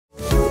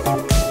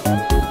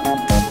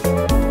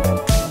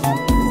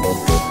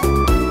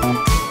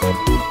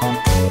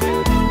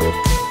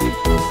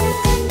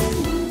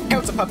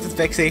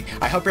Vixie.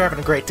 I hope you're having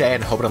a great day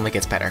and hope it only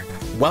gets better.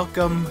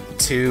 Welcome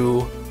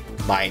to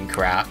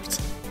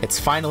Minecraft. It's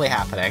finally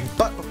happening,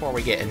 but before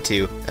we get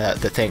into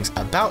the things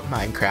about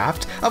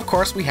Minecraft, of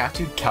course we have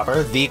to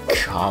cover the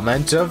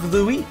comment of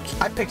the week.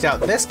 I picked out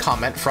this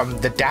comment from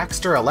the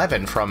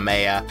Daxter11 from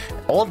a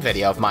old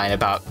video of mine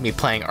about me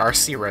playing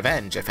RC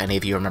Revenge, if any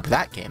of you remember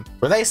that game,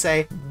 where they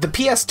say, the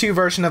PS2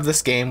 version of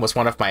this game was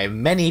one of my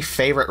many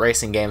favorite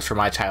racing games from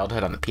my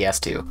childhood on the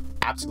PS2.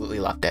 Absolutely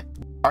loved it.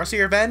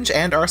 RC Revenge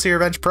and RC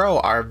Revenge Pro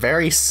are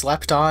very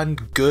slept-on,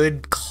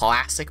 good,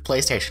 classic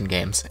PlayStation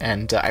games,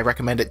 and I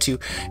recommend it to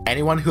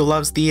anyone who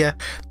loves the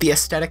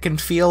aesthetic and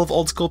feel of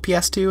old-school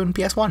PS2 and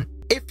PS1.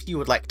 If you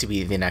would like to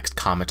be the next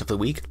comment of the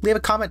week, leave a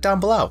comment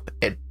down below.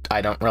 I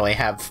don't really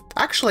have...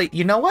 Actually,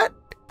 you know what?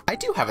 I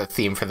do have a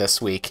theme for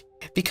this week,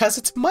 because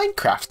it's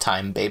Minecraft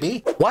time,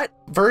 baby. What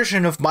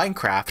version of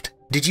Minecraft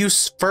did you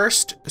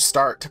first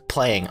start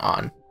playing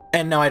on?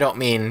 And no, I don't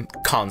mean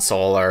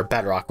console or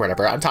Bedrock or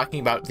whatever. I'm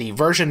talking about the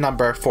version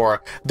number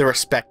for the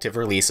respective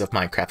release of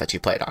Minecraft that you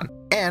played on.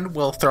 And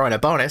we'll throw in a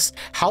bonus,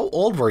 how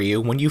old were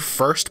you when you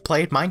first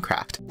played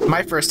Minecraft?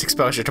 My first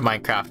exposure to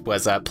Minecraft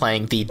was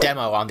playing the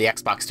demo on the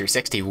Xbox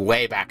 360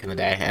 way back in the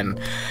day, and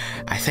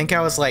I think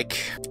I was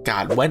like,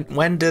 God,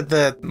 when did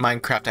the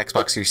Minecraft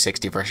Xbox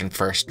 360 version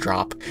first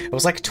drop? It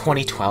was like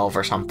 2012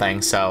 or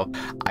something, so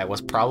I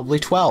was probably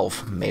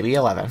 12, maybe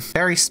 11.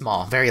 Very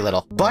small, very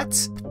little. But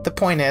the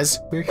point is,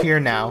 we're here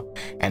now,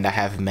 and I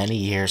have many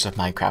years of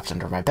Minecraft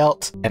under my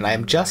belt, and I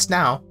am just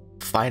now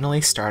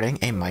finally starting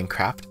a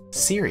Minecraft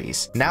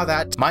series. Now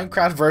that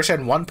Minecraft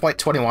version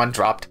 1.21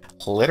 dropped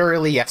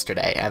literally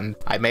yesterday, and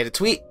I made a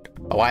tweet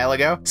a while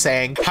ago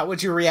saying, how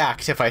would you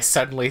react if I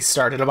suddenly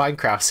started a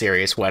Minecraft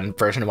series when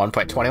version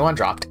 1.21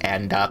 dropped?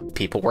 And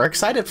people were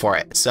excited for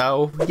it.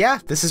 So yeah,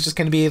 this is just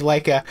going to be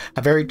like a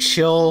very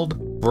chilled,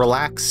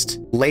 relaxed,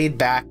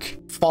 laid-back,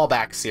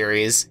 fallback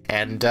series,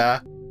 and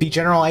the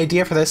general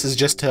idea for this is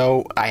just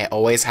so I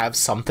always have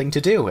something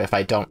to do if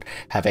I don't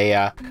have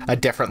a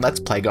different Let's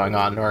Play going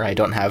on, or I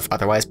don't have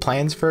otherwise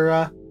plans for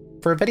a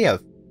video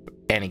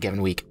any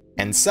given week.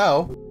 And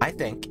so I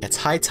think it's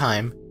high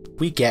time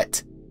we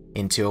get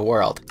into a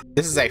world.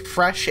 This is a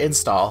fresh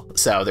install,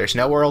 so there's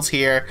no worlds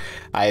here.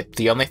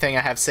 The only thing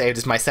I have saved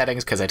is my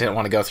settings because I didn't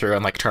want to go through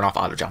and like turn off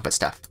auto jump and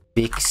stuff.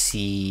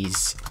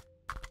 Vixie's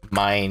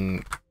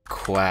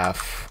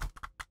Minecraft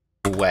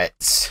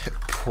Let's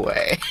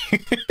Play.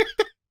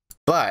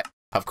 But,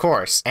 of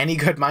course, any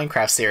good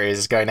Minecraft series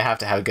is going to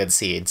have a good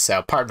seed,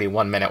 so pardon me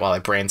 1 minute while I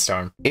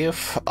brainstorm.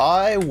 If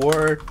I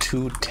were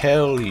to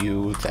tell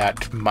you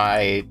that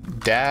my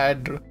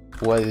dad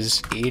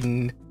was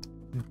in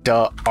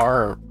the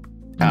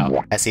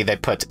Oh, I see they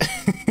put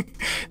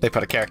they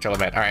put a character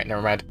limit. Alright,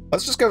 never mind.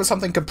 Let's just go with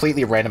something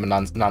completely random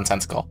and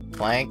nonsensical.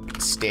 Plank,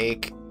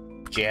 steak,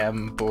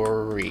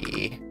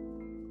 jamboree.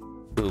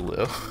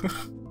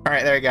 Hulu.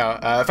 Alright, there you go.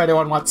 If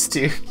anyone wants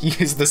to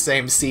use the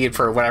same seed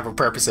for whatever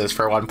purposes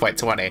for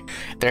 1.20,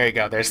 there you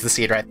go. There's the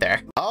seed right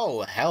there.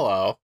 Oh,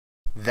 hello.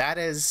 That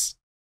is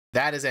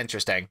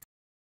interesting.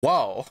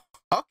 Whoa.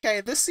 Okay,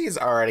 this seed's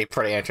already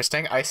pretty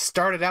interesting. I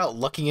started out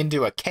looking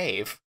into a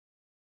cave.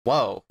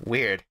 Whoa,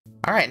 weird.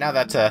 Alright, now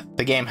that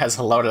the game has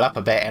loaded up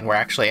a bit and we're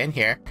actually in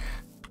here,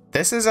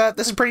 this is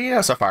pretty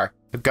neat so far.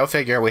 Go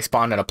figure, we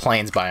spawned in a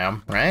plains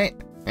biome, right?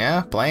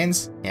 Yeah,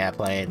 plains? Yeah,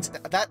 plains.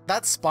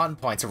 That spawn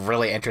point's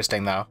really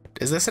interesting, though.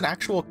 Is this an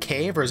actual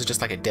cave, or is it just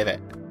like a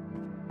divot?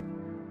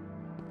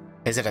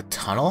 Is it a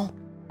tunnel?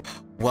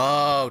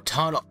 Whoa,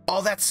 tunnel.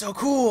 Oh, that's so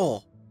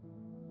cool!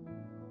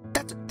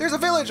 There's a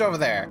village over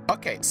there!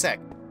 Okay, sick.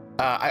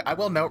 I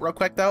will note real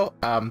quick, though,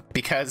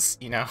 because,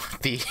 you know,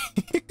 the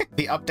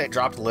update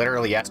dropped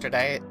literally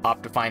yesterday.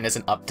 Optifine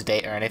isn't up to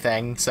date or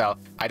anything, so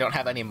I don't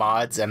have any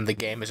mods, and the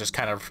game is just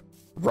kind of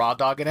raw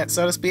dogging it,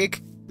 so to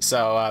speak.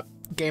 So,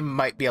 game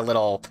might be a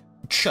little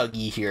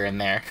chuggy here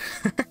and there.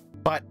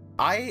 But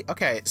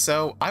okay,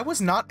 so I was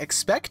not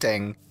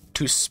expecting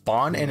to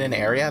spawn in an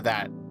area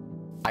that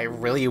I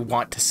really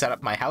want to set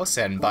up my house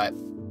in, but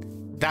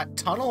that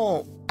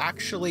tunnel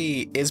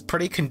actually is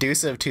pretty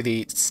conducive to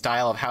the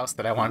style of house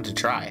that I wanted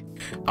to try.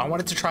 I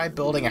wanted to try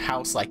building a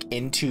house like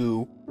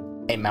into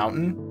a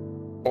mountain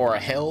or a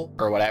hill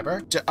or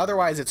whatever.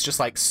 Otherwise, it's just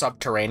like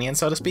subterranean,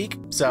 so to speak.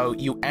 So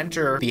you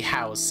enter the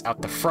house out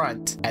the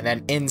front, and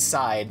then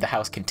inside the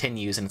house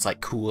continues, and it's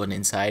like cool and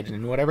inside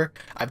and whatever.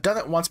 I've done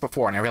it once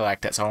before, and I really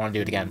liked it, so I want to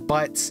do it again.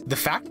 But the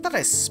fact that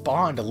I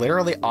spawned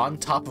literally on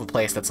top of a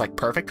place that's like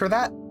perfect for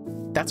that,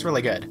 that's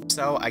really good.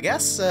 So I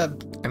guess, I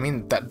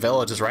mean, that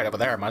village is right over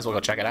there. Might as well go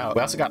check it out.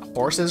 We also got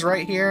horses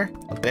right here,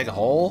 a big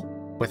hole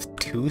with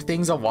 2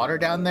 things of water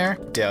down there.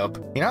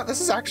 Dope. You know, this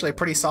is actually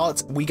pretty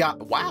solid. We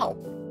got, wow.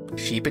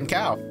 Sheep and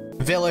cow.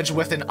 Village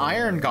with an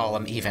iron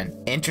golem even.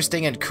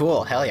 Interesting and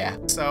cool, hell yeah.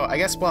 So I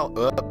guess, well,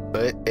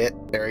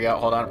 there we go,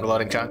 hold on,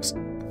 reloading chunks. All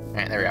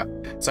right, there we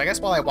go. So I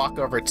guess while I walk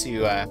over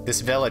to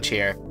this village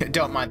here,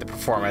 don't mind the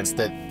performance,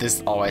 that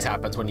this always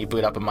happens when you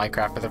boot up a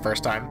Minecraft for the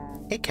first time.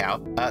 Hey cow.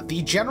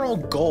 The general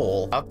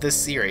goal of this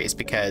series,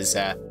 because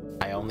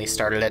I only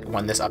started it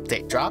when this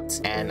update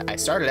dropped, and I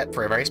started it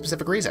for a very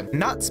specific reason.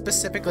 Not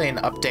specifically in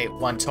update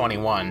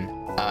 121.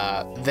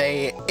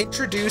 They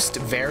introduced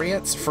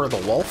variants for the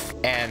wolf,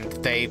 and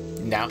they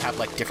now have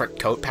like different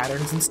coat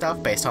patterns and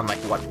stuff based on like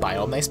what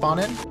biome they spawn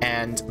in.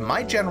 And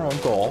my general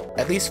goal,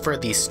 at least for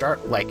the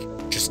start, like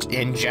just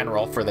in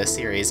general for this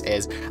series,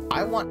 is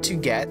I want to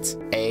get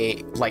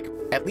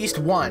at least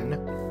one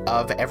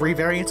of every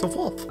variant of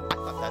wolf. I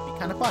thought that'd be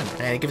kind of fun,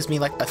 and it gives me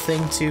like a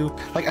thing to,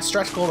 like a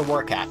stretch goal to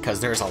work at, because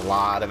there's a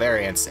lot of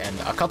variants, and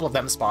a couple of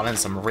them spawn in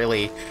some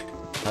really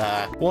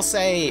we'll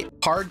say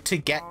hard to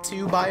get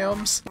to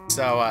biomes,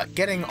 so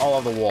getting all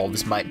of the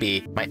wolves might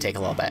take a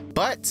little bit,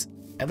 but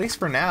at least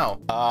for now,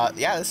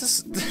 yeah, this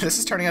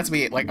is turning out to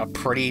be like a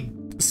pretty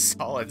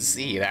solid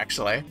seed,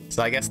 actually.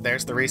 So I guess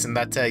there's the reason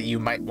that you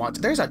might want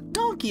to. There's a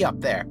donkey up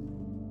there.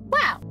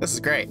 Wow, this is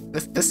great.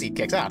 This seed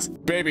kicks ass.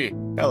 Baby,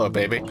 hello,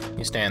 baby.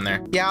 You stand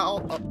there. Yeah,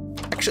 I'll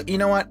actually, you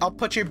know what? I'll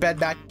put your bed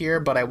back here,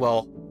 but I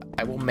will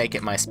make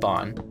it my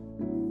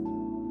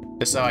spawn,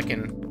 just so I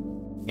can.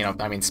 You know,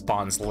 I mean,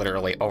 spawn's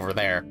literally over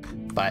there,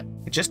 but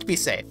just to be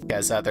safe,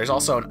 because there's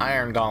also an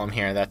iron golem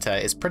here that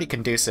is pretty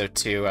conducive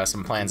to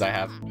some plans I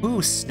have.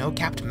 Ooh,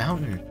 snow-capped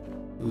mountain.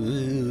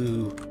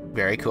 Ooh,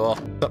 very cool.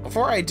 But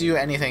before I do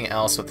anything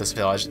else with this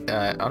village,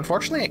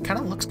 unfortunately, it kind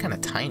of looks kind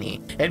of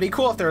tiny. It'd be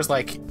cool if there was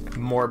like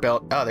more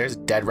built. Oh, there's a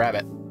dead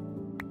rabbit.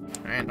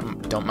 All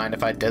right, don't mind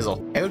if I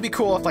dizzle. It would be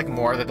cool if like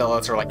more of the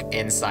villages are like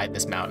inside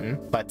this mountain,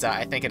 but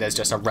I think it is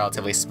just a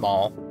relatively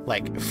small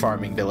like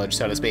farming village,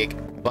 so to speak.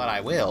 But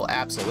I will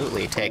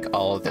absolutely take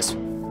all of this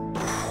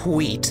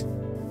wheat,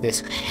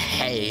 this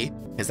hay,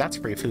 because that's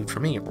free food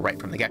for me right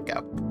from the get-go,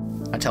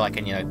 until I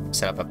can, you know,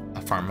 set up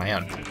a farm of my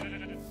own.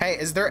 Hey,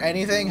 is there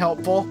anything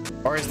helpful?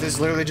 Or is this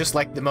literally just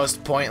like the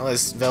most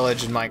pointless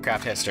village in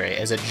Minecraft history?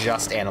 Is it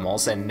just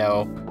animals and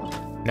no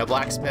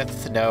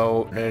blacksmith,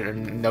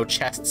 no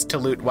chests to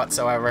loot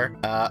whatsoever?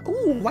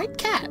 Ooh, white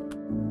cat.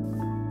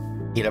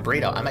 Eat a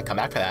burrito. I might come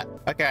back for that.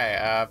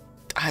 Okay,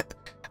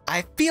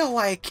 I feel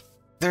like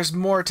there's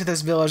more to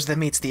this village than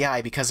meets the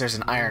eye because there's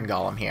an iron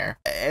golem here.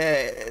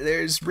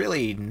 There's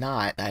really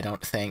not, I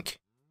don't think.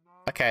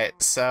 Okay,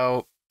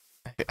 so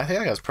I think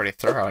I was pretty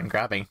thorough in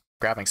grabbing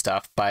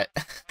stuff, but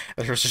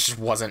there just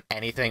wasn't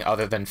anything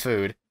other than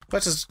food,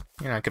 which is,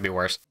 you know, it could be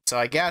worse. So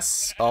I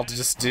guess I'll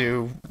just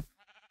do.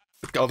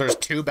 Oh, there's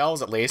 2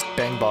 bells at least.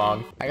 Bing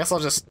bong. I guess I'll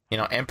just, you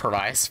know,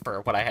 improvise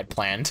for what I had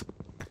planned.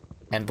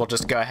 And we'll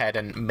just go ahead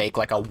and make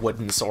like a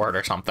wooden sword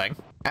or something.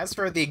 As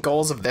for the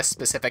goals of this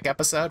specific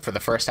episode, for the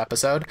first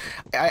episode,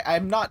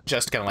 I'm not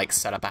just gonna like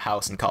set up a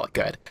house and call it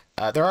good.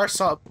 There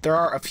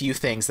are a few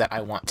things that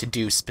I want to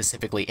do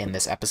specifically in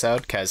this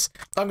episode, because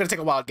I'm gonna take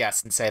a wild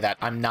guess and say that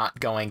I'm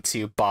not going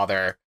to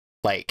bother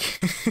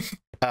like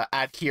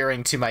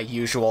adhering to my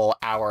usual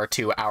hour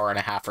to hour and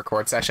a half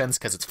record sessions,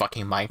 because it's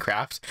fucking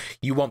Minecraft.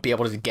 You won't be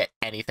able to get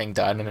anything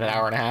done in an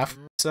hour and a half.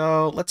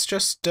 So let's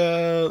just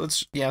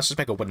let's just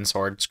make a wooden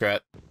sword. Screw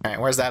it. All right,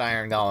 where's that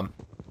iron golem?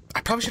 I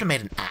probably should have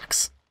made an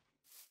axe.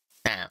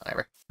 Nah,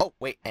 whatever. Oh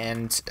wait,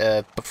 and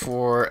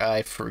before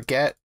I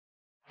forget,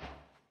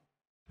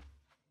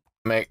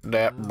 make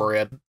that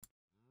bread,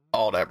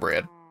 all that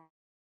bread,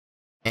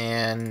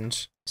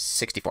 and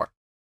 64.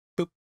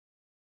 Boop.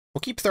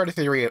 We'll keep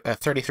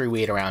 33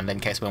 wheat around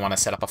in case we want to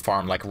set up a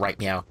farm like right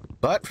meow.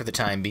 But for the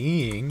time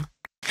being,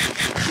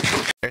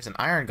 there's an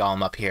iron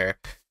golem up here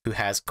who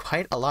has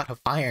quite a lot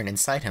of iron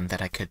inside him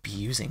that I could be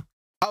using.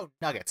 Oh,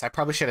 nuggets. I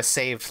probably should have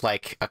saved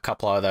like a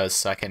couple of those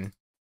so I can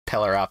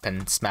pillar up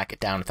and smack it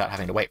down without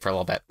having to wait for a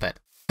little bit, but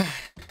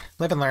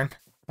live and learn.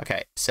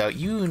 Okay, so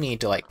you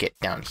need to like get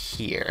down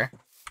here.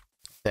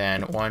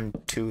 Then 1,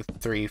 2,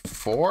 3,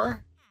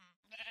 4.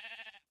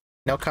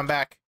 No, come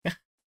back.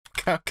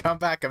 Come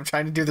back. I'm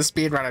trying to do the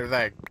speedrunner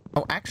thing.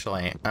 Oh,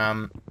 actually,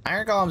 iron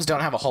golems don't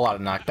have a whole lot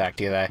of knockback,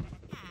 do they?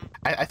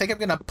 I think I'm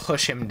gonna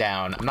push him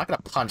down. I'm not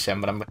gonna punch him,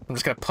 but I'm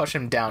just gonna push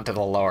him down to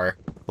the lower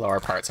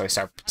part so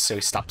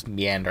he stops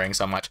meandering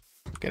so much.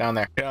 Get on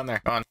there, come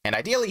on. And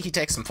ideally he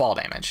takes some fall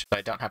damage, so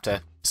I don't have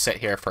to sit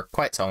here for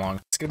quite so long.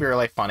 It's gonna be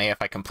really funny if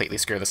I completely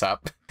screw this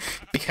up,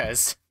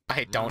 because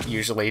I don't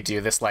usually do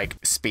this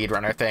like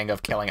speedrunner thing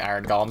of killing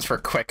iron golems for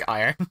quick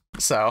iron.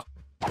 So,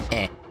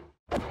 yeah,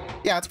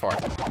 it's 4.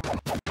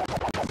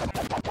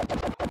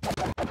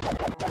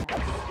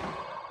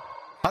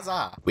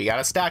 Huzzah! We got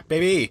a stack,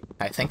 baby!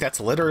 I think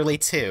that's literally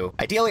 2.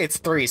 Ideally, it's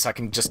 3, so I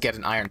can just get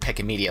an iron pick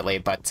immediately,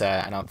 but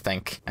I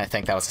think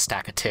that was a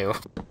stack of 2.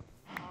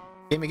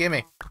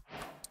 Gimme.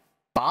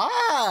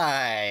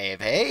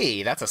 5!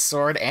 Hey, that's a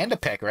sword and a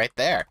pick right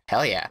there.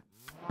 Hell yeah.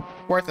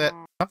 Worth it.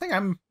 Something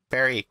I'm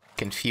very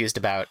confused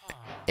about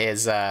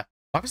is, why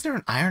was there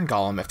an iron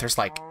golem if there's,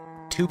 like,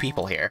 2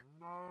 people here?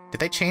 Did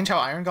they change how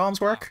iron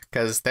golems work?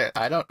 Because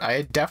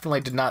I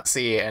definitely did not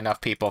see enough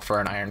people for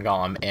an iron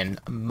golem in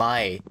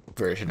my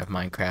version of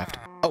Minecraft.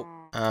 Oh,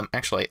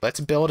 actually,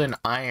 let's build an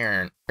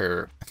iron,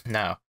 a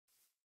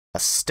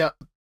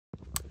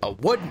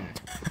wooden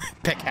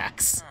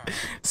pickaxe,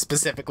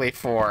 specifically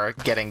for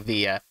getting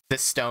the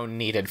stone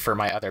needed for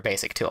my other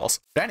basic tools.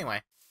 But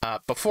anyway,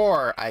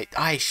 Before,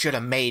 I should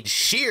have made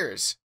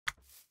shears!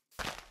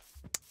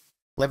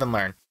 Live and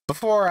learn.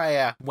 Before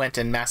I went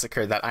and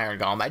massacred that iron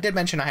golem, I did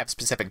mention I have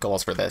specific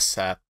goals for this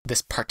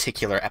this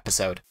particular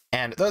episode.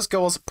 And those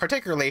goals,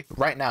 particularly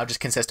right now, just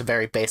consist of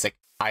very basic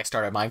I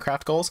started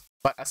Minecraft goals.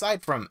 But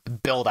aside from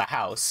build a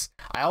house,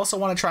 I also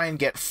want to try and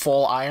get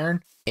full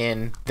iron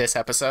in this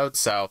episode.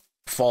 So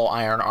full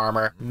iron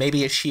armor,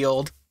 maybe a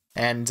shield.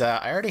 And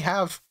I already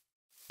have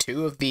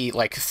 2 of the,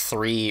 like,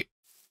 3,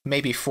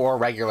 maybe 4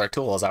 regular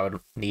tools I would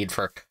need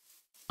for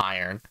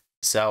iron.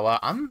 So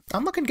I'm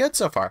looking good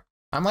so far.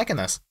 I'm liking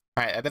this.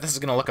 All right, I bet this is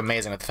going to look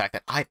amazing with the fact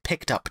that I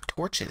picked up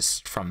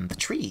torches from the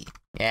tree.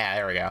 Yeah,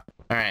 there we go.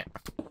 All right.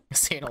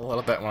 See you in a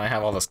little bit when I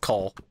have all this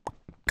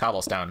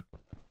cobblestone.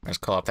 There's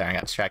coal up there. I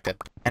got distracted.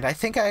 And I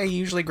think I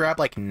usually grab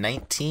like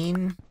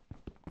 19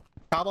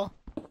 cobble.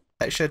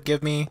 That should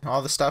give me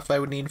all the stuff I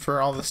would need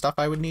for all the stuff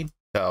I would need.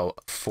 So,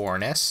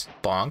 furnace,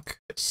 bonk,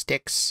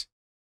 sticks.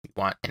 We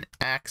want an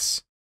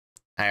axe.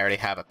 I already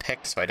have a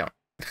pick, so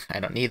I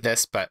don't need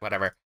this, but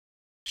whatever.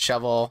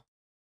 Shovel.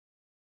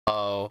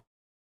 Oh.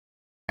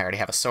 I already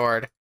have a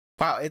sword.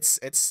 Wow, it's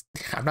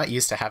I'm not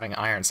used to having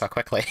iron so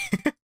quickly.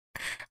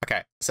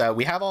 Okay, so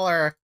we have all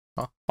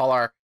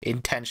our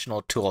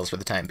intentional tools for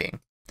the time being.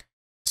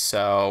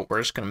 So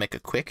we're just gonna make a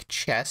quick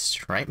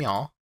chest, right,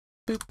 y'all?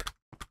 Boop.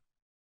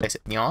 Place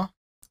it, y'all.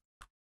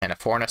 And a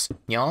furnace,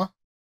 y'all.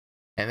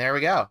 And there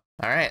we go.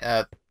 All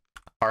right,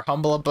 our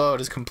humble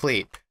abode is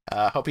complete.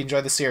 Hope you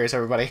enjoyed the series,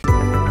 everybody.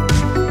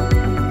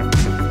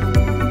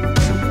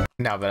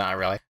 No, but not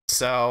really.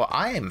 So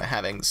I am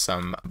having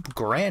some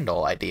grand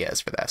ol'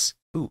 ideas for this.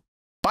 Ooh,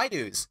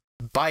 Baidu's.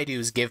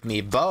 Baidu's give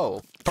me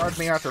bow. Pardon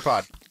me,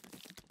 arthropod.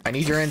 I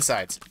need your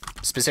insides.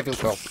 Specifically,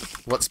 well,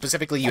 what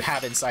specifically you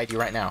have inside you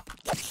right now.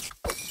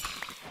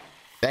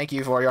 Thank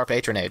you for your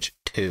patronage,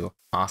 too.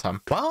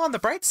 Awesome. Well, on the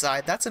bright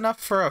side, that's enough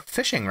for a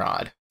fishing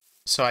rod.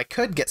 So I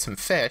could get some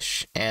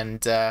fish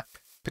and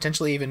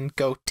potentially even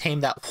go tame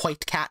that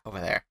white cat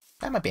over there.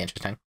 That might be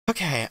interesting.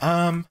 Okay,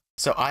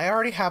 so I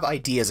already have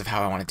ideas of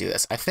how I want to do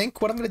this. I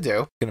think what I'm going to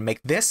do, I'm going to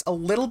make this a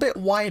little bit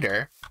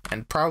wider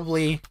and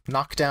probably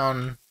knock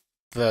down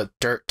the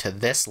dirt to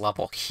this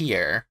level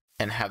here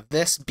and have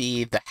this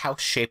be the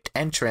house-shaped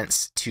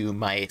entrance to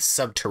my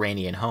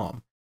subterranean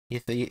home.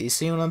 You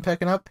see what I'm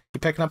picking up? You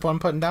picking up what I'm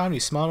putting down?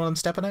 You smell what I'm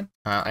stepping in?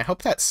 I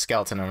hope that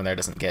skeleton over there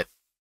doesn't get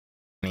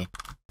any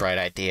bright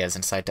ideas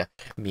and decide to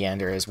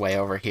meander his way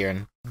over here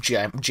and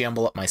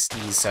jumble up my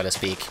steez, so to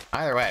speak.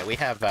 Either way, we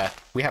have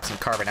some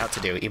carving out to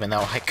do, even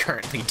though I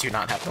currently do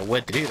not have the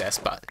wood to do this,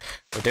 but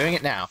we're doing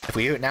it now. If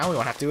we do it now, we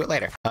won't have to do it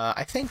later.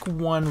 I think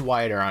one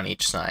wider on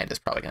each side is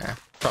probably gonna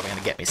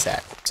get me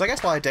set. So I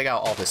guess while I dig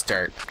out all this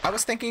dirt, I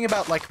was thinking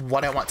about like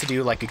what I want to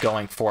do like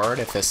going forward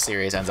if this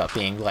series ends up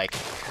being like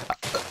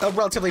a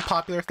relatively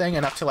popular thing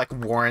enough to like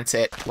warrant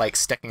it like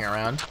sticking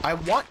around. I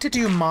want to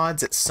do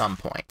mods at some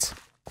point.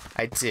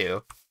 I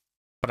do,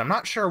 but I'm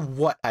not sure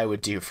what I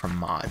would do for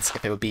mods.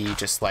 If it would be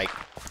just like,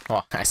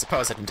 well, I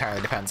suppose it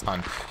entirely depends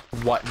on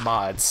what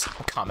mods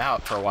come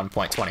out for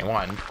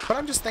 1.21. But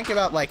I'm just thinking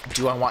about like,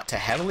 do I want to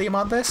heavily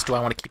mod this? Do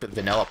I want to keep it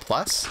vanilla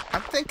plus?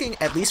 I'm thinking,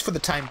 at least for the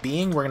time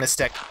being, we're going to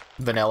stick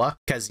vanilla,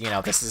 because, you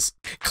know, this is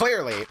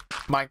clearly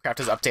Minecraft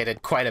has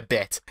updated quite a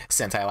bit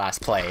since I last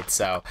played,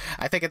 so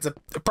I think it's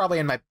probably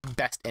in my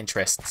best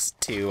interests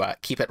to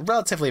keep it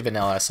relatively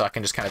vanilla so I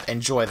can just kind of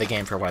enjoy the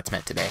game for what it's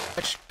meant to be,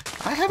 which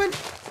I haven't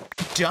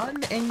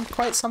done in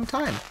quite some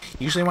time.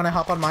 Usually when I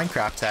hop on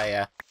Minecraft,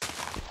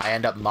 I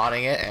end up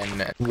modding it,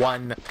 and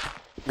one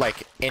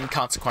like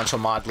inconsequential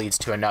mod leads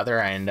to another,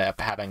 and I end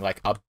up having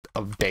like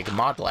a big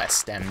mod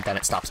list, and then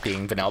it stops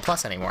being vanilla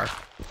plus anymore.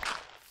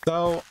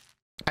 So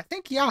I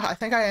think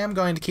I am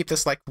going to keep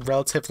this, like,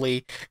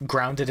 relatively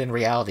grounded in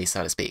reality,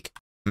 so to speak.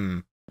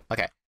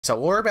 Okay, so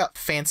we'll worry about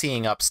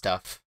fancying up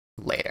stuff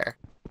later.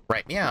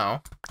 Right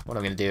now, what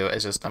I'm going to do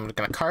is just, I'm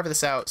going to carve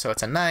this out so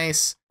it's a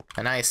nice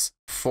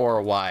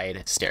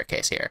 4-wide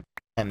staircase here.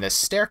 And this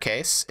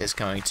staircase is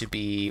going to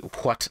be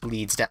what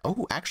leads down.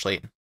 Oh,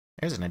 actually,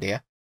 there's an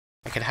idea.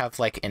 I could have,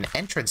 like, an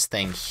entrance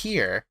thing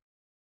here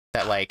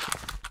that, like,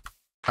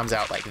 comes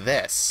out like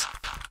this.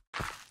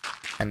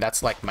 And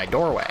that's, like, my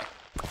doorway.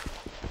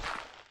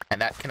 And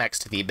that connects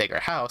to the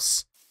bigger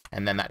house,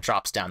 and then that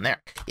drops down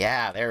there.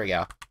 Yeah, there we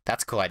go.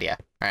 That's a cool idea.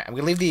 All right, I'm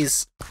gonna leave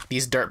these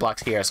dirt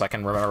blocks here so I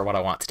can remember what I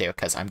want to do,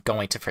 because I'm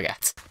going to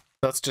forget. So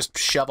let's just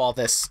shove all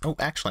this. Oh,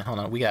 actually, hold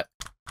on. We got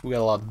a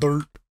lot of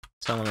dirt.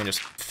 So let me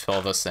just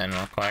fill this in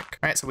real quick.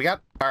 All right, so we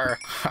got our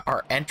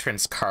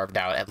entrance carved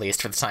out, at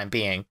least for the time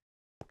being.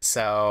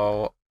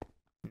 So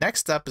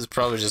next up is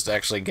probably just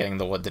actually getting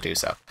the wood to do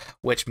so,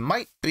 which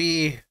might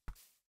be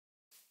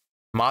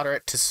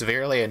moderate to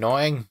severely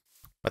annoying.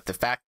 But the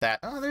fact that,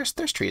 oh, there's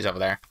trees over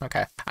there.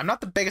 Okay. I'm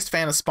not the biggest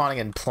fan of spawning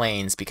in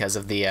plains because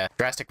of the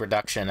drastic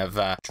reduction of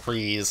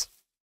trees.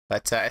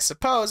 But I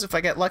suppose if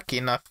I get lucky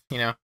enough, you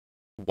know,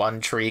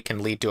 one tree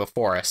can lead to a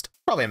forest.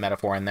 Probably a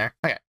metaphor in there.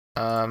 Okay.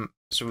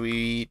 So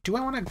do I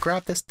want to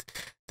grab this?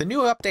 The new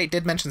update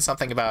did mention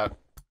something about,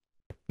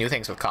 new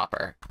things with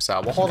copper.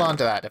 So we'll hold on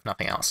to that if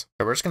nothing else.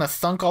 But we're just gonna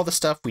thunk all the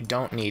stuff we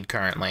don't need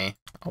currently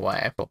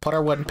away. We'll put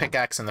our wooden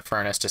pickaxe in the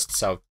furnace just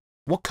so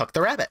we'll cook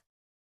the rabbit.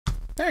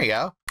 There you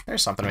go.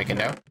 There's something we can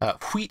do.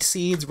 Wheat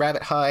seeds,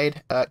 rabbit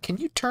hide. Can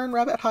you turn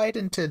rabbit hide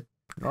into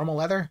normal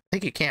leather? I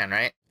think you can,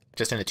 right?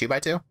 Just into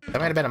 2x2? That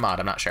might have been a mod,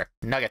 I'm not sure.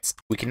 Nuggets.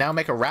 We can now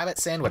make a rabbit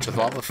sandwich with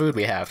all the food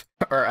we have.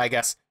 Or I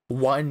guess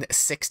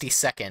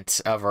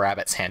 1/62 of a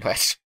rabbit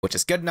sandwich, which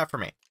is good enough for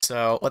me.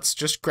 So let's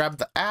just grab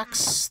the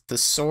axe, the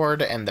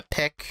sword, and the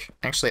pick.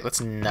 Actually, let's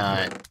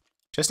not.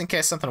 Just in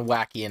case something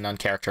wacky and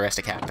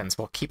uncharacteristic happens,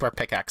 we'll keep our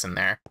pickaxe in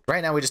there.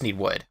 Right now we just need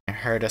wood. I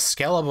heard a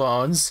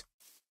skelebones.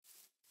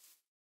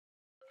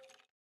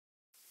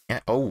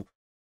 Yeah, oh,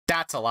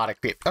 that's a lot of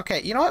creep.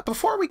 Okay, you know what?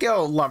 Before we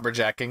go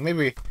lumberjacking,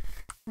 maybe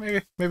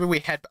we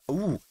head.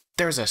 Ooh,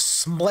 there's a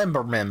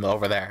Slimbermim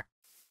over there.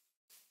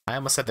 I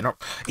almost said the norm.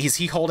 Is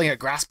he holding a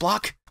grass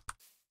block?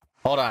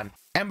 Hold on,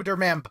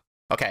 Emdermemb.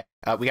 Okay,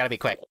 we gotta be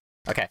quick.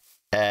 Okay,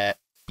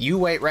 you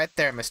wait right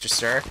there, Mr.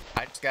 Sir.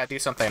 I just gotta do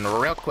something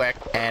real quick,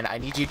 and I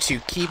need you to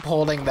keep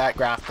holding that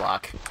grass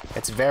block.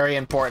 It's very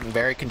important,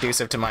 very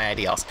conducive to my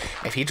ideals.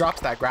 If he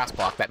drops that grass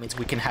block, that means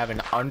we can have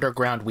an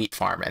underground wheat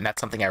farm, and that's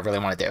something I really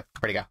want to do.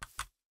 Where'd he go?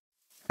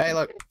 Hey,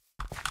 look.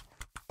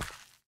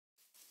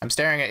 I'm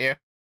staring at you.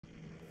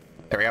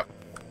 There we go.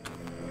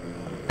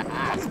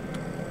 Ah.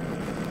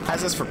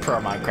 How's this for pro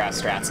Minecraft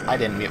strats? I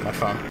didn't mute my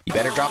phone. You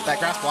better drop that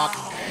grass block.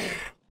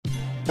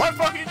 What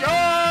fucking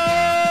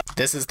job?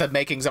 This is the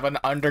makings of an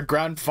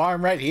underground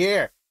farm right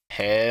here.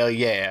 Hell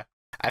yeah.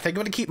 I think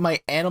I'm gonna keep my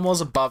animals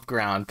above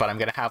ground, but I'm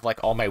gonna have like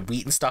all my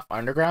wheat and stuff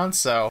underground,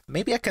 so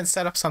maybe I can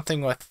set up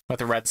something with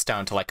a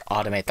redstone to like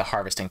automate the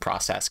harvesting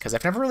process, because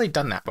I've never really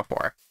done that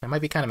before. It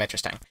might be kind of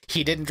interesting.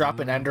 He didn't drop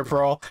an ender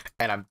pearl,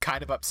 and I'm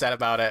kind of upset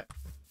about it,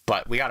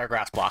 but we got our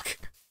grass block.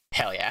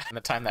 Hell yeah. And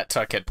the time that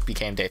took, it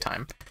became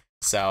daytime.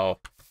 So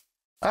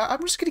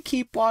I'm just gonna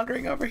keep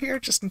wandering over here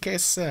just in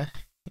case, you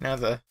know,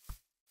 the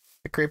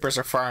creepers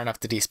are far enough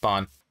to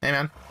despawn. Hey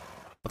man,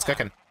 what's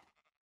cooking?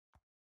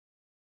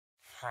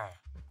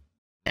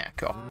 Yeah,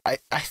 cool. I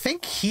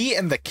think he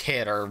and the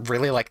kid are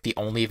really like the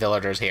only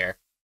villagers here.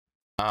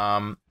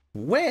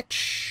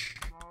 Which,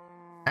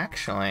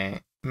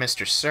 actually,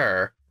 Mr.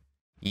 Sir,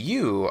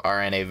 you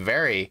are in a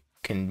very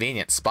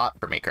convenient spot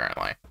for me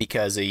currently.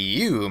 Because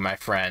you, my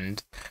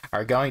friend,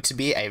 are going to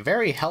be a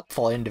very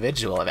helpful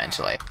individual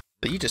eventually.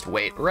 So you just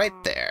wait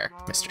right there,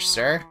 Mr.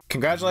 Sir.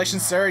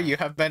 Congratulations, sir, you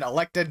have been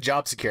elected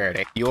job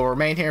security. You will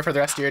remain here for the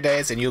rest of your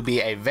days, and you'll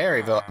be a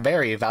very,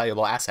 very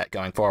valuable asset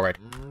going forward.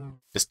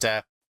 Just,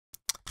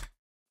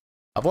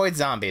 avoid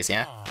zombies,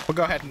 yeah? We'll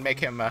go ahead and make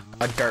him a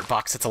dirt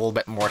box that's a little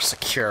bit more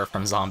secure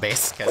from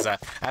zombies, because I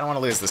don't want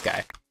to lose this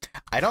guy.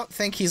 I don't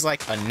think he's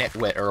like a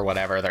nitwit or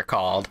whatever they're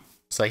called,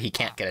 so he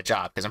can't get a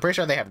job, because I'm pretty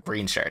sure they have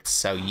green shirts.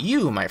 So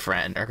you, my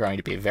friend, are going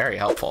to be very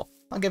helpful.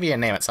 I'll give you a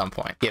name at some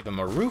point. Give him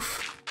a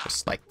roof,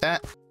 just like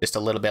that. Just a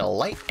little bit of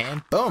light,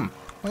 and boom!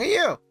 Look at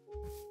you!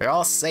 You're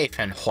all safe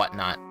and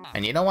whatnot.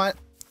 And you know what?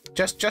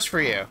 Just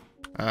for you.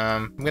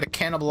 I'm gonna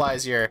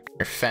cannibalize your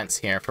fence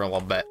here for a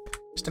little bit.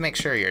 Just to make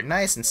sure you're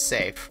nice and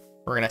safe.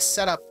 We're gonna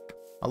set up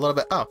a little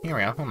bit. Oh, here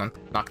we go. Hold on.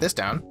 Knock this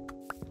down.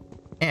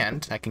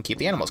 And I can keep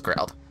the animals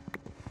corralled.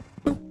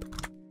 Boop.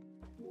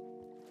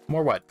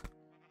 More wood.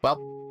 Well,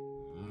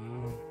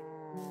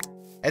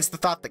 it's the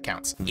thought that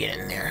counts. Get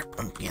in there.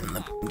 Get in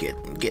the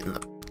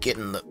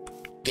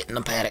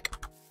paddock.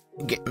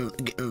 Get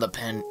in the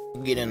pen.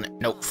 Get in.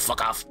 No,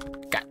 fuck off.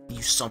 God,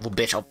 you son of a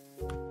bitch. I'll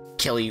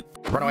kill you.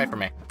 Run away from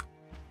me.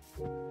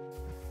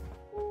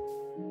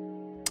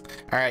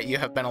 Alright, you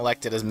have been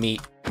elected as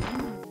meat.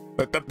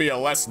 Let that be a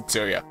lesson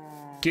to you.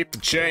 Keep the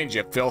change,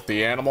 you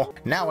filthy animal.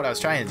 Now what I was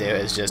trying to do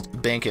is just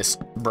Binkus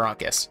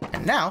Bronkus.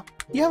 And now,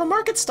 you have a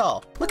market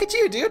stall. Look at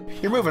you, dude.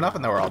 You're moving up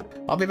in the world.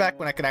 I'll be back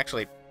when I can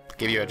actually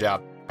give you a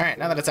job. Alright,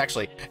 now that it's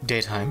actually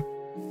daytime.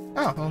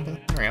 Oh, well, there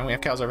we go. We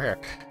have cows over here.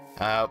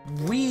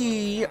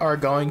 We are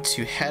going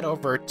to head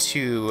over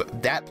to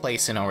that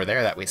place in over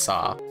there that we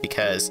saw,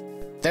 because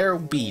there'll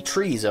be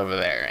trees over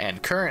there,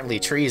 and currently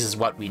trees is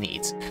what we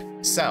need.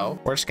 So,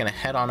 we're just gonna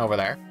head on over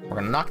there. We're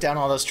gonna knock down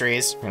all those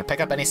trees, we're gonna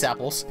pick up any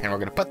sapples, and we're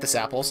gonna put the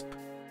sapples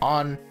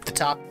on the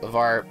top of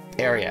our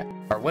area,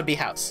 our would-be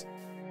house.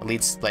 It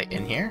leads, like,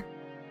 in here?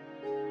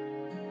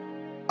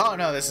 Oh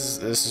no, this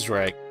is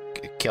where I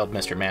killed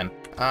Mr. Man.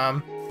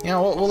 You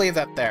know, we'll leave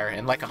that there.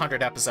 In like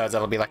 100 episodes,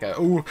 that'll be like a,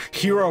 ooh,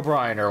 Hero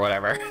Brian or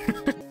whatever.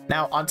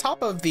 Now, on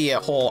top of the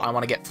whole I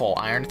want to get full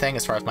iron thing,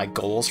 as far as my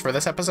goals for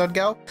this episode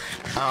go,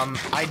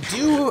 I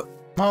do,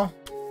 well,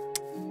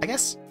 I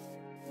guess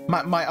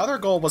my other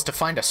goal was to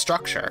find a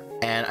structure,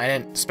 and I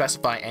didn't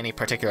specify any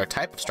particular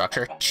type of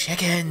structure.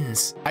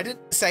 Chickens! I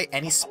didn't say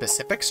any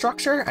specific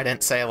structure. I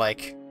didn't say,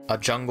 like, a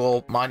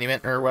jungle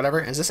monument or whatever.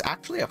 Is this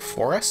actually a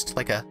forest?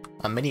 Like a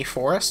mini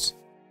forest?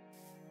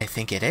 I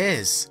think it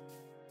is.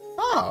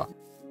 Oh,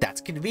 that's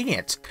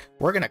convenient.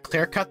 We're gonna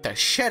clear cut the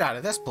shit out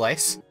of this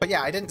place. But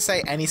yeah, I didn't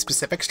say any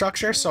specific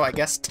structure, so I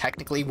guess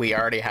technically we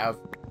already have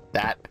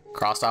that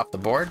crossed off the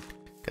board,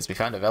 because we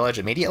found a village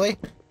immediately.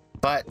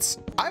 But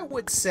I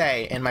would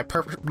say, in my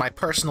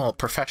personal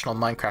professional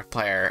Minecraft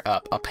player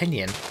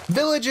opinion,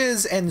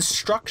 villages and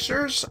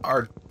structures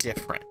are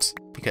different.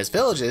 Because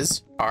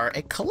villages are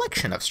a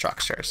collection of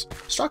structures.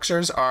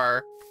 Structures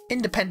are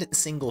independent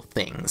single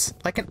things,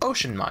 like an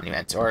ocean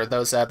monument, or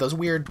those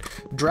weird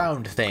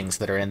drowned things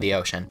that are in the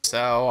ocean.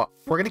 So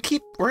we're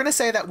gonna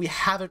say that we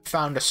haven't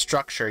found a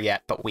structure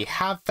yet, but we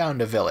have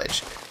found a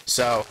village.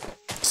 So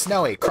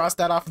Snowy, cross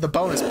that off the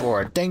bonus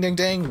board. Ding, ding,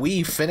 ding.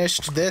 We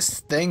finished this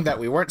thing that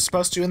we weren't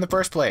supposed to in the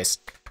first place.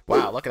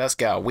 Wow, look at us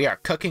go. We are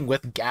cooking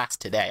with gas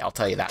today, I'll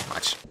tell you that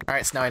much. All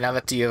right, Snowy, now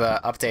that you've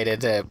updated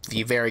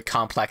the very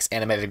complex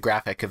animated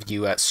graphic of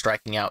you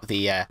striking out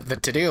the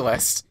to-do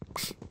list.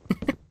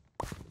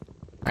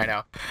 I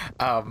know.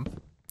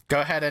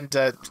 Go ahead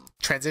and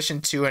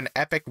transition to an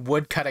epic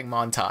wood-cutting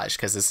montage,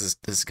 because this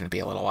is going to be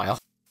a little while.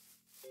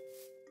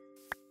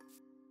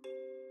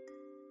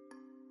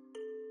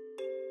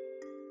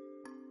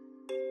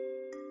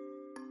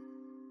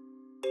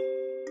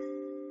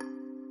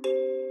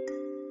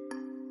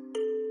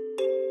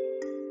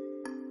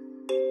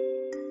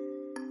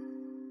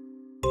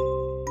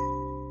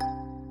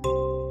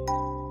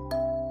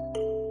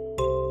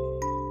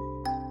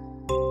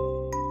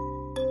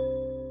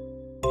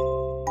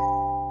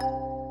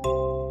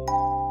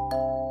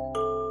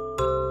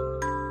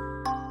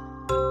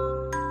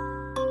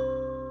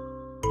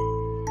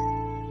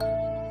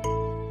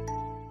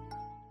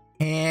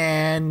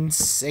 And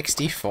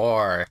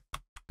 64.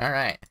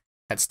 Alright.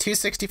 That's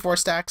 264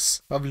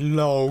 stacks of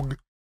log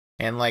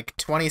and like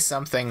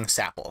 20-something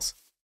sapples.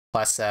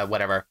 Plus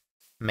whatever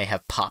may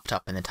have popped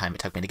up in the time it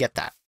took me to get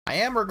that. I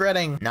am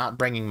regretting not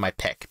bringing my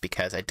pick,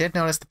 because I did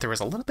notice that there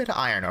was a little bit of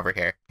iron over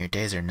here. Your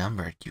days are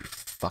numbered, you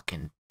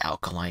fucking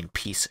alkaline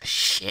piece of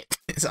shit.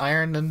 Is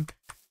iron an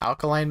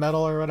alkaline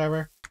metal or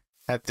whatever?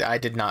 I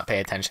did not pay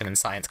attention in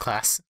science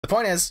class. The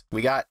point is,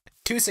 we got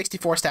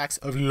 264 stacks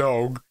of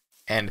log,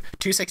 and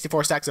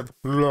 264 stacks of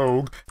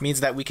log means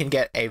that we can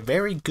get a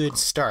very good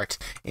start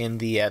in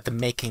the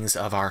makings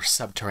of our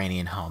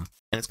subterranean home.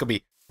 And it's gonna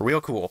be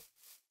real cool.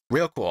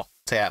 Real cool. I'll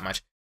tell you that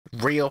much.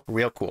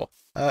 Real cool.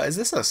 Is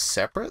this a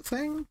separate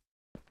thing?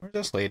 Where's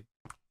this lead?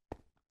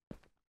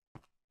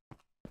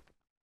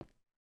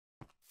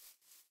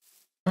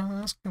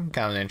 That's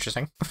kind of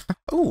interesting.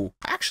 Ooh,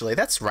 actually,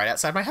 that's right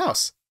outside my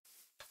house.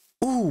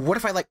 Ooh, what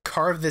if I, like,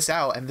 carve this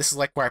out, and this is,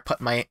 like, where I put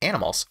my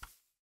animals?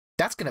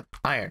 That's gonna...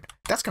 iron.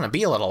 That's gonna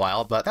be a little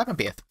while, but that might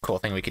be a cool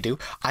thing we could do.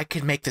 I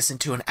could make this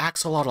into an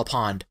axolotl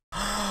pond.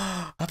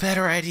 A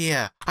better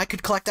idea. I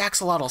could collect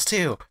axolotls,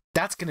 too.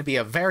 That's gonna be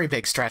a very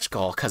big stretch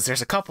goal, because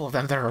there's a couple of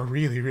them that are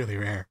really, really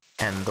rare.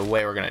 And the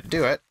way we're gonna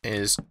do it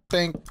is...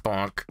 bink,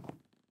 bonk.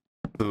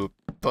 Boop,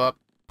 bop.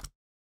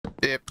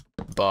 Bip,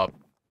 bop.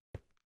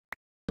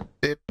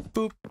 Bip,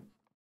 boop.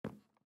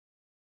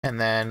 And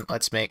then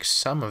let's make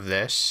some of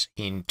this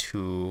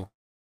into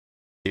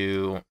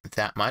do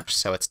that much,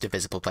 so it's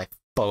divisible by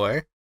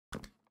 4.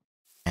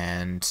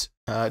 And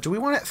do we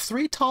want it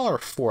 3 tall or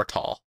 4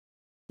 tall?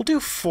 We'll do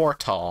 4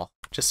 tall,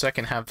 just so I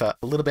can have a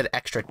little bit of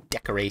extra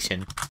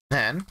decoration.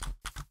 Then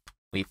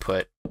we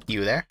put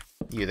you there,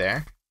 you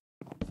there,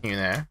 you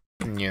there,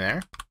 and you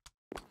there.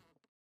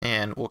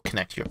 And we'll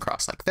connect you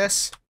across like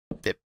this.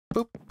 Bip,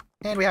 boop.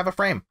 And we have a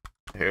frame.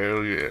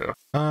 Hell yeah.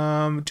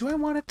 Do I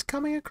want it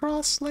coming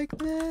across like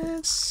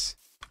this?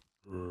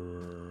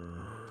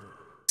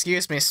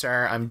 Excuse me,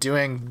 sir. I'm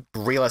doing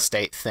real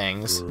estate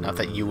things. Not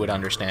that you would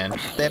understand.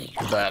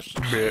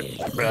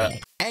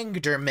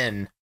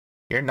 Enderman.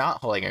 You're not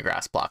holding a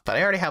grass block, but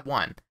I already have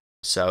one.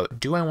 So,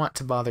 do I want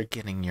to bother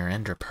getting your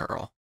ender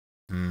pearl?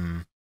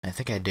 I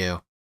think I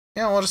do.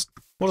 Yeah, we'll just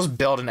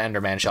build an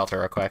Enderman shelter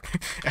real quick.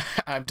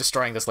 I'm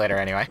destroying this later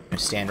anyway. I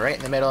stand right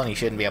in the middle and you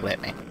shouldn't be able to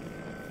hit me.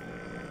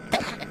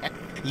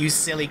 You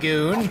silly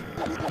goon.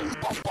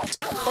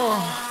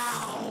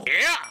 Oh.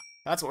 Yeah!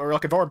 That's what we're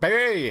looking for,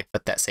 baby!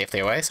 Put that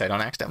safely away so I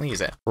don't accidentally use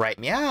it. Right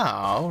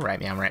meow, right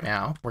meow, right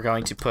meow. We're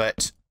going to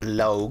put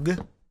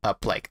log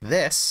up like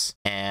this,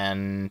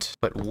 and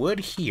put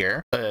wood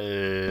here.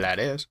 That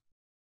is.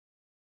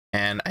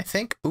 And I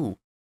think, ooh,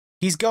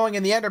 he's going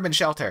in the Enderman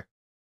shelter.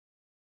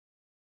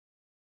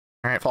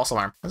 Alright, false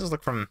alarm. Let's just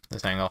look from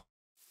this angle.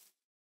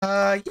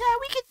 Yeah,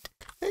 we could,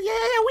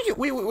 yeah,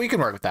 we can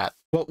work with that.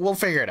 We'll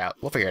figure it out.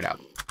 We'll figure it out.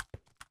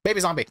 Baby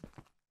zombie.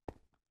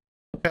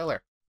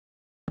 Pillar.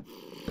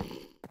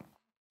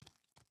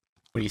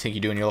 What do you think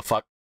you're doing, you little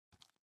fuck?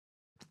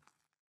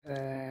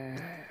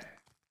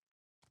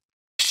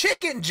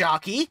 Chicken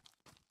jockey?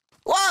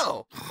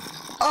 Whoa!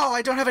 Oh,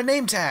 I don't have a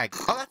name tag.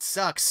 Oh, that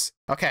sucks.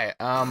 Okay,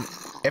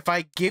 if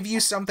I give you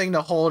something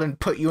to hold and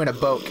put you in a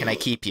boat, can I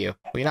keep you?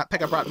 Will you not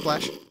pick up rotten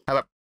flesh? How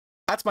about...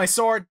 That's my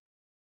sword!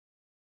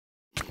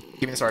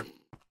 Give me the sword.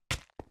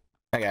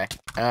 Okay,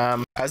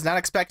 I was not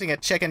expecting a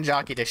chicken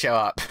jockey to show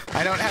up.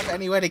 I don't have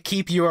any way to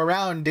keep you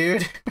around,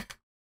 dude.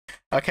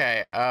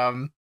 Okay,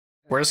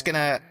 we're just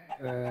gonna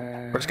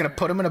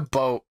put him in a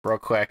boat real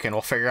quick, and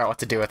we'll figure out what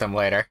to do with him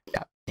later.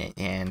 Yeah,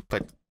 and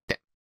put...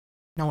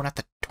 No, not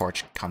the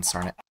torch,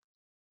 concern it.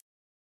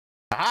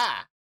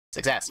 Aha!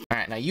 Success.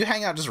 Alright, now you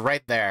hang out just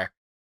right there.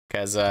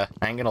 because I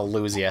ain't gonna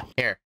lose you.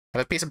 Here,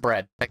 have a piece of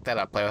bread. Pick that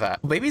up, play with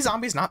that. Will baby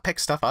zombies not pick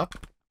stuff up?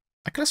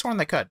 I could have sworn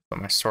they could.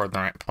 Put my sword in the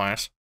right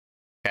place.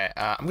 Okay,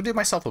 I'm gonna do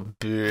myself a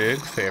big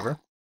favor.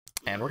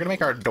 And we're gonna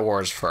make our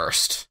doors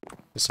first.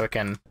 Just so I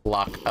can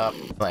lock up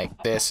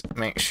like this.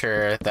 Make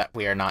sure that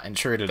we are not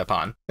intruded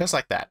upon. Just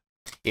like that.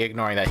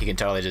 Ignoring that he can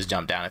totally just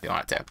jump down if he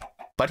wanted to.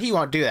 But he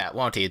won't do that,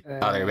 won't he,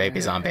 other baby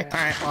zombie?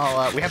 Alright,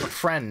 well, we have a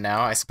friend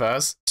now, I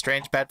suppose.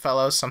 Strange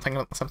bedfellows, something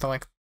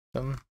like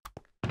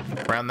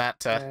around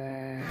that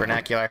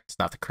vernacular. It's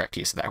not the correct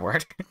use of that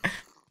word.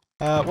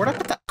 Where'd I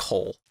put that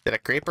coal? Did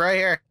it creep right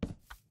here?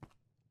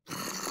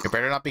 You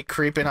better not be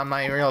creeping on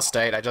my real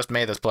estate. I just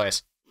made this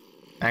place.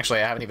 Actually,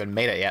 I haven't even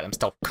made it yet. I'm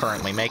still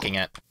currently making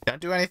it.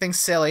 Don't do anything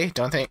silly.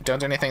 Don't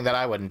do anything that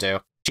I wouldn't do.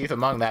 Chief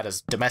among that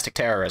is domestic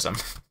terrorism.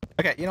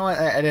 Okay, you know what?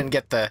 I didn't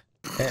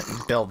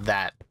build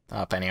that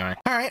up anyway.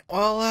 Alright,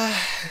 well,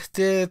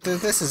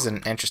 this is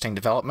an interesting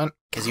development,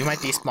 because you might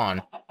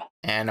despawn.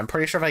 And I'm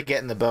pretty sure if I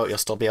get in the boat, you'll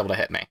still be able to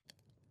hit me.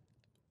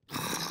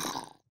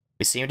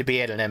 We seem to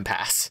be at an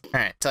impasse.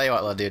 Alright, tell you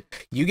what, little dude.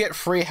 You get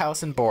free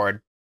house and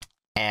board,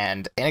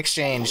 and in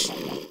exchange,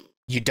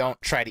 you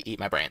don't try to eat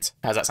my brains.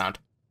 How's that sound?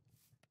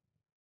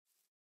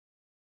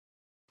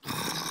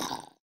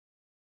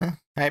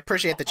 I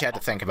appreciate that you had to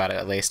think about it,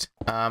 at least.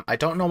 I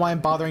don't know why I'm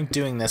bothering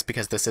doing this,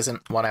 because this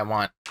isn't what I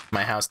want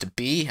my house to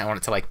be. I want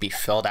it to, like, be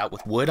filled out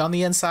with wood on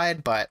the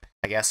inside, but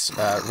I guess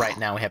right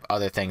now we have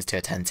other things to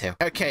attend to.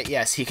 Okay,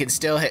 yes, he can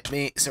still hit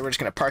me, so we're just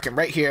gonna park him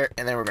right here,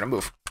 and then we're gonna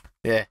move.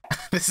 Yeah,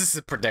 this is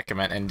a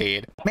predicament,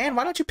 indeed. Man,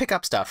 why don't you pick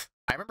up stuff?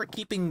 I remember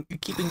keeping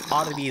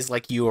oddities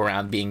like you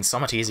around being so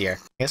much easier.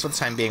 I guess for the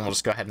time being, we'll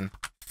just go ahead and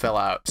fill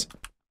out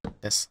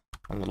this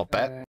a little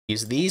bit.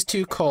 Use these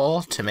 2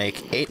 coal to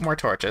make 8 more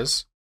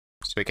torches.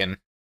 So we can,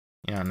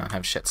 you know, not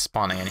have shit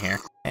spawning in here.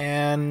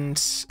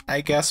 And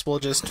I guess we'll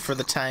just, for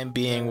the time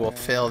being, we'll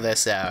fill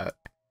this out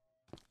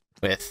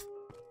with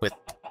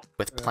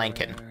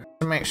planking.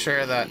 To make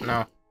sure that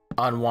no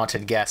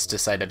unwanted guests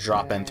decide to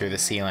drop in through the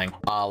ceiling,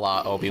 a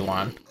la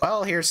Obi-Wan.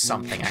 Well, here's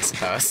something, I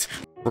suppose.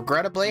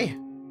 Regrettably,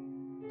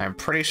 I'm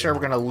pretty sure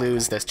we're gonna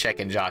lose this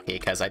chicken jockey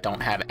because I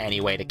don't have any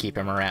way to keep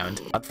him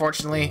around.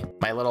 Unfortunately,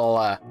 my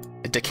little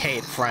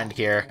decayed friend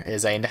here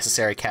is a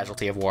necessary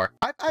casualty of war.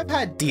 I've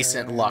had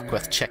decent luck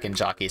with chicken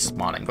jockeys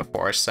spawning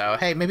before, so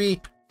hey,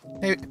 maybe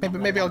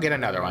I'll get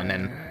another one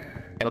and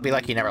it'll be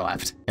like he never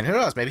left. And who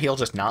knows, maybe he'll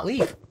just not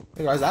leave.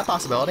 There's that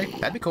possibility.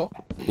 That'd be cool.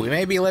 We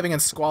may be living in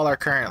squalor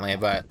currently,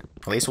 but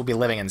at least we'll be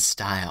living in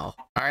style.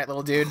 All right,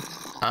 little dude.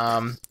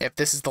 If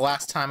this is the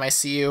last time I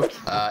see you,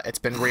 it's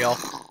been real.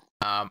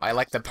 I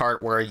like the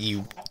part where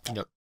you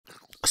know,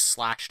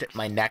 slashed at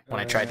my neck when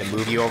I tried to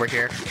move you over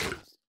here.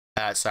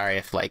 Sorry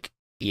if, like,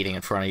 eating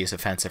in front of you is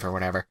offensive or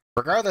whatever.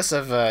 Regardless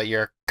of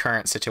your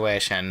current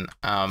situation,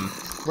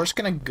 we're just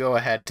gonna go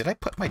ahead. Did I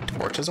put my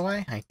torches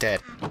away? I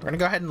did. We're gonna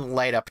go ahead and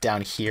light up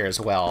down here as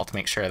well to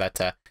make sure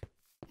that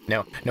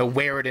no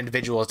wayward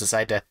individuals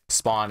decide to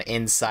spawn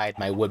inside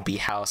my would-be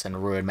house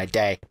and ruin my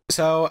day.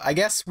 So I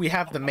guess we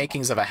have the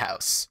makings of a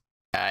house.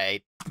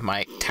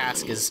 My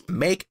task is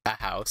make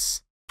a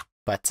house.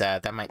 But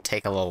that might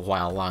take a little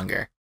while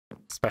longer,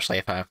 especially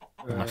if I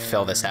want to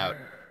fill this out.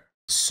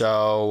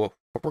 So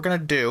what we're going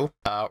to do,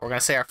 we're going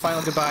to say our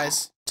final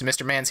goodbyes to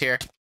Mr. Mans here.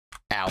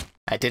 Ow.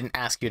 I didn't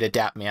ask you to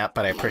dap me up,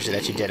 but I appreciate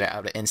that you did it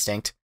out of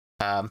instinct.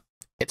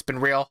 It's been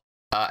real.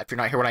 If you're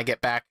not here when I get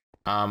back,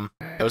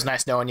 it was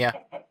nice knowing you.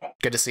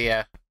 Good to see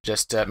you.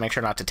 Just make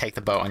sure not to take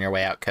the boat on your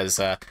way out, because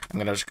I'm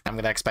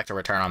gonna expect a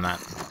return on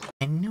that.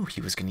 I knew he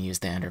was going to use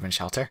the Enderman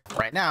shelter.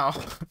 Right now,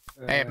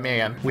 hey, me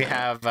again. We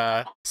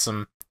have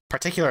some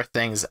particular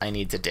things I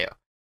need to do,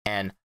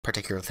 and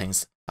particular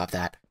things of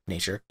that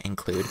nature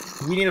include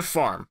we need a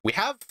farm. We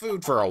have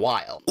food for a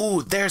while.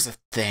 Ooh, there's a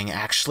thing,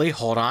 actually.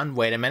 Hold on,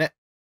 wait a minute.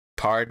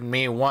 Pardon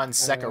me one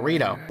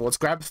secarito. Let's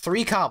grab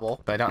 3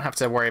 cobble, but I don't have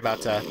to worry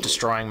about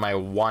destroying my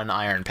 1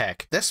 iron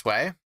pick. This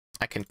way,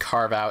 I can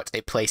carve out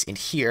a place in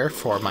here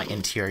for my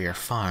interior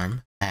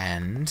farm.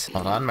 And,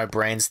 hold on, my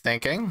brain's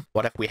thinking,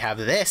 what if we have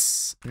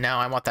this? No,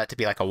 I want that to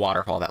be like a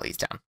waterfall that leads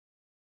down.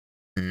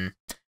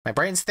 My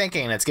brain's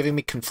thinking, and it's giving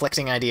me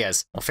conflicting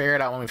ideas. We'll figure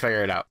it out when we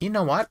figure it out. You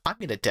know what? I'm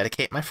gonna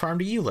dedicate my farm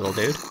to you, little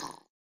dude.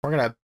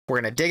 We're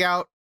gonna dig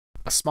out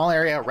a small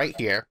area right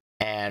here,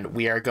 and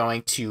we are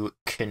going to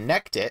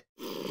connect it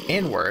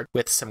inward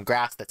with some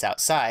grass that's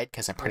outside,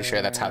 because I'm pretty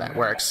sure that's how that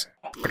works.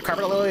 We're gonna carve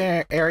out a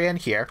little area in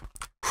here,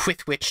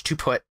 with which to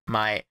put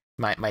my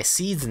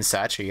seeds and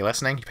such. Are you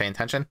listening? You paying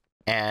attention?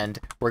 And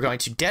we're going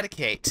to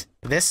dedicate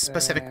this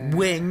specific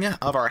wing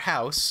of our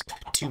house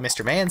to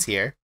Mr. Mans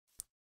here.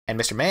 And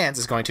Mr. Mans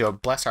is going to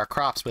bless our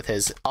crops with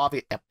his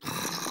obvious...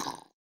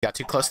 Got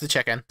too close to the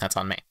chicken. That's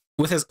on me.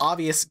 With his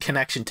obvious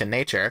connection to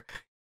nature,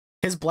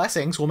 his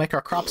blessings will make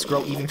our crops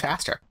grow even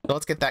faster. So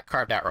let's get that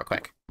carved out real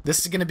quick. This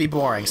is going to be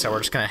boring, so we're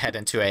just going to head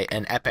into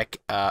an epic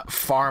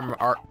farm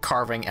art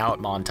carving out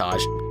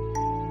montage.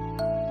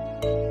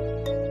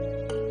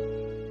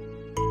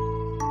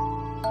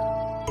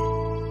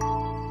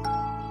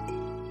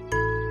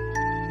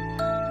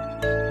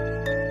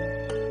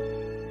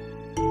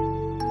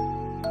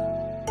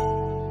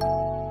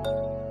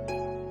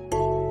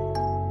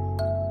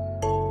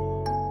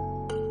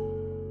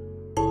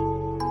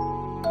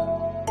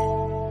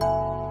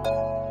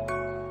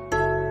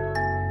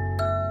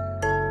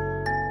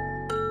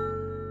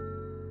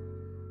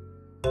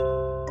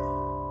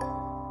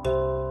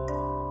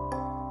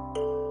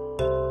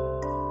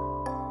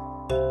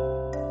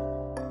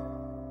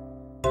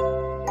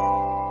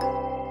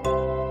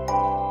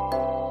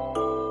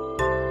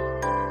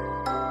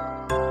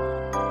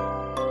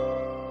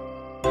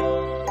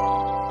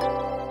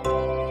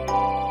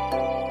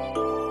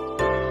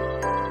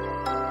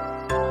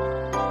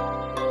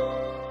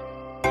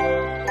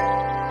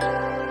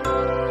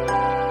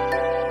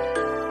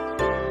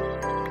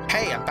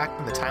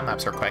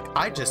 time-lapse real quick.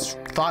 I just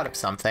thought of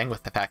something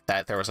with the fact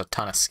that there was a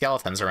ton of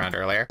skeletons around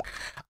earlier.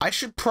 I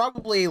should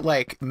probably,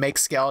 like, make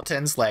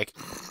skeletons, like,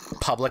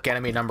 public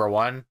enemy number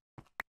 1.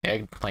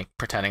 Yeah, like,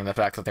 pretending the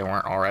fact that they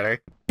weren't already.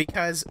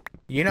 Because,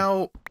 you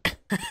know,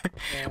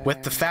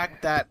 with the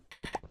fact that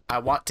I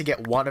want to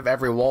get one of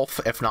every wolf,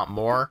 if not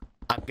more,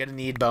 I'm gonna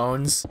need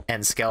bones,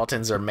 and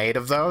skeletons are made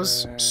of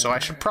those, so I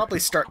should probably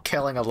start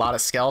killing a lot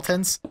of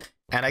skeletons.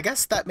 And I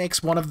guess that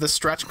makes one of the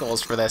stretch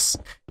goals for this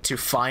to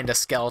find a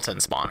skeleton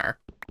spawner,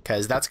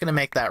 because that's gonna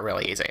make that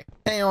really easy.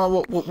 And, you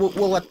know,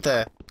 we'll let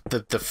the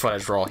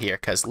footage roll here,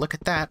 because look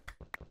at that.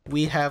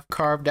 We have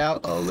carved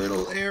out a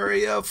little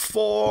area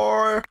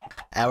for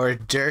our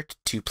dirt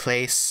to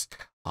place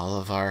all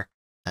of our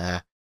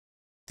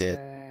the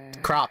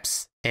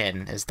crops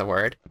in, is the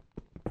word.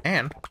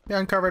 And we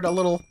uncovered a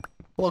little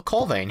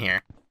coal vein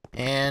here.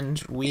 And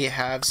we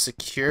have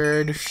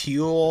secured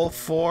fuel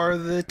for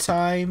the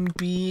time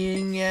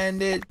being,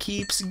 and it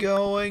keeps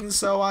going,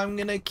 so I'm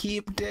gonna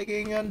keep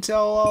digging until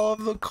all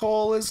of the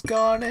coal is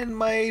gone, and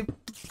my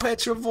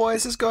petrol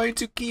voice is going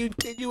to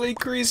continue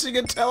increasing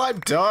until I'm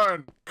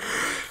done.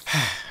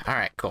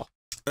 Alright, cool.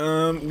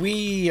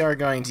 We are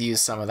going to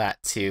use some of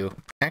that to...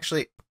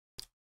 Actually,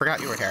 forgot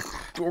you were here.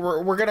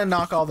 We're gonna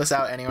knock all this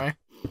out anyway.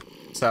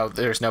 So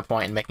there's no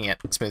point in making it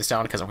smooth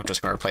stone because I'm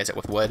just going to replace it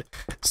with wood.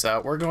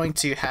 So we're going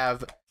to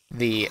have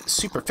the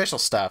superficial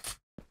stuff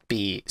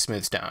be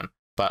smooth stone,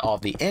 but all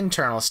the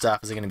internal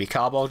stuff is going to be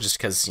cobble just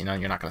because, you know,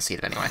 you're not going to see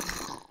it anyway.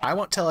 I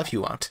won't tell if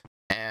you won't.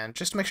 And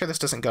just to make sure this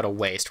doesn't go to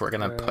waste, we're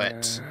going to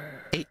put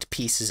 8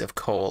 pieces of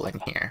coal in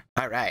here.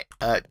 All right.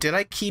 Did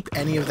I keep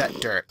any of that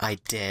dirt? I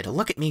did.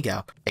 Look at me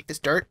go. Take this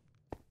dirt.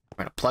 I'm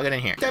going to plug it in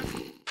here. Dip,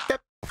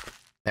 dip.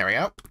 There we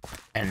go.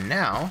 And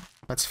now...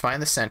 let's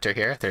find the center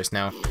here. There's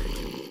no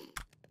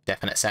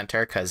definite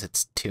center because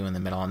it's 2 in the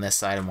middle on this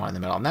side and 1 in the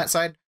middle on that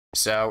side.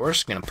 So we're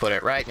just going to put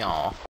it right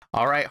now.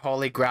 All right,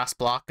 holy grass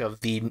block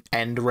of the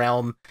end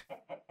realm.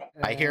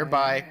 I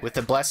hereby, with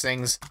the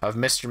blessings of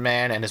Mr.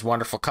 Man and his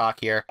wonderful cock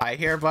here, I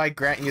hereby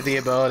grant you the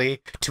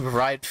ability to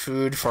provide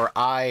food for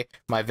my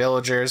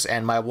villagers,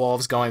 and my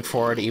wolves going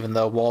forward, even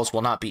though wolves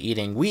will not be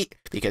eating wheat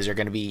because you're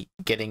going to be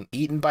getting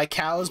eaten by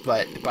cows,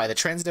 but by the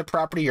transitive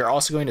property, you're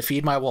also going to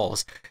feed my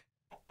wolves.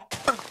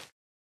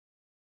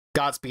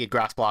 Godspeed,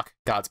 grass block.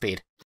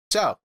 Godspeed.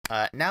 So,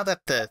 now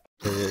that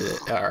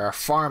our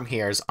farm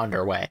here is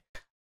underway,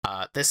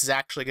 this is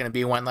actually going to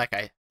be when, like,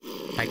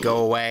 I go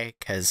away,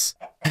 because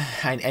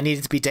I need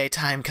it to be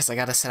daytime, because I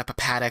got to set up a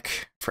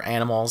paddock for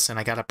animals, and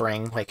I got to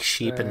bring, like,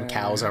 sheep and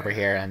cows over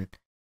here, and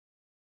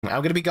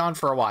I'm going to be gone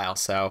for a while,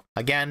 so,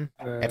 again,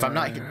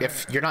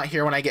 if you're not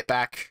here when I get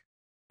back,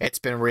 it's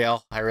been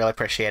real. I really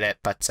appreciate it,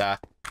 but, if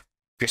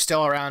you're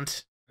still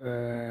around,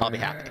 I'll be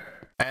happy.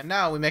 And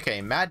now we make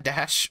a mad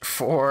dash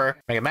for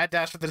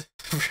the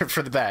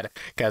for the bed,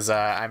 because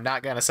I'm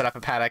not gonna set up a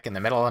paddock in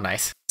the middle of the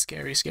night.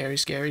 Scary, scary,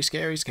 scary,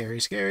 scary, scary,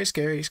 scary,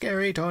 scary,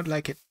 scary. Don't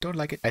like it. Don't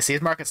like it. I see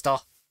his market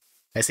stall.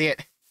 I see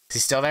it. Is he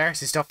still there?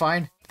 Is he still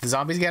fine? Did the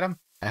zombies get him?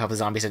 I hope the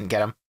zombies didn't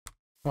get him.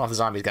 Well, if the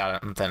zombies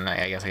got him, then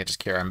I guess I could just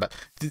cure him. But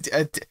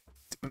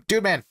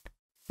dude, man,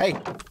 hey,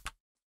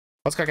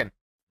 what's cooking?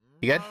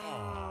 You good?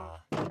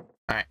 All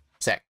right,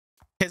 sick.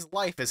 His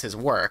life is his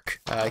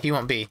work. He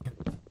won't be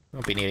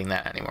needing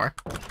that anymore.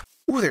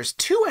 Ooh, there's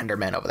 2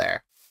 Endermen over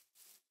there.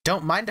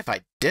 Don't mind if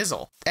I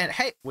dizzle. And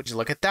hey, would you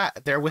look at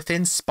that? They're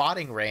within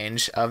spotting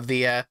range of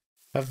the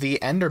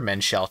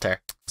Enderman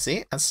shelter.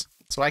 See? That's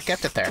why I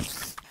kept it there.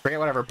 Forget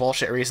whatever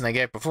bullshit reason I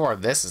gave before.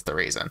 This is the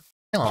reason.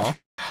 Hello.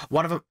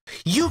 One of them.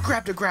 You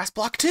grabbed a grass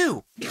block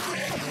too!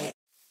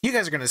 You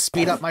guys are gonna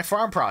speed up my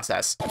farm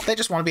process. They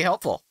just want to be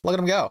helpful. Look at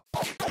them go.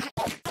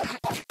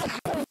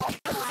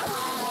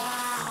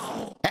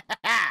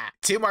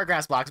 2 more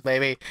grass blocks,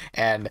 baby,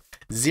 and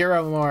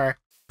 0 more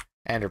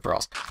ender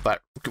pearls.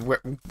 But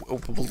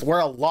we're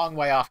a long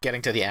way off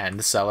getting to the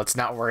end, so let's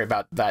not worry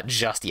about that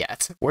just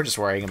yet. We're just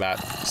worrying about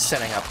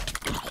setting up,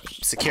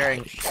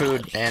 securing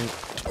food and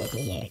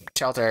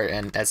shelter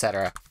and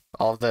etc.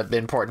 All of the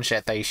important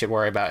shit that you should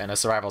worry about in a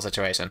survival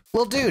situation.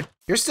 Little dude,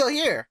 you're still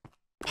here.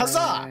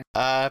 Huzzah!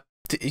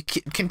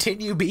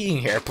 Continue being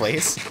here,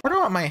 please. Where do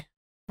I want my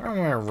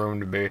room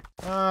to be?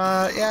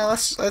 Yeah,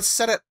 let's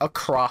set it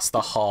across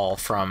the hall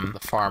from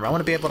the farm. I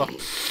want to be able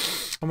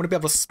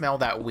to smell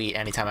that wheat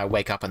anytime I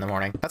wake up in the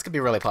morning. That's gonna be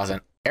really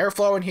pleasant.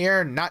 Airflow in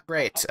here, not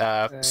great.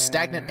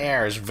 Stagnant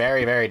air is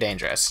very, very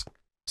dangerous.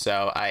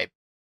 So I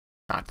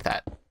knocked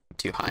that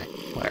too high.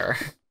 Whatever.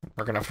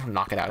 We're gonna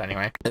knock it out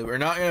anyway. We're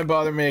not gonna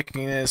bother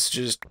making this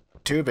just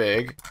too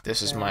big.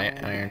 This is my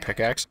iron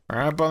pickaxe.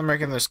 We're not bother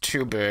making this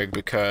too big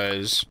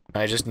because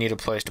I just need a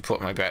place to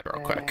put my bed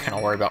real quick. And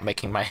I'll worry about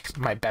making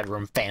my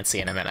bedroom fancy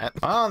in a minute.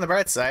 Well, on the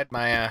bright side,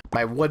 my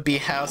would-be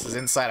house is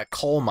inside a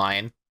coal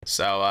mine.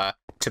 So,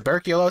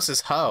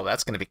 tuberculosis hoe,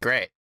 that's gonna be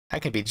great. I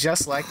can be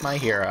just like my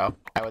hero.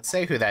 I would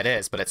say who that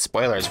is, but it's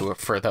spoilers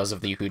for those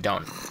of you who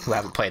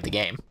haven't played the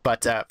game.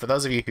 But for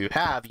those of you who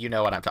have, you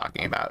know what I'm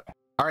talking about.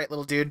 Alright,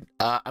 little dude,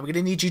 I'm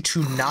gonna need you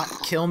to not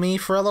kill me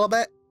for a little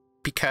bit,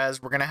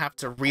 because we're gonna have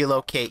to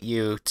relocate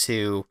you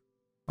to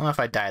Well, if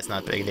I die, it's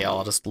not a big deal.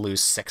 I'll just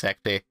lose 6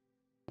 XP.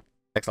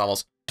 6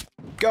 levels.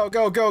 Go,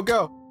 go, go,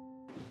 go!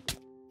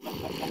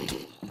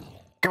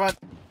 Come on!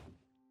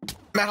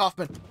 Matt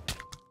Hoffman!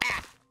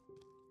 Ah.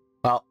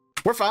 Well,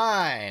 we're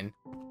fine!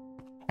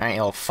 Alright,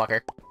 you little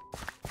fucker.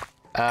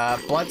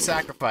 Blood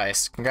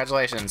sacrifice.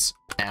 Congratulations.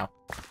 Ow.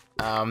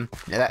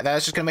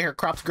 That's just gonna make our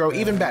crops grow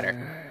even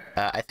better.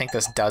 I think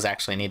this does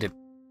actually need to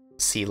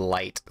see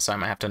light, so I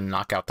might have to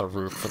knock out the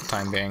roof for the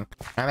time being.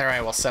 Either way,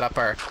 we'll set up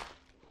our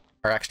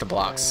extra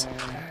blocks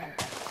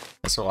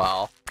as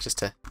well, just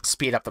to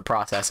speed up the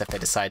process if they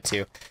decide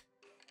to.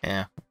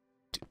 Yeah.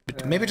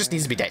 Maybe it just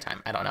needs to be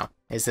daytime. I don't know.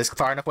 Is this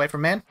far enough away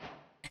from man?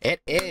 It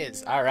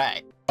is!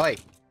 Alright. Oi!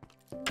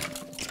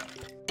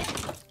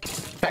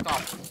 Back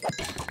off!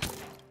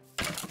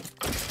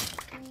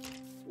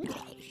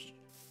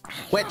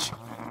 Witch!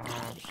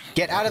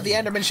 Get out of the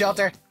Enderman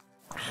shelter!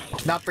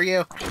 Not for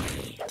you!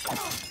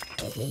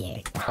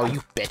 Oh,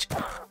 you bitch.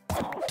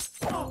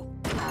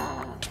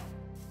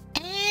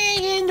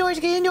 Get indoors,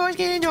 get indoors,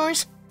 get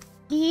indoors!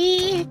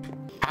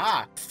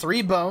 Ah!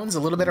 3 bones, a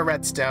little bit of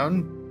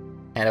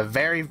redstone, and a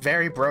very,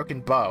 very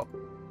broken bow.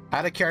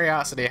 Out of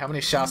curiosity, how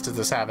many shots does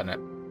this have in it?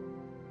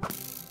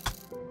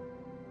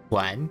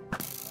 1,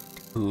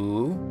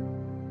 2,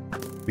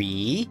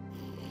 3,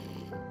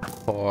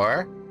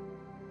 4,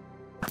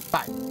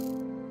 5.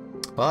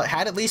 Well, it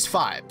had at least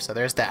 5, so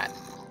there's that.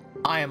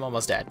 I am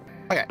almost dead.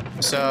 Okay,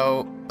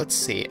 so let's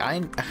see.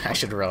 I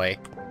should really...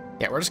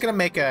 Yeah, we're just gonna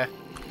make a...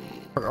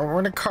 We're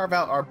gonna carve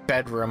out our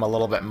bedroom a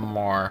little bit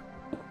more.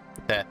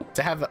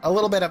 To have a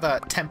little bit of a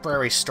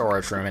temporary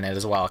storage room in it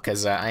as well,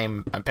 because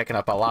I'm picking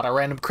up a lot of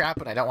random crap,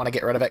 and I don't want to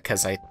get rid of it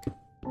because I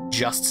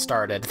just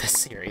started this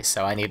series,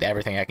 so I need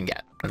everything I can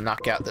get. I'm gonna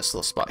knock out this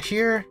little spot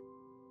here,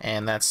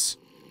 and that's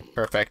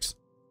perfect.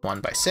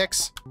 1 by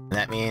 6. And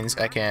that means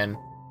I can...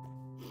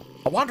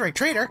 A wandering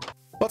trader?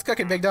 What's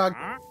cooking, big dog?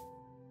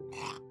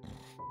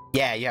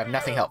 Yeah, you have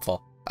nothing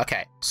helpful.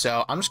 Okay,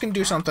 so I'm just gonna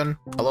do something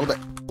a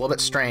little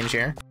bit strange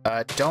here.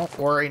 Don't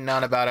worry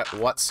none about it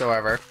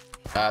whatsoever.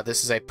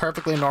 This is a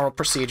perfectly normal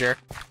procedure.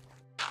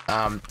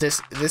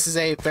 This is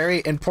a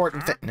very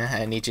important thing.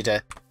 I need you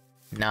to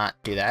not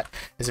do that.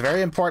 It's a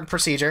very important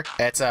procedure.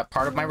 It's a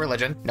part of my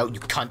religion. No,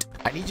 you cunt.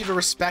 I need you to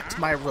respect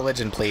my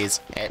religion, please.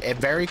 It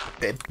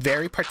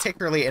very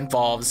particularly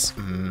involves...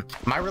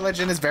 my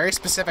religion is very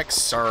specific,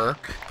 sir,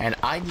 and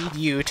I need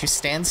you to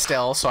stand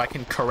still so I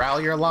can corral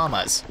your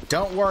llamas.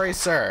 Don't worry,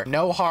 sir.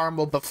 No harm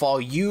will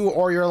befall you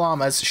or your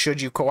llamas should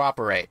you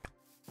cooperate.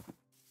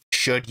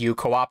 Should you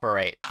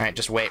cooperate. Alright,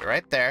 just wait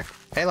right there.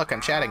 Hey, look,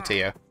 I'm chatting to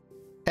you.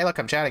 Hey, look,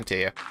 I'm chatting to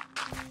you.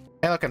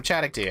 Hey, look, I'm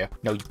chatting to you.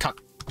 No, you cunt.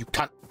 You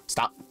cunt.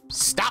 Stop.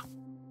 Stop!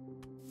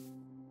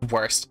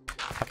 Worst.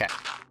 Okay.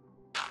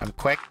 I'm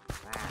quick.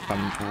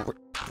 I'm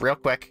real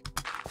quick.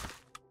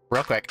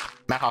 Real quick.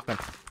 Matt Hoffman.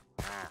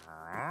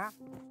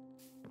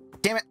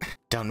 Damn it!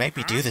 Don't make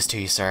me do this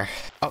to you, sir.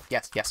 Oh,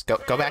 yes, yes. Go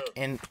back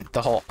in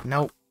the hole.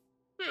 No.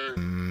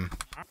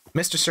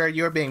 Mr. Sir,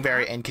 you are being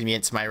very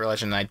inconvenient to my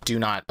religion, and I do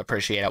not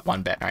appreciate it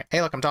one bit. Alright.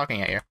 Hey, look, I'm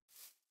talking at you.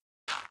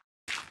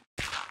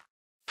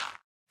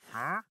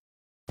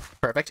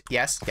 Perfect.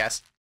 Yes,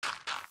 yes.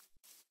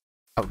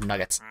 Oh,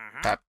 nuggets.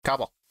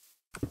 Cobble.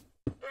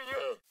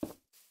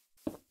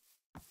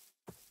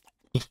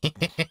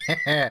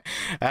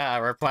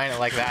 We're playing it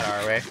like that,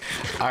 are we?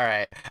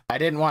 Alright. I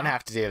didn't want to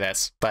have to do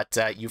this, but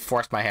you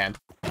forced my hand.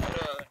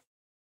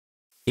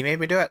 He made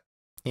me do it.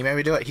 He made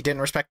me do it. He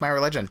didn't respect my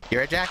religion.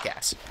 You're a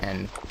jackass.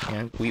 And, you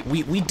know,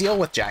 we deal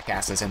with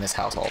jackasses in this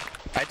household.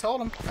 I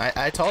told him.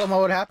 I told him what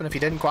would happen if he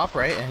didn't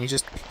cooperate, and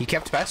he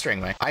kept pestering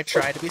me. I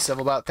tried to be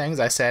civil about things.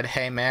 I said,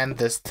 hey man,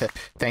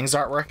 things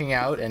aren't working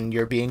out, and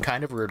you're being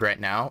kind of rude right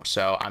now,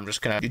 so I'm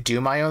just gonna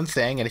do my own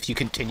thing, and if you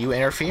continue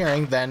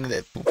interfering, then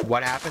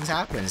what happens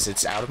happens.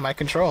 It's out of my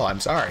control. I'm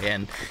sorry.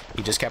 And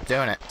he just kept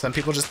doing it. Some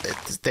people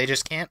they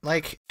just can't,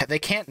 like, they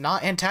can't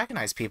not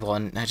antagonize people,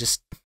 and I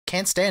just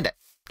can't stand it.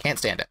 Can't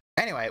stand it.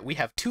 Anyway, we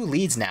have 2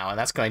 leads now, and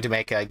that's going to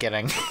make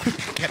getting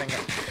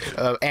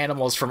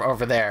animals from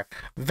over there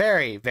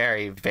very,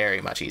 very,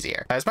 very much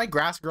easier. Is my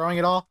grass growing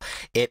at all?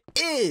 It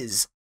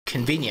is!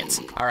 Convenience.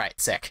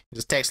 Alright, sick. It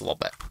just takes a little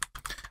bit.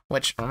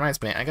 Which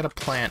reminds me, I gotta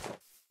plant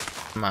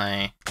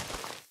my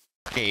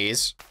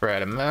trees,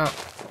 spread them out,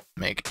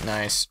 make it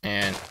nice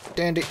and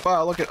dandy.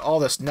 Wow, look at all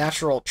this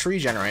natural tree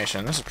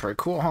generation. This is pretty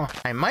cool, huh?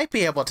 I might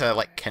be able to,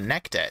 like,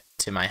 connect it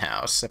to my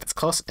house if it's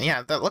close.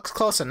 Yeah, that looks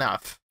close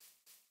enough.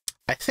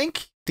 I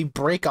think the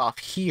break off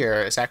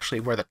here is actually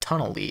where the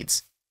tunnel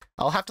leads.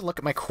 I'll have to look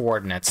at my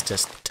coordinates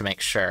just to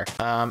make sure.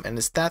 And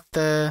is that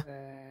the...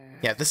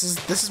 Yeah, this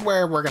is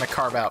where we're gonna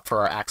carve out for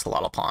our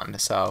axolotl pond.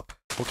 So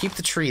we'll keep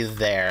the tree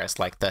there as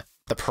like the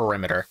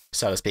perimeter,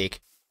 so to speak.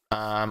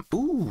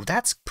 Ooh,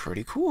 that's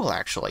pretty cool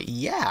actually.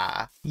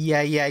 Yeah.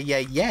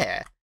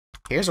 Yeah.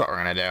 Here's what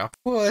we're gonna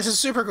do. Ooh, this is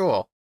super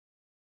cool.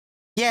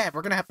 Yeah,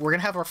 we're gonna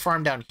have our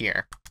farm down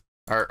here.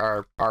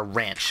 Our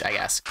ranch, I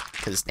guess,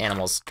 because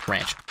animals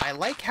ranch. I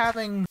like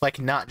having, like,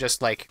 not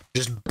just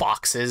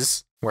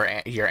boxes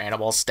where your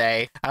animals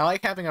stay. I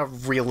like having a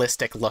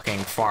realistic looking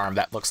farm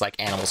that looks like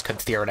animals could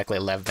theoretically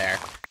live there.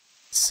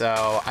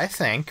 So I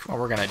think what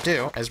we're gonna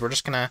do is we're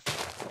just gonna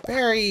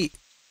very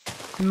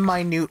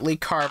minutely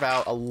carve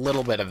out a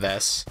little bit of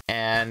this,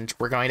 and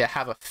we're going to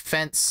have a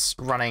fence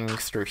running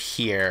through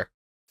here,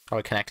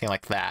 probably connecting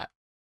like that.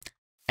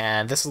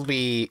 And this will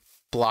be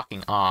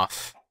blocking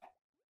off.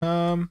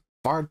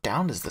 Far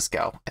down does this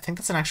go? I think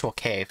that's an actual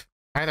cave.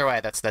 Either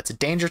way, that's a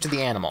danger to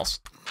the animals.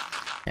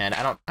 And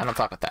I don't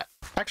fuck with that.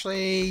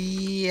 Actually,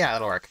 yeah,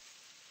 that'll work.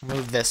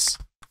 Move this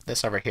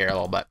over here a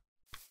little bit.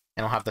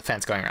 And I'll have the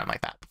fence going around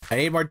like that. I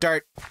need more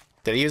dirt.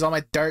 Did I use all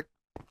my dirt?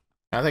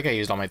 I don't think I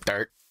used all my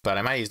dirt, but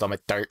I might have used all my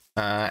dirt.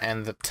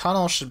 And the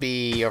tunnel should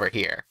be over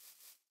here.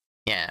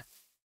 Yeah.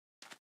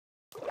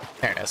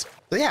 There it is.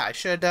 So yeah,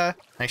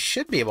 I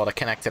should be able to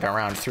connect it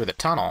around through the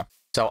tunnel.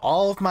 So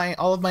all of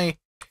my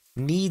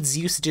needs,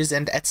 usages,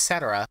 and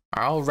etc.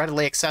 are all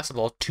readily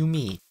accessible to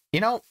me. You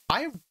know,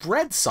 I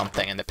read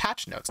something in the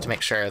patch notes to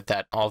make sure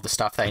that all the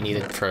stuff that I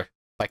needed for,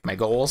 like, my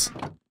goals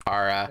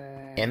are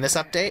in this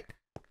update.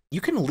 You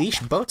can leash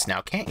boats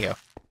now, can't you?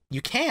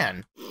 You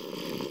can.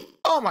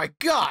 Oh my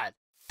god!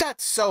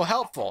 That's so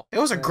helpful. It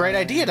was a great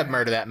idea to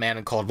murder that man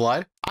in cold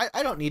blood.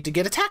 I don't need to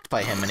get attacked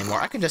by him anymore.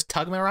 I can just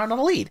tug him around on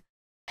a lead.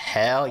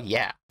 Hell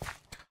yeah.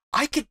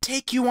 I could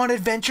take you on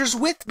adventures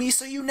with me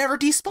so you never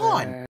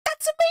despawn.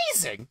 That's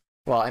amazing.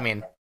 Well, I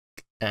mean,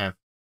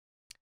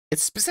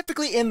 it's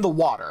specifically in the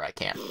water I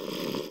can.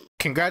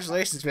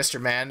 Congratulations, Mr.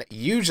 Man.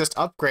 You just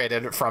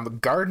upgraded from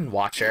Garden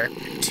Watcher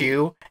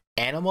to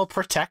Animal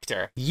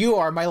Protector. You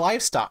are my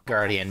livestock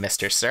guardian,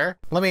 Mr. Sir.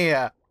 Let me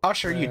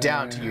usher you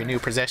down to your new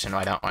position,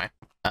 why don't I?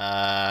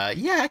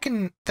 Yeah, I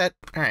can...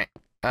 Alright.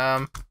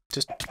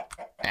 Just...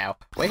 Ow.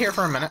 Wait here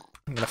for a minute.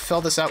 I'm gonna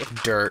fill this out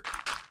with dirt.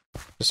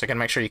 Just so I can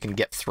make sure you can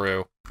get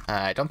through.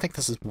 I don't think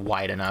this is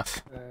wide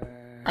enough.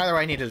 Either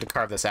way, I needed to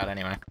carve this out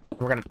anyway.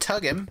 We're gonna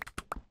tug him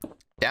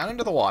down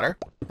into the water,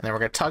 and then we're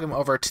gonna tug him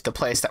over to the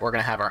place that we're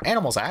gonna have our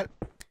animals at,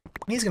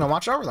 and he's gonna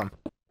watch over them.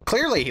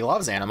 Clearly, he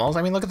loves animals.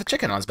 I mean, look at the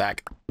chicken on his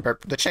back. Or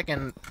the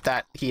chicken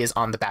that he is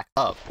on the back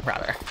of,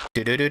 rather.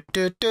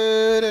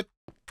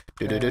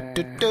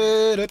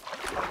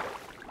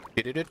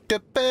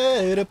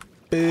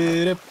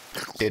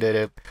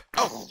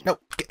 Oh, no,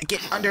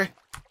 get under.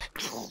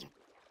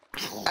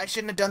 I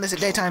shouldn't have done this at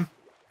daytime.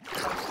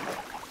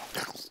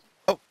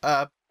 Oh,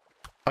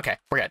 okay,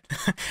 we're good.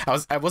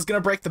 I was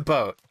gonna break the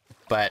boat,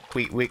 but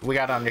we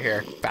got under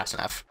here fast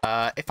enough.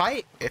 If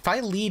I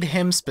lead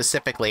him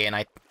specifically and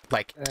I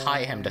like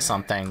tie him to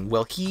something,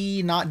 will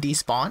he not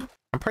despawn?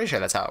 I'm pretty sure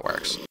that's how it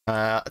works.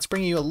 Let's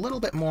bring you a little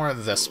bit more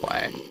this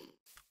way.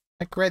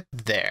 Like right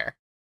there.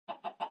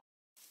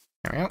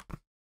 There we go.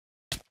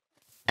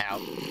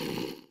 Ow.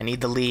 I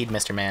need the lead,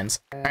 Mr.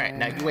 Mans. Alright,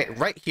 now you wait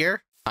right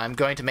here. I'm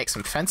going to make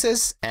some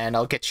fences, and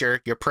I'll get your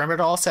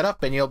perimeter all set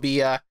up, and you'll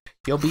be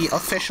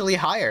officially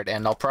hired,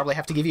 and I'll probably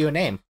have to give you a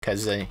name,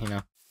 because, you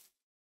know,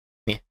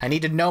 I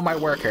need to know my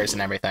workers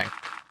and everything.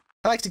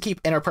 I like to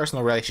keep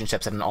interpersonal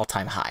relationships at an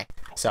all-time high,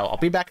 so I'll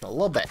be back in a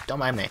little bit, don't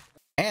mind me.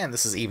 And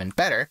this is even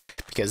better,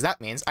 because that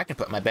means I can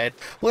put my bed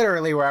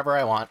literally wherever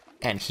I want,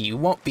 and he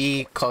won't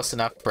be close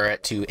enough for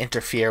it to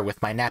interfere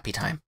with my nappy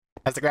time.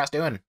 How's the grass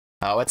doing?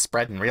 Oh, it's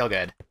spreading real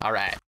good.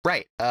 Alright.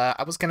 Right,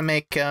 I was gonna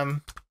make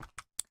a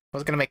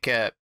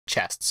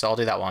chest, so I'll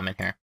do that while I'm in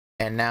here.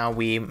 And now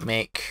we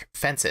make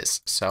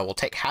fences. So we'll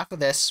take half of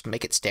this,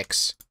 make it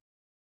sticks.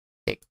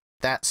 Take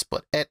that,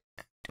 split it,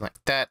 do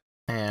like that,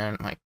 and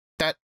like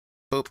that.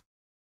 Boop.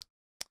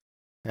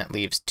 And that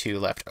leaves 2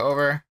 left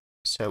over.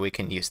 So we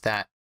can use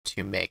that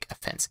to make a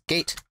fence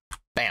gate.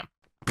 Bam.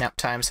 Nap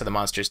time so the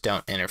monsters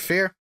don't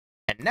interfere.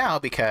 And now,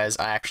 because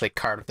I actually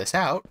carved this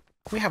out,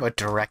 we have a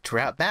direct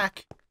route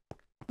back.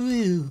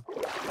 Woo.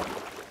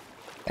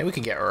 And we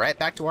can get right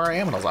back to where our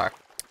animals are.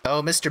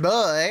 Oh, Mr.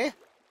 Boy,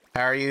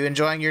 how are you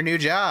enjoying your new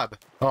job?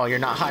 Well, you're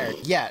not hired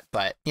yet,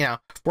 but, you know,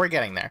 we're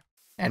getting there.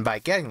 And by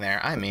getting there,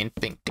 I mean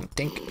bink, dink,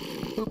 dink,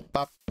 boop,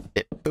 bop,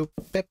 bip, boop,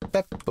 bip,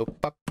 bip,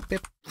 boop, bop,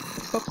 bip,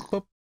 boop,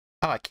 boop.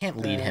 Oh, I can't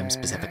lead him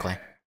specifically.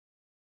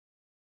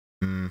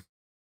 Can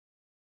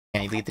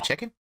I lead the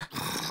chicken?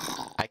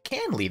 I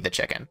can lead the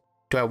chicken.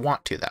 Do I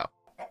want to, though?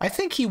 I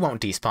think he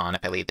won't despawn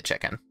if I lead the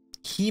chicken.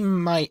 He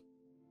might.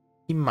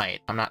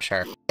 I'm not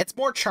sure. It's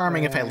more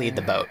charming if I lead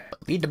the boat.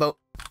 But lead the boat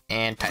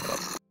and tie the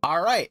boat.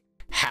 All right,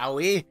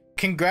 Howie,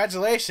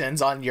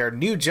 congratulations on your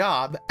new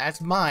job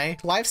as my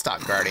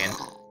livestock guardian.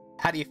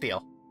 How do you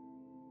feel?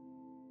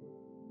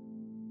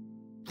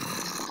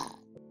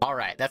 All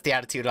right, that's the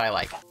attitude I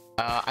like.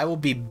 I will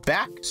be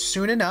back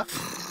soon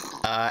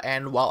enough,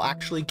 and we'll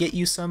actually get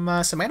you some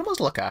animals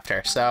to look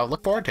after. So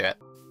look forward to it.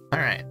 All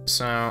right,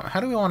 so how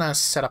do we want to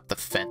set up the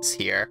fence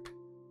here?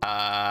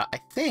 I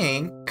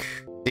think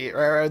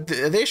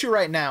the issue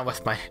right now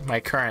with my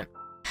current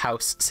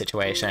house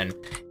situation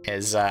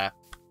is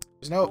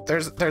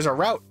there's a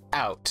route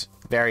out,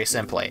 very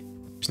simply.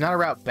 There's not a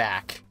route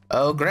back.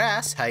 Oh,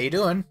 grass, how you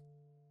doing?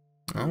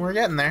 Well, we're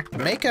getting there.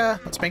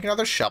 Let's make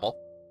another shovel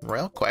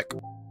real quick.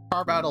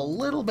 carve out a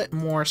little bit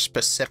more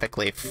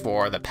specifically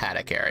for the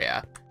paddock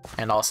area.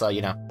 And also,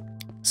 you know,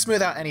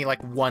 smooth out any,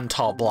 like, one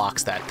tall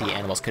blocks that the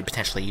animals could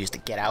potentially use to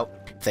get out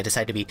if they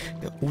decide to be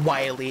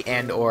wily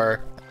and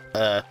or,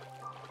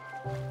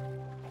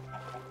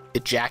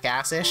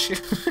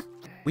 jackass-ish.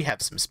 We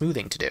have some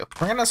smoothing to do.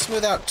 We're gonna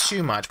smooth out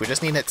too much. We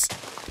just need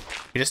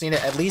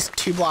it at least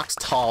 2 blocks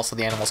tall so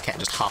the animals can't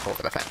just hop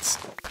over the fence.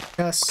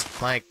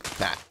 Just like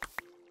that.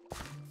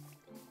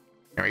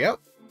 There we go.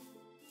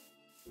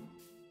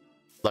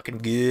 Looking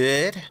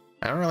good.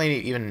 I don't really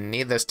even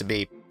need this to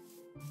be,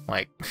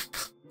 like,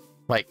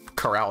 like,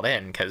 corralled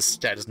in, because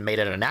I just made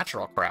it a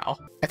natural corral.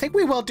 I think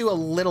we will do a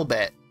little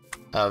bit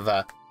of,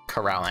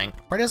 corralling.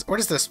 Where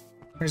does this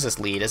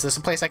lead? Is this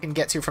a place I can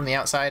get to from the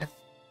outside?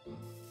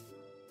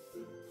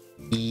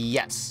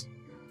 Yes.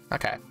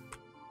 Okay.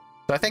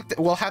 So I think that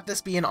we'll have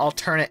this be an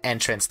alternate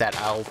entrance that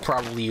I'll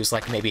probably use,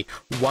 like, maybe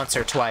once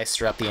or twice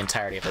throughout the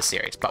entirety of the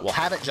series, but we'll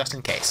have it just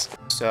in case.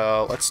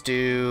 So let's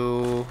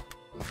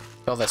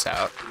fill this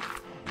out.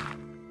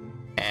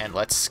 And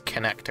let's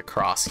connect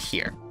across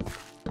here.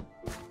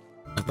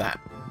 Like that.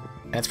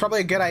 And it's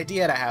probably a good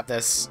idea to have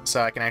this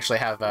so I can actually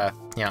have,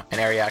 you know, an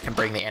area I can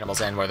bring the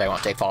animals in where they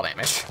won't take fall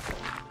damage.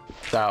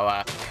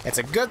 So, it's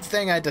a good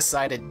thing I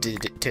decided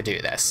to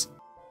do this.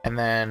 And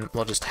then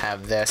we'll just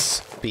have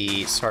this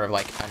be sort of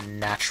like a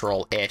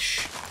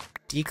natural-ish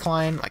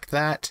decline, like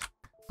that.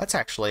 Let's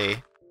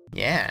actually,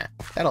 yeah,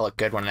 that'll look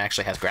good when it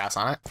actually has grass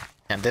on it.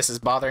 And this is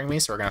bothering me,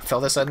 so we're gonna fill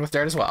this in with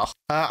dirt as well.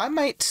 I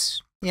might,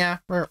 yeah,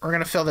 we're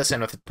gonna fill this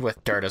in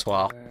with dirt as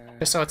well,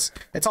 just so it's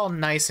all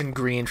nice and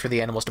green for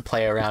the animals to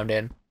play around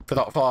in, for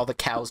all the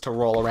cows to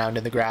roll around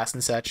in the grass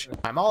and such.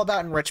 I'm all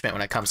about enrichment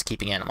when it comes to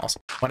keeping animals.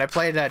 When I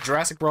played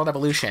Jurassic World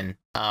Evolution,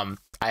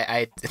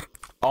 I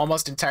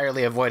almost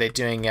entirely avoided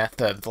doing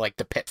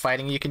the pit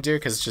fighting you can do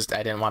because just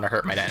I didn't want to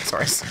hurt my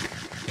dinosaurs.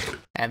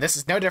 And this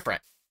is no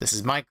different. This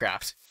is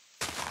Minecraft.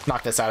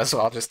 Knock this out as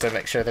well just to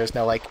make sure there's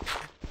no like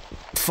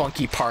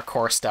funky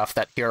parkour stuff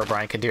that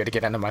Herobrine can do to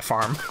get into my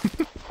farm.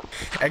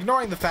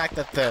 Ignoring the fact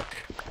that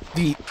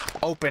the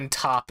open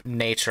top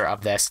nature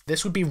of this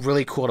would be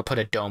really cool to put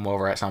a dome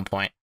over at some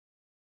point.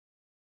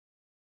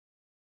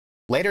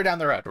 Later down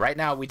the road. Right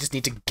now we just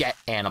need to get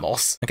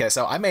animals. Okay,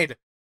 so I made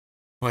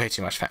way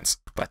too much fence,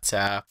 but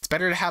it's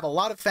better to have a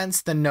lot of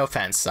fence than no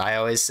fence. I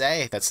always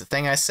say that's the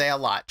thing I say a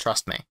lot.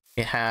 Trust me.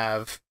 We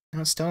have,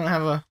 still don't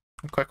have a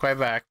quick way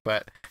back,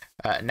 but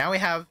now we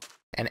have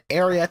an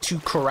area to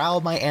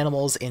corral my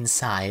animals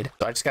inside.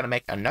 So I just got to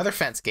make another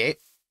fence gate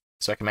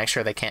so I can make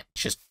sure they can't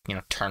just, you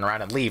know, turn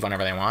around and leave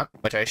whenever they want,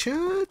 which I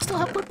should still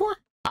have wood for.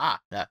 Ah,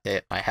 that's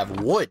it. I have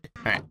wood.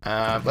 All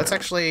right, let's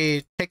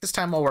actually take this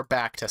time while we're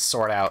back to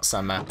sort out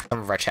some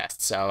of our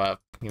chests. So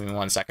give me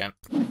 1 second.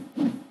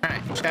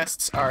 Alright,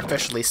 chests are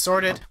officially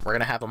sorted. We're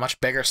gonna have a much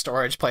bigger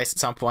storage place at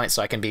some point,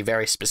 so I can be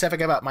very specific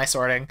about my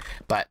sorting,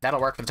 but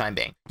that'll work for the time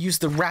being. Use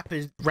the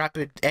rapid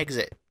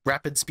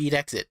speed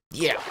exit.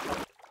 Yeah!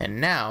 And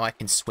now I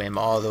can swim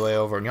all the way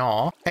over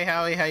y'all. Hey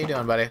Howie, how you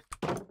doing, buddy?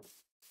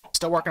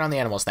 Still working on the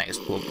animals, thanks.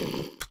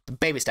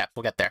 Baby steps,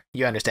 we'll get there.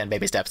 You understand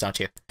baby steps, don't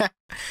you?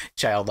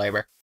 Child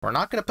labor. We're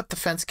not gonna put the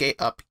fence gate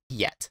up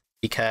yet,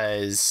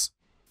 because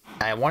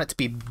I want it to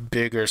be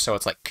bigger so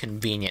it's, like,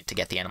 convenient to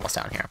get the animals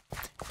down here.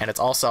 And it's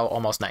also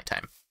almost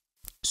nighttime.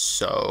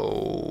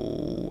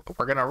 So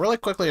we're gonna really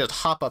quickly just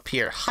hop up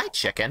here. Hi,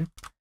 chicken.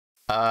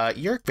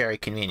 You're very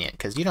convenient,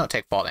 because you don't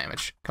take fall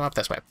damage. Come up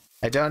this way.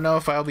 I don't know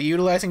if I'll be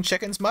utilizing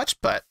chickens much,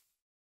 but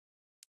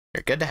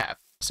you're good to have.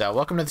 So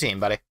welcome to the team,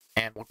 buddy.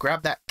 And we'll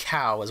grab that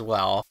cow as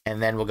well,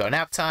 and then we'll go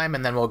nap time,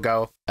 and then we'll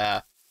go,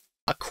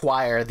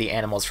 acquire the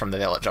animals from the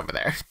village over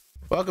there.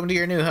 Welcome to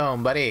your new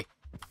home, buddy.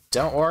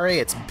 Don't worry,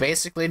 it's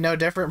basically no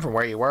different from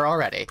where you were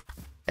already.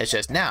 It's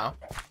just now,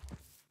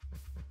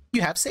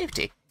 you have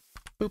safety.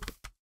 Boop.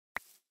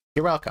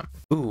 You're welcome.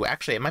 Ooh,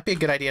 actually, it might be a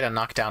good idea to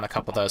knock down a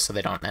couple of those so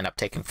they don't end up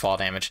taking fall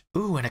damage.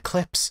 Ooh, an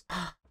eclipse.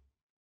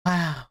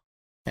 Wow.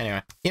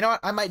 Anyway, you know what?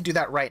 I might do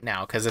that right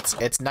now, because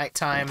it's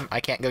nighttime. I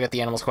can't go get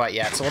the animals quite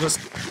yet, so we'll just,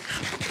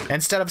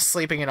 instead of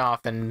sleeping it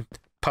off and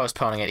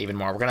postponing it even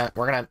more,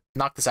 we're gonna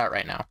knock this out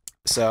right now.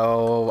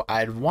 So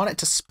I'd want it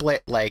to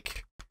split,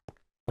 like,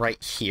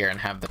 right here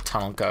and have the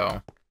tunnel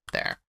go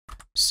there.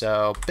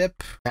 So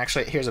bip,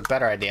 actually here's a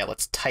better idea.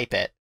 Let's type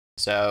it.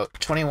 So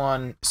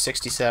 21,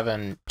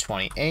 67,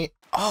 28.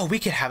 Oh, we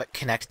could have it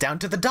connect down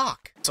to the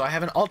dock. So I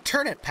have an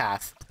alternate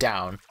path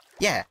down.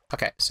 Yeah,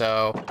 okay,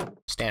 so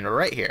stand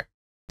right here.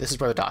 This is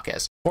where the dock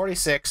is.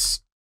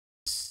 46,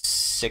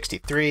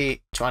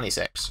 63,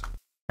 26. All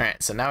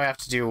right, so now we have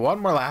to do one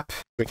more lap.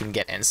 We can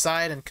get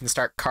inside and can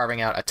start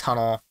carving out a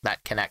tunnel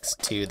that connects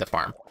to the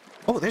farm.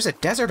 Oh, there's a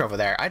desert over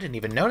there. I didn't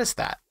even notice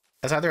that.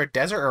 That's either a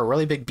desert or a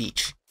really big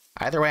beach.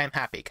 Either way, I'm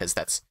happy, because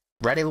that's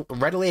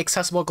readily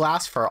accessible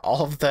glass for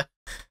all of the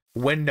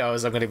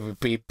windows I'm going to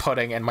be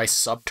putting in my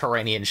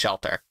subterranean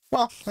shelter.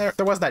 Well, there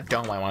was that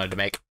dome I wanted to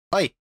make.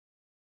 Oi!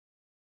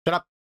 Shut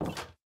up!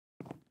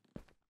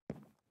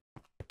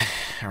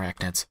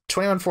 Arachnids.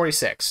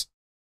 2146.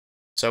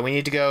 So we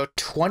need to go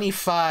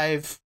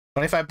 25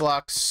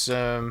 blocks,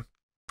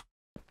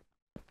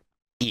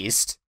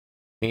 east.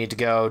 We need to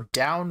go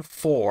down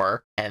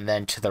 4 and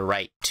then to the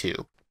right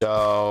 2.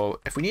 So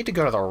if we need to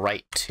go to the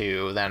right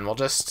 2, then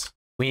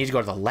we need to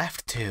go to the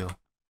left 2.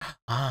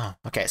 Oh,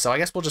 okay. So I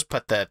guess we'll just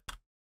put the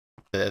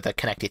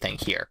connecty thing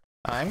here.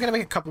 I'm going to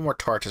make a couple more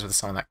torches with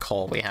some of that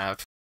coal we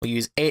have. We'll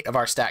use 8 of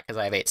our stack because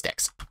I have 8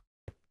 sticks.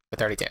 For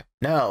 32.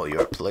 Now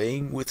you're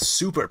playing with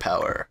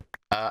superpower.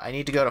 I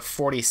need to go to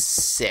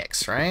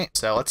 46, right?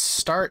 So let's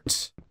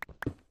start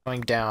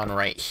going down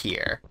right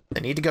here.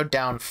 I need to go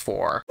down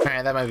 4. All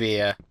right, that might be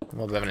a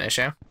little bit of an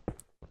issue.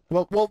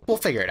 We'll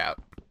figure it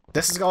out.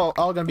 This is all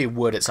going to be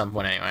wood at some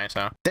point anyway,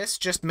 so this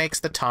just makes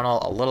the tunnel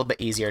a little bit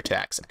easier to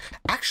access.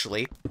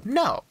 Actually,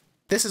 no.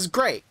 This is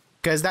great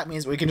because that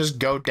means we can just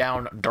go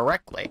down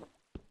directly,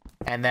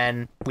 and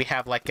then we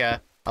have like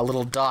a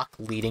little dock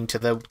leading to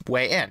the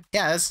way in.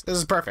 Yeah, this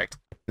is perfect.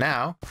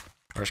 Now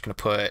we're just gonna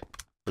put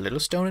a little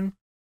stone in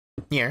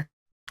here,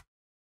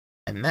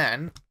 and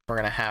then we're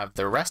gonna have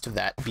the rest of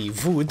that be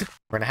wood.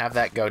 We're gonna have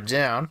that go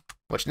down,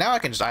 which now I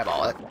can just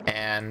eyeball it,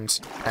 and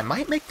I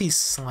might make these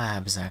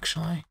slabs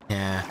actually.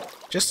 Yeah,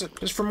 just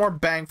for more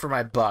bang for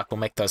my buck, we'll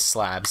make those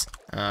slabs.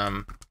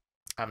 I'm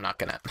not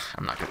gonna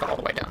go all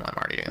the way down when I'm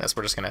already doing this.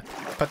 We're just gonna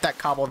put that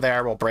cobble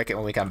there. We'll break it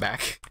when we come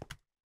back.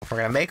 We're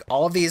gonna make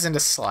all of these into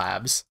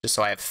slabs, just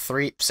so I have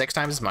 6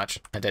 times as much.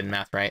 I did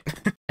math right.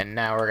 And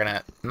now we're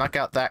gonna knock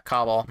out that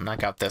cobble,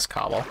 knock out this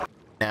cobble.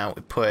 Now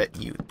we put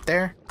you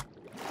there.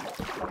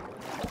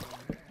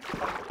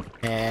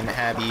 And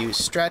have you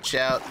stretch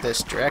out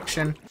this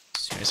direction.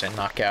 As soon as I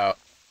knock out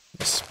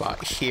the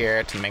spot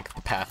here to make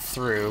the path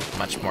through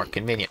much more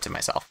convenient to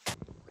myself.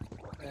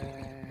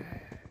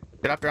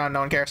 Get up, drown, no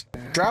one cares.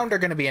 Drowned are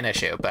gonna be an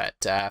issue, but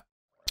they're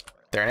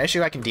an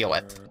issue I can deal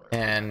with.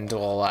 And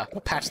we'll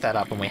patch that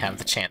up when we have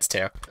the chance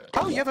to.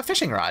 Oh, you have a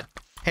fishing rod.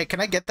 Hey, can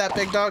I get that,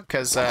 big dog?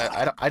 Because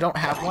I don't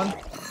have one.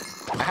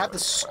 I have the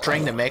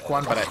string to make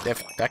one, but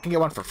if I can get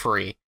one for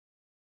free.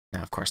 No,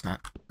 of course not.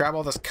 Grab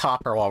all this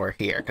copper while we're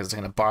here, because it's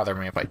going to bother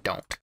me if I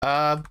don't.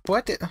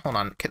 Hold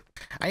on.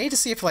 I need to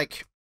see if,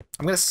 like...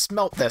 I'm going to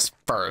smelt this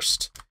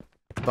first.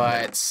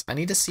 But I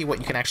need to see what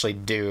you can actually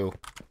do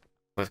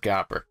with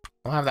copper.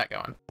 We'll have that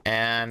going.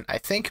 And I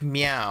think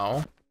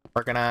meow...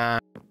 We're gonna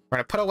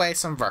put away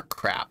some of our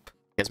crap,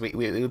 because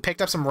we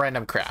picked up some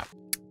random crap.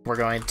 We're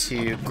going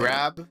to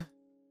grab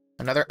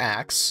another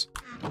axe,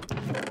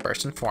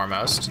 first and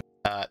foremost.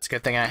 It's a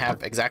good thing I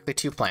have exactly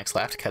 2 planks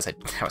left, because I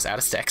was out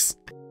of sticks.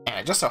 And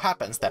it just so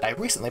happens that I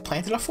recently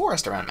planted a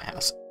forest around my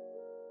house.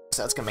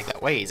 So that's gonna make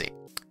that way easy.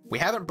 We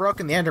haven't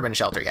broken the Enderman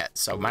shelter yet,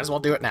 so might as well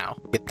do it now.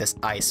 Get this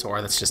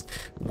eyesore that's just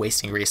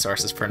wasting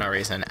resources for no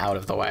reason out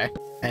of the way.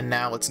 And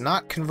now let's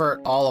not convert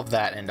all of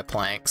that into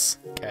planks,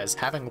 because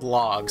having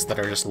logs that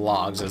are just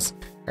logs is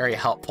very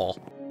helpful.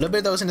 A little bit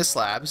of those into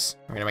slabs.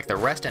 We're gonna make the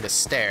rest into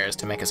stairs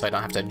to make it so I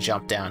don't have to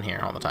jump down here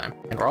all the time.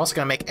 And we're also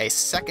gonna make a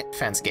second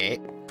fence gate,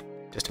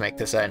 just to make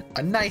this a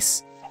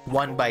nice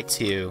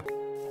 1x2.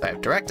 So I have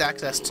direct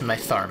access to my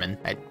farming.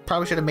 I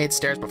probably should have made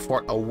stairs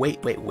before. Oh,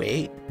 wait.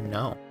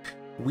 No.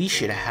 We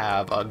should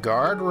have a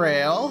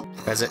guardrail,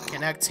 because it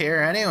connects here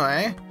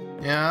anyway.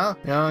 Yeah.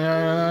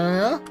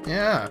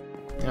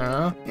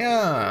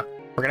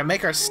 We're gonna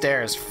make our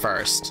stairs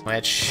first,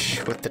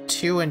 which, with the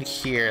 2 in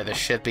here, this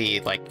should be,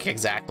 like,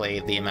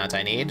 exactly the amount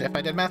I need, if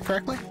I did math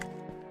correctly.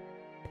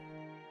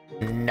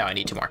 No, I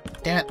need 2 more.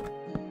 Damn it.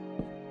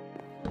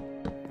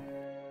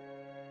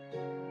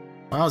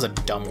 Well, that was a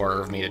dumb order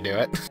of me to do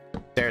it.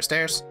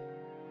 Stairs.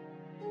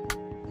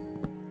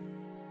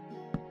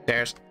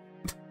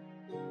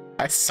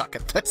 I suck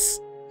at this.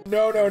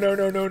 No,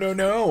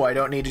 I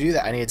don't need to do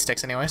that. I need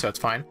sticks anyway, so it's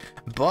fine.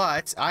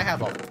 But I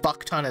have a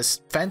fuck ton of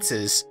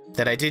fences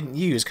that I didn't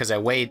use because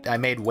I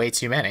made way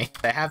too many.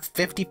 I have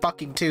 50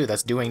 fucking 2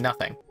 that's doing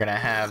nothing. We're gonna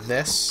have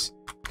this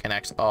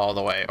connect all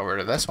the way over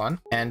to this one.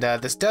 And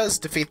this does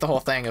defeat the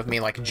whole thing of me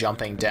like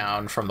jumping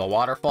down from the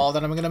waterfall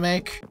that I'm gonna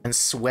make and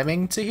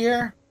swimming to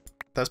here.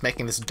 Thus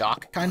making this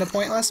dock kind of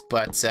pointless,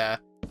 but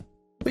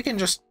we can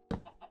just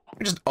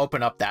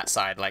open up that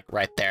side like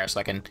right there, so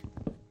I can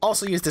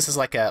also use this as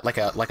like a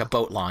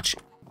boat launch.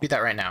 Do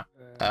that right now.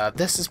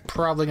 This is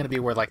probably going to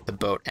be where like the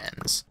boat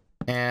ends,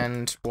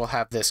 and we'll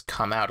have this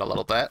come out a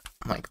little bit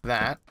like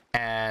that,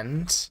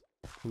 and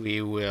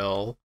we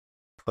will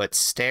put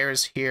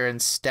stairs here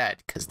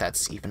instead because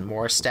that's even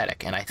more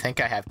aesthetic. And I think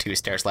I have 2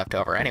 stairs left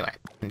over anyway.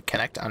 And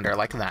connect under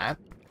like that.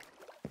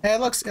 It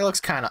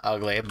looks kind of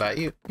ugly, but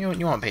you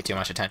won't pay too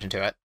much attention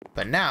to it.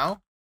 But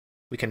now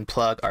we can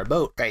plug our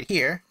boat right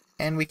here,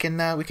 and we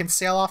can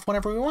sail off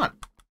whenever we want.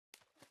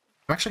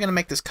 I'm actually gonna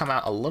make this come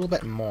out a little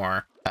bit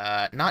more.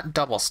 Not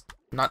double.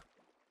 Not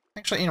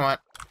actually. You know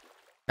what?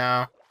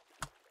 No,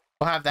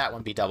 we'll have that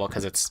one be double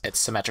because it's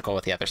symmetrical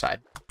with the other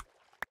side.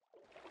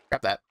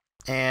 Grab that,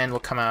 and we'll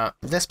come out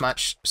this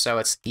much so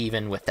it's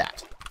even with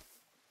that.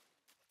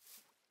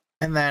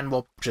 And then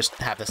we'll just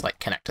have this like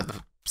connect to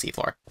the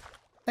seafloor.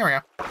 There we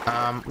go.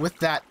 With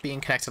that being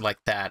connected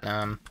like that,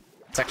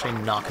 let's actually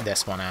knock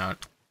this one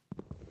out.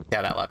 See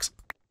how that looks.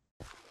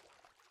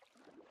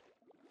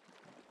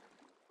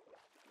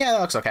 Yeah,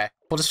 that looks okay.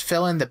 We'll just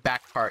fill in the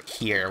back part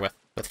here with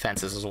with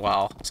fences as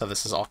well, so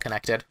this is all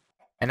connected.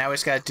 And now we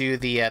just gotta do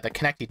the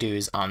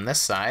connecty-doos on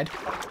this side.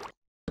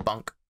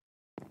 Bunk.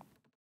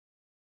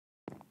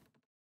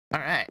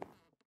 Alright.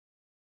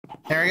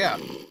 There we go.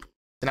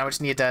 So now we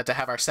just need to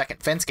have our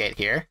second fence gate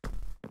here.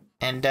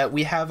 And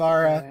we have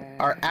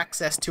our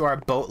access to our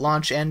boat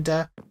launch and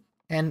our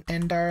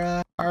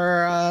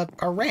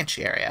ranch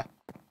area.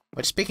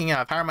 Which, speaking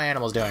of, how are my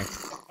animals doing?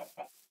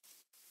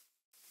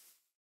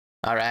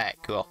 Alright,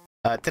 cool.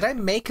 Did I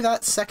make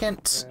that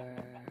second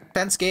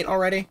fence gate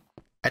already?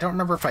 I don't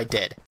remember if I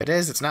did. If it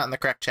is, it's not in the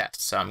correct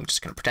chest, so I'm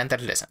just gonna pretend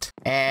that it isn't.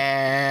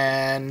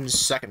 And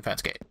second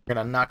fence gate. We're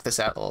gonna knock this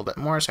out a little bit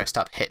more so I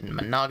stop hitting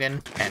my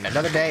noggin. And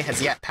another day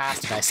has yet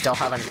passed and I still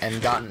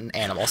haven't gotten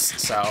animals,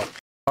 so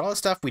all the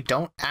stuff we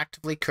don't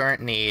actively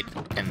currently need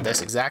in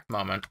this exact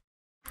moment.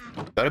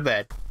 Go to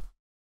bed.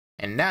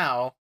 And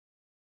now,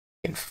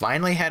 we can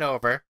finally head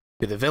over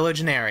to the village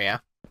and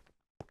area.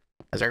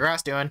 How's our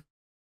grass doing?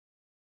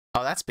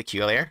 Oh, that's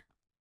peculiar.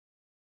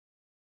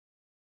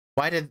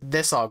 Why did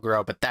this all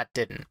grow, but that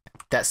didn't?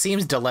 That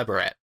seems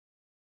deliberate.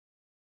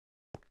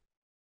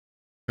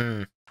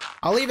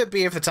 I'll leave it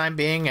be for the time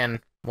being, and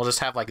we'll just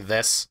have like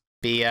this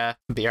be our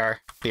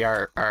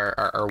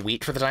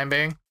wheat for the time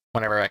being.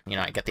 Whenever I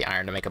get the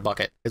iron to make a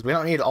bucket, because we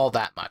don't need all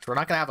that much. We're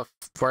not gonna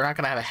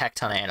have a heck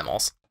ton of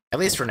animals, at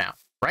least for now.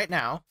 Right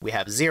now we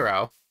have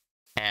 0,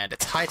 and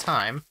it's high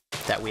time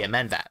that we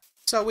amend that.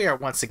 So we are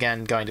once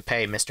again going to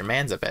pay Mr.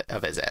 Mans a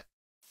visit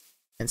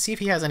and see if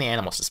he has any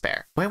animals to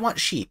spare. I want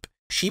sheep.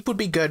 Sheep would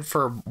be good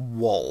for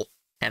wool,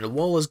 and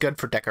wool is good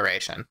for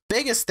decoration.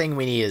 Biggest thing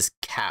we need is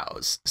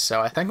cows,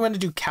 so I think I'm going to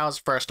do cows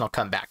first and I'll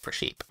come back for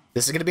sheep.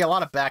 This is going to be a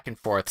lot of back and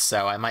forth,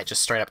 so I might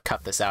just straight up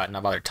cut this out and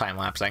have other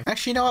time-lapsing.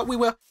 Actually, you know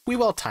what? We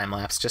will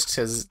time-lapse, just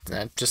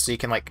so you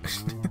can, like,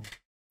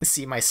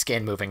 see my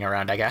skin moving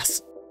around, I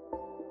guess.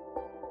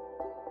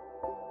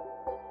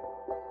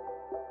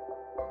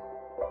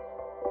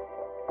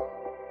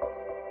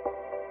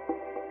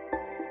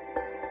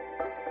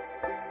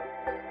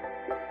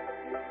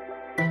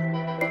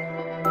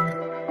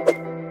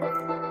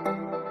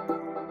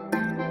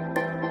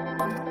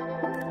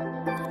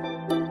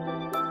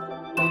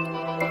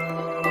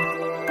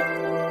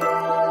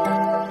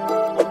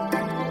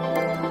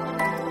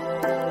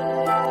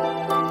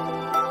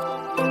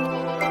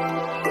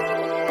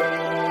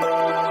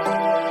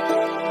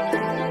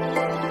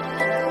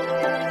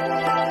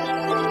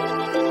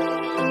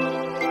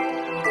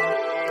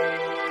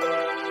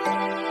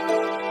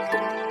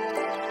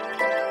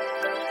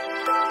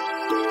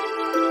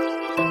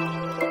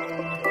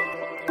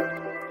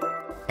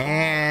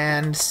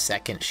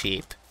 Second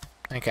sheep.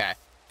 Okay.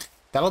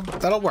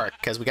 That'll work,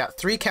 because we got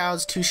 3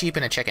 cows, 2 sheep,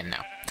 and a chicken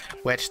now.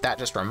 Which, that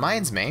just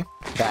reminds me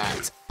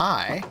that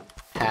I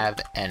have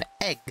an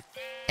egg.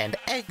 And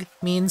egg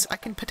means I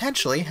can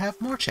potentially have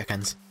more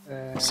chickens.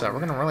 So we're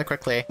gonna really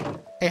quickly...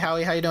 Hey,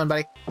 Howie, how you doing,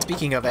 buddy?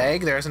 Speaking of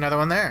egg, there's another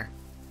one there.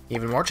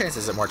 Even more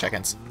chances at more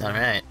chickens.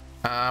 Alright.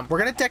 We're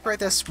gonna decorate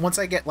this, once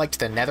I get, like, to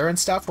the nether and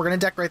stuff, we're gonna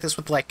decorate this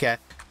with, like,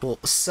 little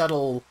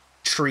subtle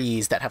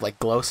trees that have, like,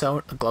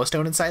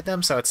 glowstone inside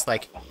them, so it's,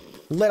 like...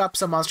 lit up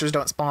so monsters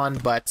don't spawn,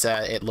 but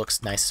it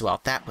looks nice as well.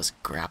 That was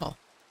gravel.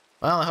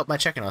 Well, I hope my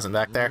chicken wasn't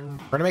back there.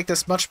 We're gonna make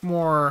this much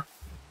more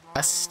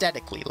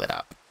aesthetically lit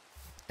up,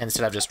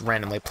 instead of just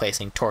randomly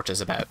placing torches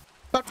about.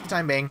 But for the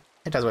time being,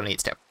 it does what it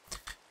needs to.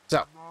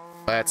 So,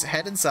 let's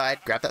head inside,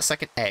 grab that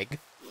second egg,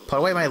 put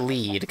away my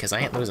lead, because I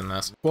ain't losing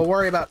this. We'll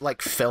worry about,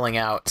 like, filling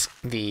out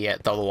the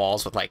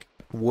walls with, like,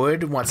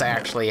 wood once I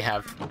actually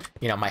have,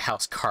 my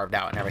house carved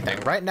out and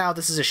everything. Right now,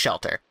 this is a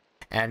shelter,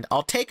 and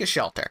I'll take a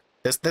shelter.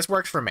 This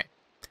works for me.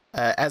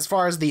 As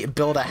far as the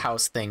build a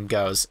house thing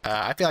goes,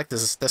 I feel like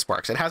this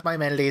works. It has my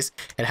amenities.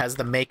 It has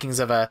the makings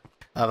of a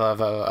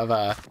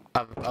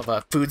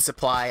food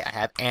supply. I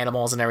have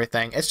animals and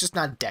everything. It's just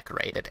not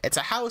decorated. It's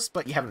a house,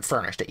 but you haven't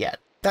furnished it yet.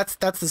 That's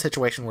the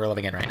situation we're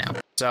living in right now.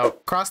 So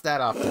cross that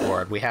off the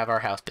board. We have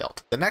our house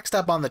built. The next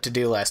up on the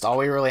to-do list, all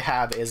we really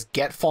have is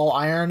get full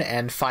iron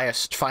and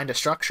find a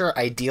structure,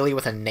 ideally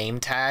with a name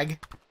tag.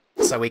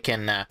 So we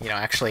can,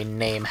 actually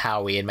name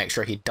Howie and make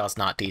sure he does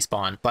not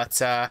despawn.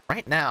 But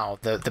right now,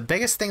 the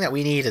biggest thing that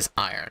we need is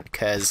iron,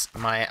 because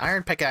my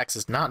iron pickaxe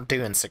is not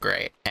doing so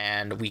great,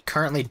 and we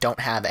currently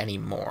don't have any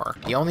more.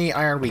 The only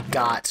iron we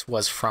got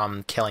was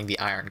from killing the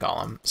iron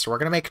golem. So we're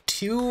gonna make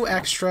two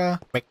extra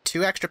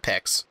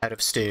picks out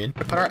of stone.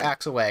 We'll put our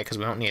axe away because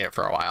we don't need it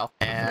for a while,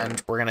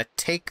 and we're gonna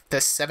take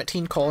this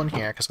 17 coal in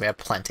here because we have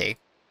plenty.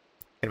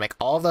 Gonna make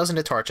all of those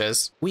into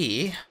torches.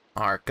 We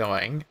are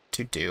going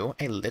to do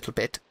a little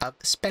bit of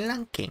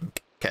spelunking,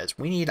 because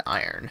we need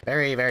iron.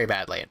 Very, very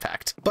badly, in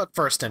fact. But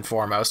first and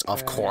foremost,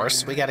 of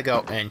course, we gotta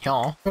go in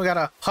here. We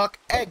gotta huck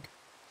egg.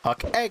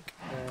 Huck egg.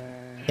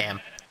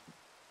 Damn.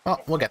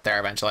 Well, we'll get there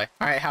eventually.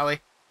 Alright,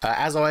 Howie.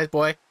 As always,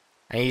 boy,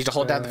 I need you to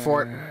hold down the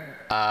fort.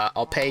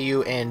 I'll pay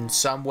you in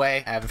some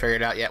way. I haven't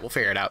figured it out yet. We'll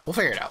figure it out. We'll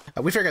figure it out.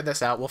 We figured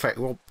this out.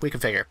 We can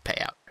figure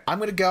payout. I'm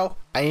gonna go.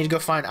 I need to go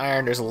find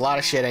iron. There's a lot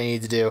of shit I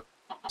need to do.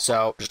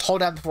 So, just hold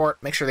down the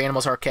fort, make sure the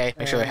animals are okay,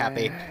 make sure they're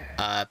happy.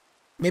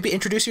 Maybe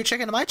introduce your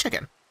chicken to my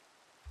chicken.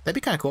 That'd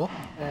be kind of cool.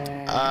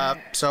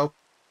 So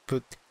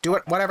do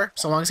it, whatever.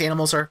 So long as the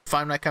animals are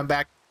fine when I come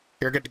back,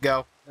 you're good to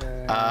go.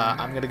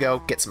 I'm gonna go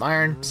get some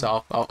iron,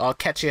 so I'll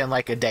catch you in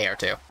like a day or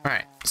two.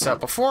 Alright, so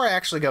before I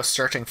actually go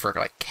searching for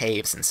like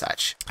caves and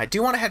such, I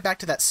do want to head back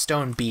to that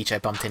stone beach I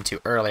bumped into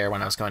earlier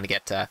when I was going to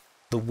get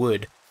the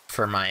wood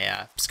for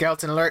my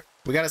skeleton alert.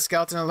 We got a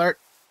skeleton alert.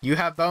 You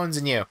have bones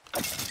in you.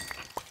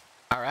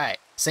 Alright,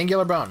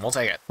 singular bone, we'll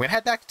take it. We're gonna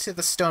head back to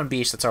the stone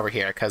beach that's over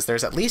here, because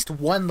there's at least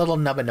one little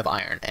nubbin of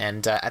iron,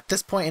 and at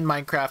this point in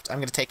Minecraft, I'm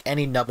gonna take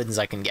any nubbins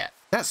I can get.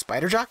 Is that a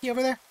spider jockey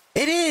over there?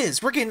 It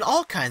is! We're getting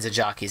all kinds of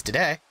jockeys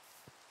today.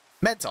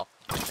 Mental.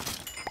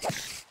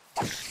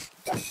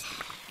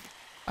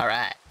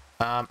 Alright.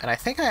 And I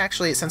think I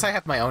actually, since I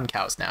have my own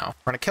cows now,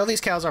 we're gonna kill these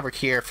cows over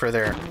here for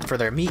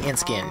their meat and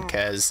skin,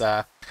 because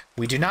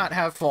we do not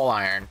have full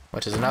iron,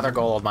 which is another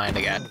goal of mine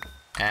to get.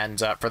 And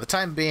for the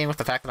time being, with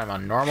the fact that I'm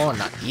on normal and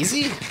not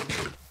easy,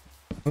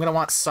 I'm gonna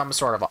want some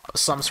sort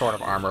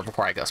of armor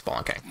before I go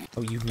spelunking.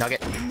 Oh, you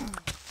nugget!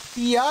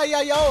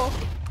 Yo!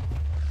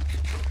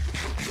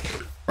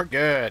 We're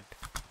good.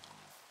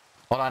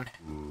 Hold on.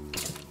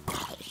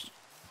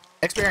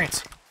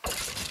 Experience.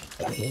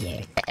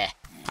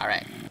 All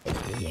right.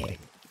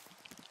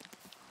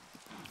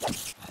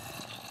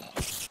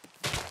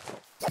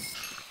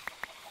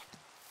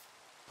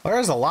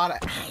 There's a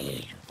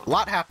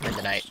lot happening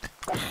tonight.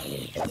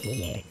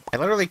 I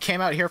literally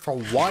came out here for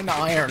 1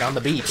 iron on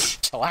the beach.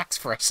 Chillax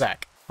for a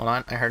sec. Hold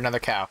on, I heard another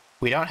cow.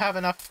 We don't have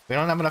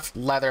enough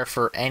leather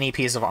for any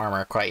piece of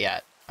armor quite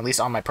yet. At least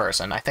on my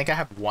person. I think I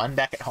have 1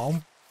 back at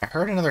home. I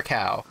heard another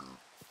cow.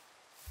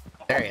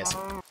 There he is.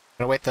 I'm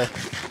gonna wait the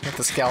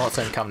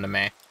skeleton come to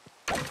me.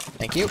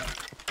 Thank you.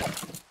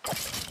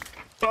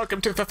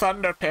 Welcome to the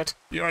Thunder Pit.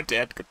 You're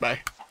dead.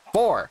 Goodbye.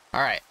 4.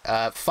 Alright,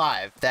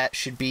 5. That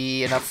should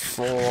be enough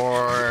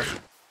for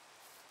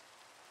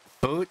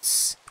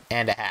boots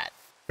and a hat.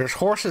 There's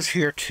horses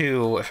here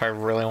too if I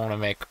really want to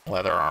make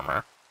leather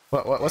armor.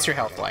 What's your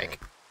health like?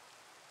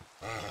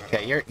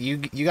 Okay,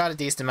 you got a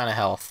decent amount of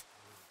health.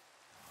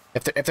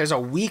 If there's a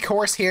weak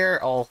horse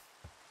here,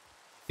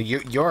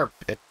 you're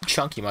a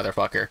chunky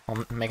motherfucker.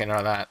 I'll make a note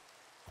of that.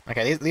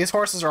 Okay, these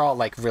horses are all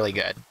like really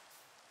good.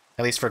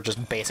 At least for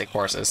just basic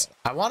horses.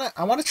 I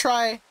wanna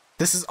try.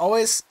 This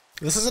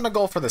isn't a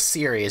goal for the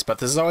series, but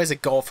this is always a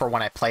goal for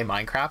when I play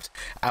Minecraft.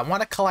 I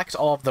want to collect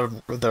all of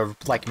the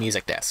like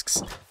music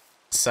discs.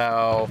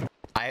 So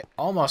I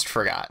almost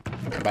forgot.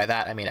 And by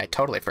that I mean I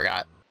totally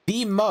forgot.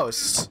 The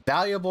most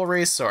valuable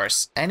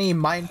resource any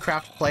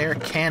Minecraft player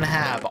can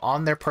have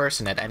on their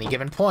person at any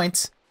given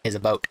point is a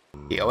boat.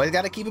 You always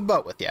got to keep a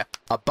boat with you.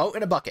 A boat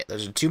and a bucket.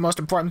 Those are the 2 most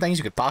important things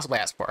you could possibly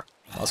ask for.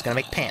 I was going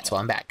to make pants while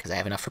I'm back, because I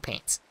have enough for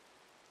pants.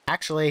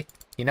 Actually,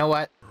 you know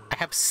what? I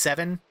have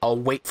 7. I'll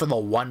wait for the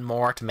 1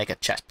 more to make a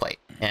chest plate.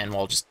 And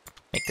we'll just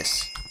make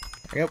this.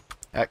 There we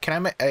go. Can I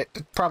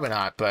make... probably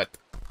not, but...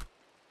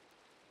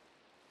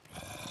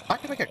 I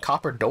can make a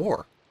copper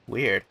door.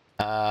 Weird.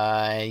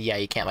 Yeah,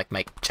 you can't, like,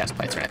 make chest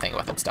plates or anything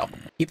with it still.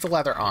 Keep the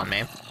leather on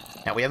me.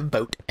 Now we have a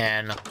boat,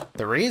 and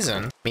the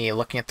reason me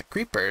looking at the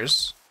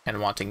creepers and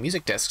wanting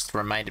music discs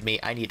reminded me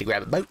I need to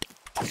grab a boat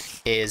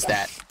is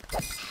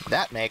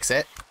that makes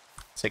it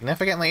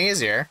significantly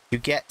easier to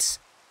get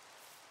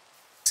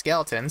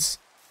skeletons,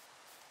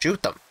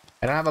 shoot them.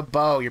 I don't have a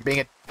bow. You're being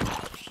a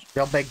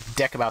real big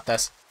dick about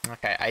this.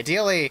 Okay,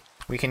 ideally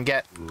we can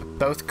get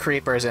both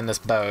creepers in this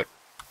boat.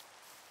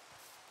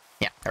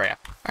 Yeah, there we go.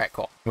 Alright,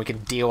 cool. We can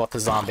deal with the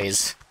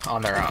zombies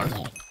on their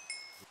own.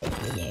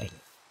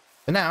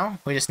 So now,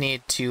 we just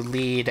need to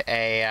lead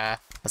a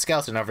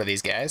skeleton over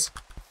these guys.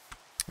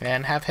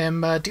 And have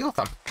him deal with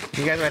them.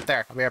 You guys right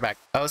there. I'll be right back.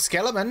 Oh,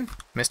 skeleton,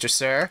 Mr.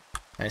 Sir.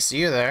 I see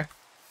you there.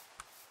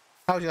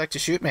 How would you like to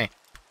shoot me?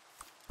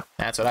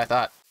 That's what I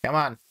thought. Come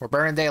on, we're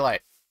burning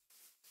daylight.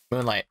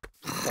 Moonlight.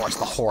 Of course,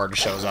 the horde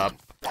shows up.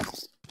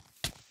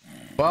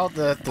 Well,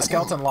 the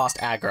skeleton lost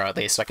aggro at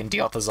least, so I can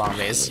deal with the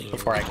zombies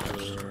before I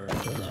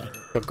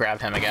go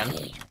grab him again.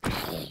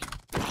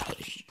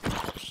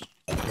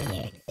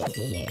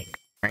 There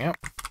we go.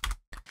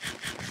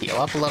 Heal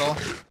up a little.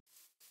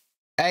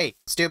 Hey,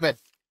 stupid.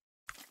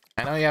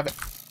 I know you have it.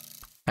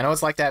 I know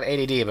it's like to have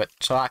ADD, but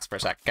chillax for a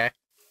sec, okay?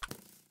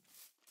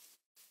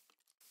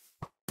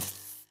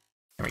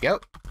 There we go.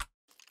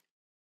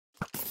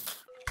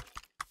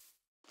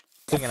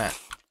 I'm gonna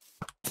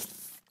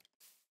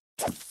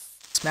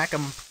smack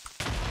him.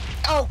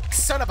 Oh,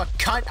 son of a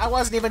cunt! I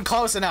wasn't even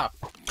close enough!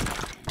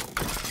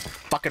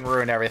 Fucking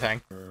ruined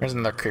everything. There's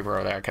another creeper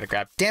over there I could've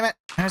grabbed. Damn it!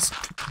 There's a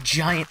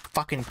giant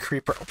fucking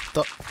creeper.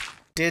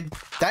 Did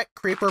that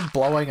creeper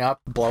blow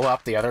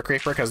up the other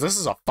creeper? Because this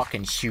is a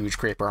fucking huge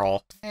creeper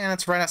hole. And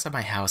it's right outside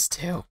my house,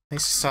 too. At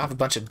least I still have a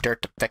bunch of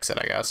dirt to fix it,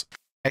 I guess.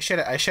 I should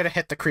have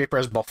hit the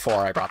creepers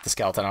before I brought the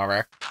skeleton over.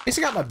 At least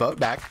I got my boat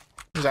back.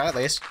 There's that, at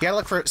least. You gotta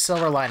look for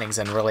silver linings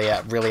in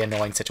really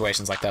annoying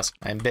situations like this.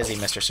 I'm busy,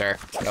 Mr. Sir.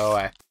 Go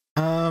away.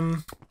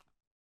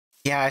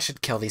 Yeah, I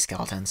should kill these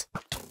skeletons.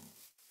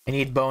 I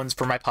need bones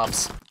for my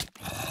pups.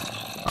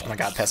 Oh my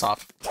god, piss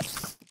off.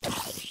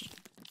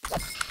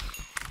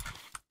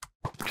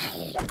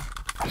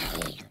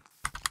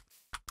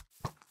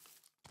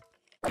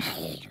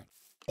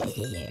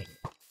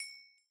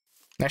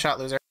 Nice shot,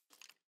 loser.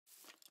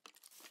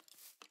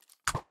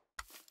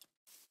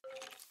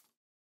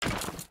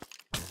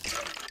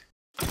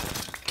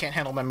 Can't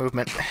handle my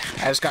movement.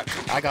 I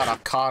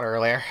got caught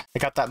earlier. I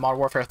got that Modern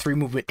Warfare 3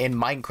 movement in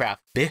Minecraft.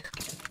 Bleh.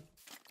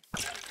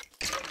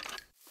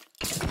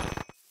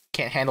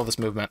 Can't handle this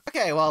movement.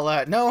 Okay,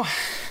 well,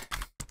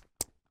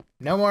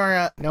 no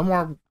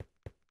more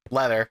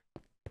leather.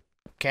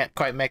 Can't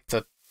quite make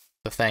the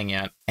thing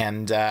yet.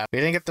 And we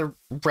didn't get the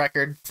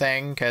record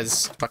thing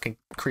because fucking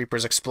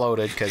creepers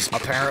exploded because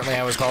apparently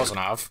I was close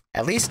enough.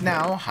 At least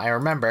now I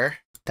remember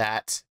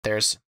that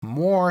there's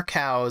more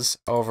cows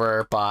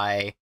over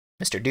by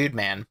Mr. Dude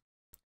Man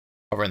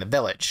over in the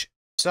village.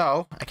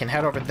 So I can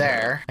head over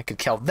there, I could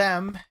kill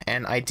them,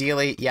 and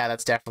ideally, yeah,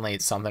 that's definitely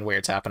something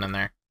weird's happening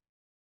there.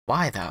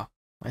 Why though?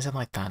 Why is it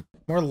like that?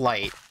 More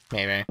light,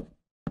 maybe.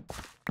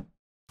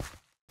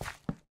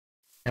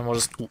 And we'll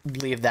just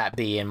leave that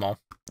be and we'll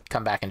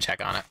come back and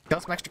check on it. Kill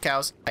some extra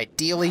cows,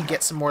 ideally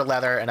get some more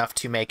leather, enough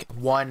to make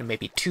 1,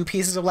 maybe 2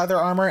 pieces of leather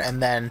armor,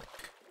 and then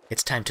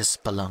it's time to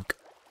spelunk.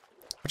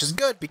 Which is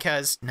good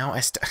because, no,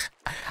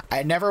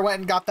 I never went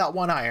and got that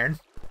 1 iron.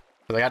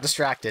 I got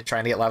distracted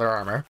trying to get leather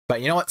armor.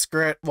 But you know what?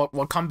 Screw it.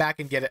 We'll come back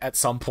and get it at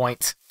some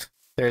point.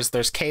 There's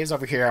caves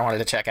over here I wanted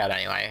to check out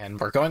anyway, and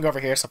we're going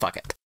over here, so fuck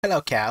it. Hello,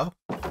 cow.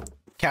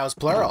 Cow's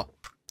plural.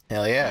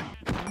 Hell yeah.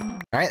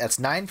 Alright, that's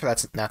 9.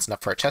 That's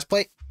enough for a chest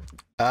plate.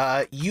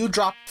 You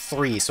drop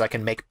 3 so I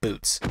can make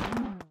boots.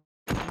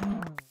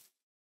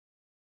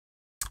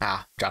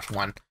 Ah, dropped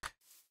 1.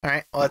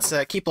 Alright, well, let's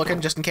keep looking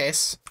just in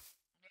case.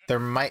 There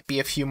might be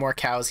a few more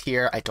cows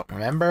here. I don't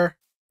remember.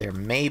 There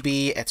may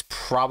be. It's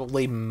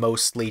probably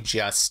mostly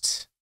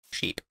just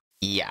sheep.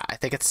 Yeah, I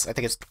think it's.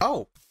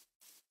 Oh,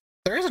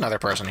 there is another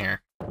person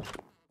here.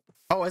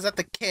 Oh, is that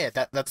the kid?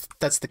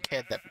 That's the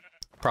kid that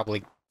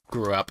probably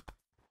grew up.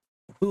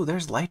 Ooh,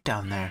 there's light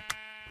down there.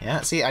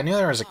 Yeah, see, I knew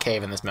there was a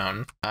cave in this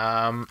mountain.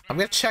 I'm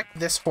gonna check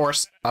this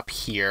horse up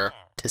here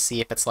to see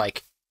if it's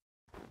like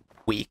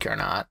weak or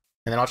not,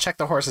 and then I'll check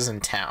the horses in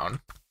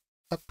town.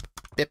 Up,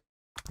 bip.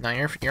 No,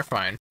 you're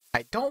fine.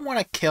 I don't want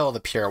to kill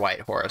the pure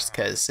white horse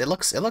because it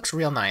looks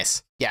real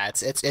nice. Yeah,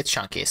 it's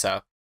chunky.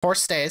 So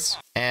horse stays,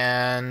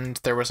 and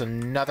there was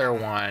another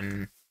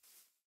one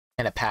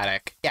in a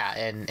paddock. Yeah,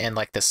 in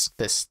like this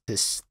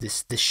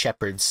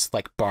shepherd's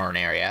like barn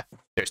area.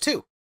 There's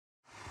 2.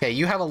 Okay,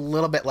 you have a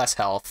little bit less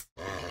health,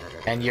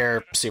 and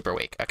you're super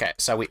weak. Okay,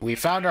 so we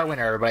found our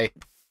winner, everybody.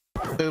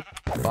 Boop,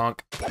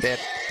 bonk, bip.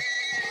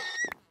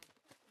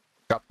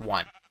 Drop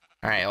 1.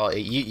 All right, well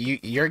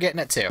you're getting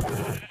it too.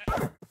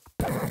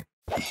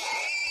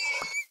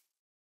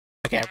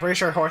 Okay, I'm pretty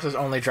sure horses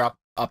only drop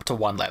up to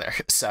 1 leather,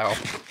 so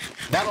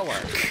that'll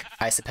work,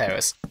 I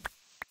suppose.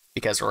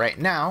 Because right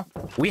now,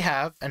 we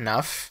have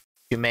enough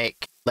to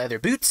make leather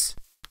boots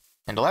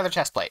and a leather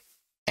chest plate.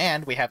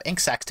 And we have ink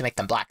sacs to make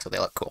them black so they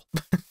look cool.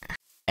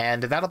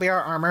 And that'll be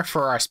our armor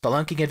for our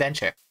spelunking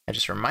adventure. I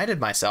just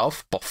reminded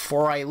myself,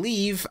 before I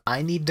leave,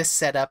 I need to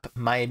set up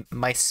my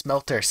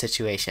smelter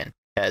situation.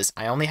 Because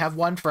I only have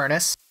 1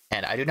 furnace,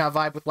 and I do not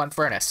vibe with 1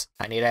 furnace.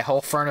 I need a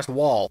whole furnace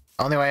wall.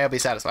 Only way I'll be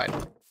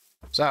satisfied.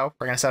 So,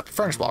 we're going to set up the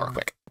furnace wall real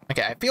quick.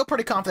 Okay, I feel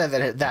pretty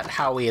confident that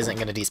Howie isn't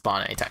going to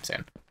despawn anytime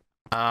soon.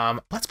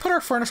 Let's put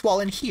our furnace wall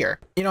in here.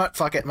 You know what?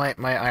 Fuck it. My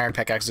iron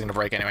pickaxe is going to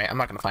break anyway. I'm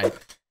not going to find...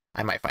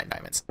 I might find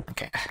diamonds.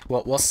 Okay,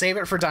 well, we'll save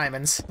it for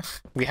diamonds.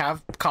 We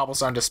have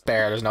cobblestone to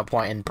spare. There's no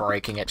point in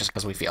breaking it just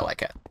because we feel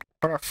like it.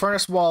 Put our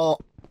furnace wall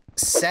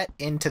set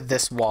into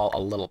this wall a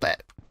little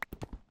bit.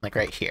 Like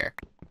right here.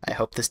 I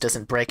hope this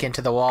doesn't break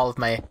into the wall of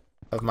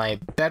my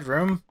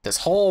bedroom. This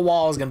whole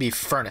wall is going to be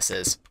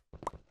furnaces.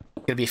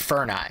 It's going to be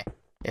furni,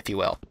 if you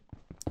will.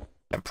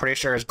 I'm pretty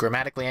sure it's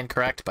grammatically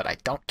incorrect, but I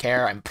don't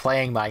care. I'm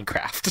playing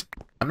Minecraft.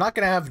 I'm not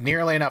going to have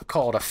nearly enough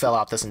coal to fill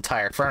out this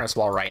entire furnace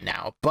wall right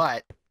now,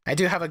 but I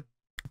do have a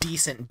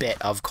decent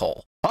bit of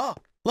coal. Oh,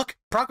 look,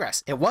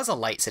 progress. It was a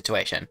light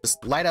situation.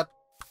 Just light up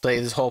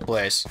this whole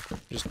place.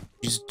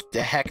 Just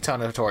a heck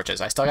ton of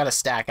torches. I still got a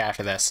stack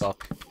after this, so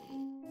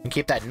we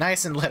keep that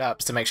nice and lit up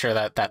to make sure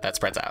that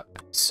spreads out.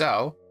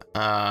 So,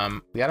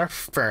 we got our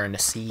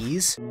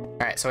furnaces. All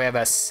right, so we have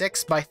a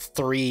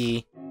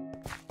 6x3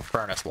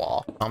 furnace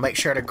wall. I'll make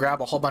sure to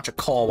grab a whole bunch of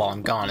coal while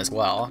I'm gone as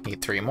well.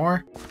 Need 3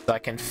 more, so I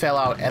can fill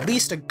out at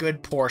least a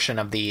good portion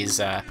of these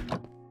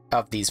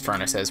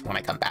furnaces when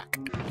I come back.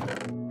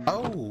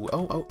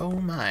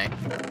 Oh my.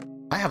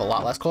 I have a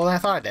lot less coal than I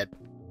thought I did.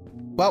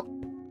 Well,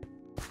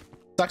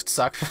 sucks to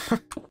suck. So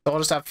we'll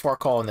just have 4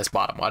 coal in this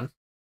bottom one.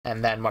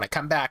 And then when I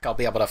come back, I'll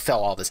be able to fill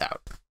all this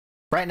out.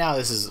 Right now,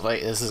 this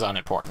is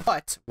unimportant.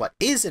 But what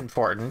is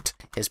important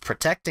is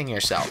protecting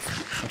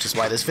yourself, which is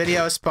why this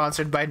video is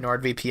sponsored by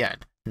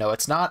NordVPN. No,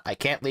 it's not. I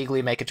can't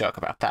legally make a joke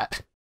about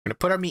that. I'm gonna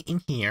put our meat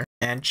in here,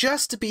 and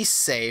just to be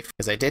safe,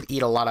 because I did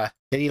eat a lot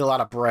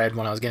of bread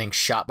when I was getting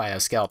shot by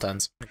those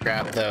skeletons.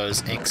 Grab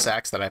those ink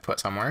sacs that I put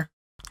somewhere,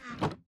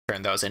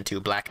 turn those into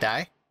black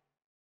dye,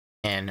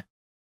 and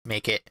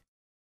make it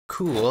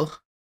cool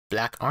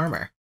black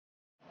armor.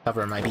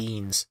 Cover my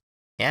beans.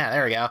 Yeah,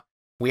 there we go.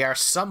 We are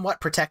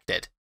somewhat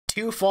protected.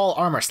 2 full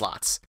armor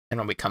slots. And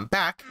when we come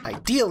back,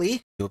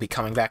 ideally, we'll be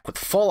coming back with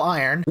full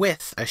iron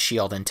with a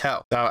shield in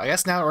tow. So I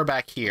guess now that we're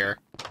back here,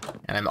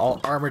 and I'm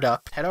all armored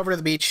up, head over to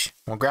the beach,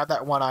 we'll grab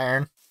that 1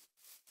 iron,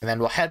 and then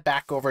we'll head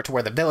back over to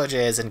where the village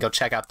is and go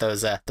check out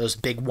those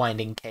big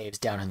winding caves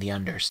down in the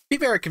unders. Be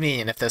very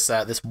convenient if this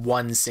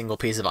one single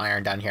piece of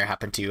iron down here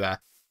happened to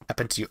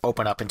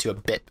open up into a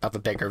bit of a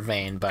bigger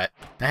vein, but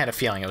I had a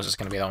feeling it was just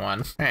going to be the one.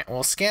 All right,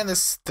 we'll scan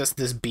this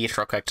beach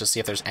real quick to see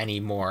if there's any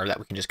more that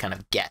we can just kind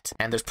of get.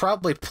 And there's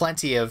probably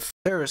plenty of...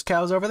 There's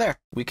cows over there.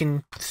 We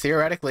can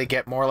theoretically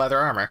get more leather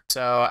armor.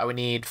 So I would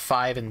need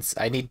 5 and...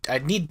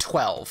 I'd need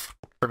 12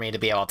 for me to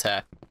be able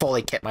to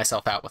fully kit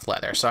myself out with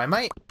leather. So I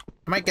might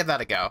give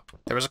that a go.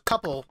 There was a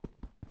couple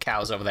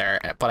cows over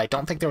there, but I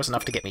don't think there was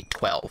enough to get me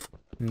 12.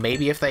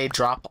 Maybe if they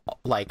drop,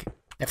 like,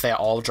 if they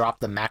all drop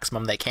the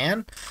maximum they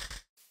can,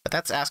 but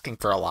that's asking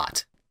for a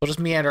lot. We'll just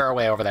meander our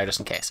way over there just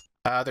in case.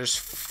 There's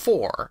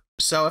 4.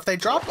 So if they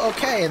drop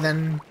okay,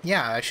 then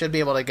yeah, I should be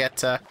able to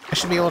get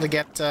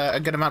a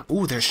good amount.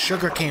 Ooh, there's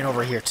sugarcane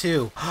over here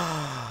too.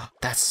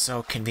 That's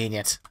so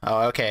convenient.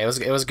 Oh, okay. It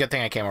was a good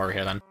thing I came over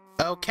here then.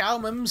 Oh, cow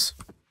mims.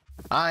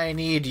 I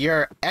need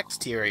your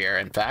exterior,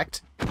 in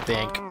fact.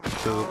 Think,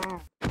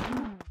 poop.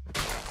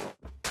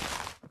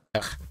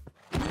 Ugh.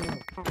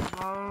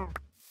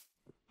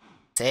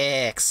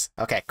 6.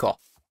 Okay, cool.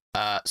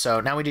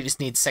 So now we just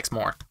need 6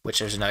 more, which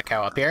there's another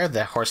cow up here.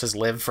 The horses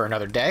live for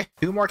another day.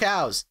 2 more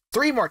cows.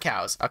 3 more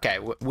cows. Okay,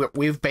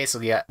 we've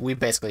basically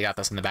got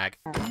this in the bag.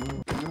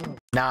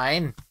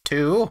 9,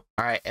 2. All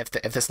right, if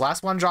this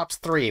last one drops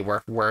 3,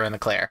 we're in the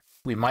clear.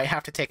 We might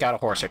have to take out a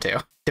horse or 2.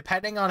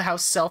 Depending on how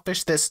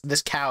selfish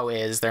this cow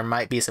is, there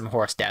might be some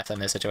horse death in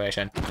this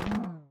situation.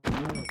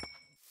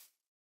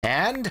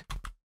 And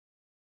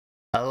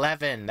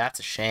 11. That's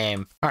a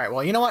shame. All right,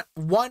 well, you know what?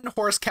 1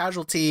 horse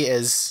casualty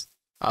is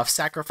a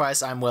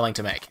sacrifice I'm willing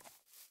to make.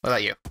 What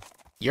about you?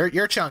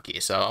 You're chunky,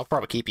 so I'll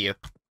probably keep you.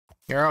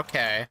 You're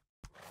okay.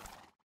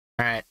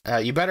 All right,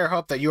 you better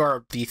hope that you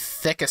are the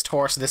thickest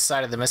horse this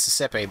side of the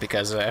Mississippi,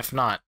 because if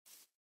not,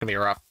 it's gonna be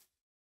rough.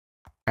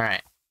 All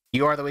right,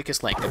 you are the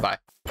weakest link. Goodbye.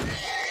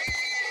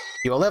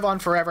 You will live on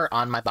forever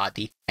on my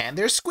body. And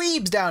there's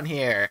squeebs down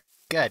here.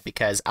 Good,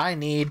 because I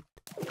need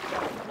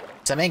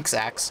some ink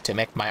sacs to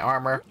make my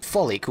armor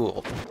fully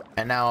cool.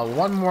 And now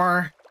 1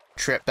 more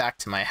trip back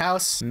to my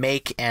house,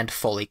 make and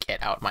fully kit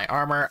out my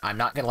armor. I'm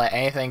not going to let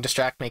anything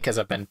distract me because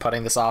I've been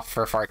putting this off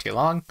for far too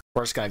long.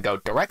 We're just going to go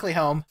directly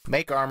home,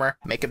 make armor,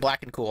 make it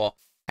black and cool,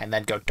 and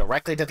then go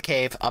directly to the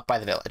cave up by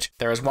the village.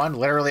 There is one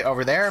literally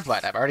over there,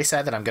 but I've already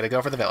said that I'm going to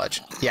go for the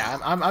village. Yeah,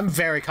 I'm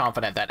very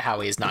confident that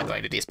Howie is not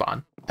going to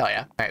despawn. Hell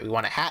yeah. All right, we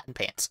want a hat and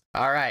pants.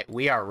 All right,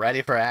 we are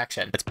ready for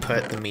action. Let's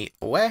put the meat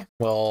away.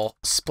 We'll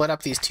split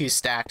up these 2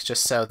 stacks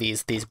just so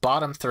these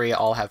bottom 3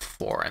 all have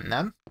 4 in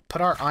them. Put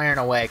our iron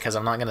away because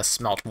I'm not going to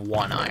smelt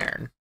 1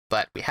 iron,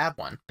 but we have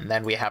 1. And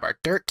then we have our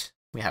dirt,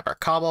 we have our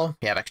cobble,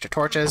 we have extra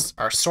torches.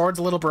 Our sword's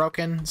a little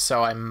broken,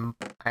 so I am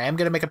going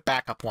to make a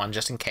backup one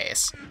just in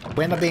case.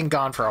 We end up being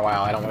gone for a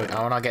while. I don't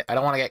want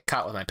to get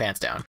caught with my pants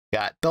down. We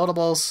got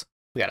buildables,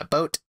 we got a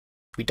boat.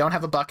 We don't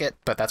have a bucket,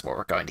 but that's what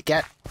we're going to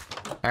get.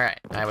 All right,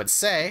 I would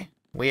say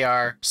we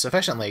are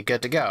sufficiently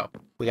good to go.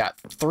 We got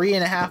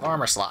 3.5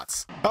 armor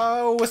slots.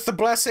 Oh, with the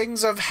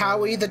blessings of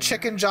Howie the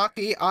chicken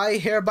jockey, I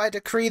hereby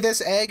decree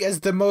this egg as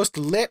the most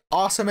lit,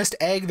 awesomest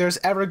egg there's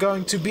ever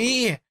going to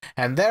be,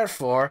 and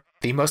therefore,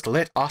 the most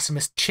lit,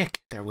 awesomest chick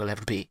there will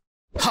ever be.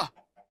 Ha!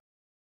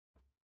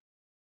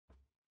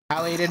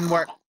 Howie, it didn't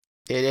work.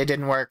 It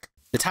didn't work.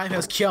 The time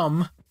has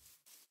come.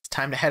 It's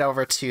time to head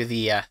over to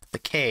the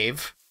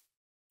cave.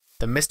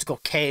 The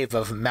mystical cave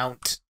of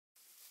Mount...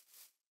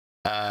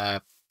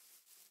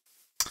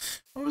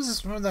 What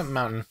would that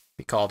mountain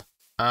be called?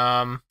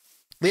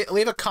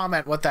 Leave a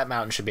comment what that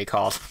mountain should be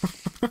called.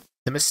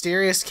 The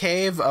mysterious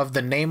cave of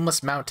the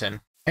nameless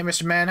mountain. Hey,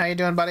 Mr. Man, how you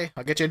doing, buddy?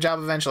 I'll get you a job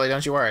eventually,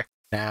 don't you worry.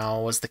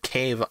 Now, was the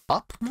cave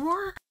up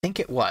more? I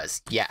think it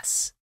was,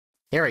 yes.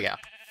 Here we go.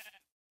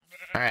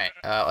 Alright,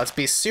 let's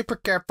be super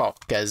careful,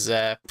 because,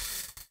 I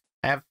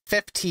have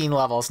 15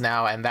 levels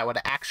now, and that would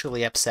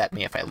actually upset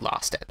me if I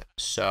lost it.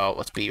 So,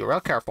 let's be real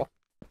careful.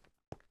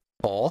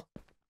 Pull.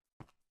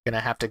 Gonna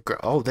have to grow.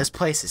 Oh, this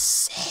place is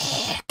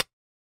sick.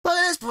 Look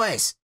at this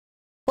place.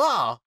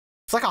 Wow.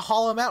 It's like a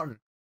hollow mountain.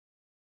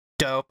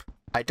 Dope.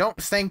 I don't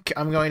think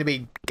I'm going to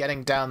be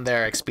getting down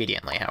there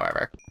expediently,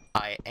 however.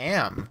 I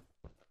am,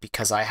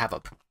 because I have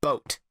a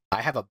boat.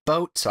 I have a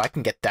boat, so I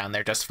can get down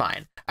there just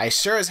fine. I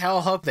sure as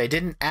hell hope they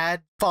didn't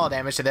add fall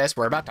damage to this.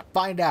 We're about to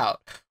find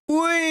out.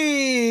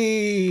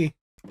 Whee!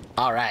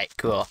 Alright,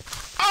 cool.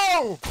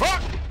 Oh!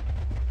 Fuck!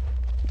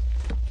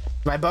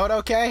 My boat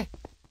okay?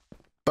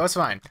 Boat's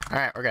fine.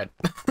 Alright, we're good.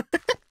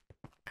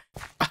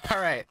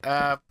 Alright,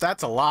 that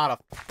is a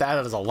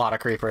lot of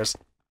creepers.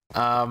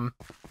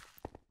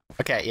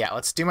 Okay, yeah,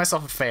 let's do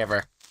myself a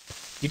favor.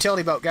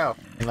 Utility boat, go.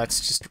 And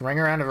let's just ring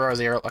around to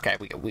Rosie. Okay,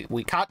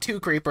 we caught 2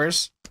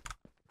 creepers.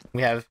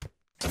 We have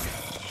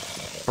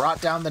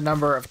brought down the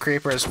number of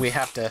creepers we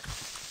have to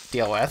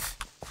deal with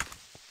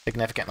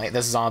significantly.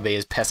 This zombie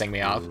is pissing me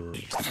off.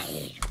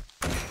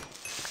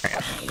 There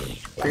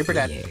we go. Creeper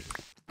dead.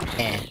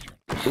 Eh.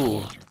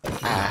 Ooh.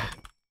 Ah.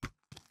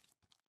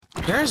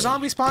 Is there a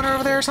zombie spawner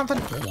over there or something?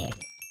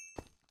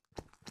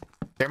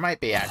 There might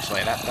be,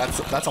 actually.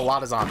 That's a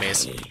lot of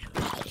zombies.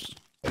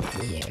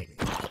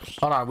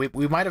 Hold on,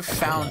 we might have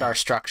found our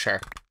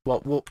structure.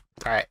 Well,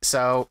 alright,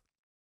 so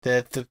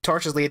the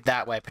torches lead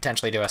that way,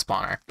 potentially to a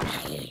spawner.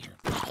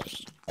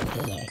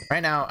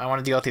 Right now, I want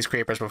to deal with these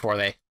creepers before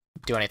they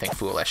do anything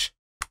foolish.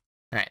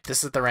 Alright,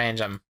 this is the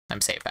range I'm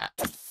safe at.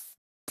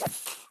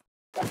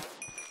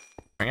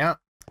 Bring out.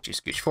 Let you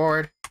scooch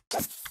forward.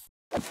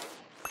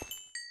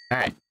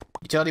 Alright,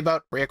 utility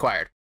boat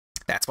reacquired.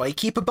 That's why you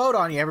keep a boat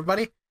on you,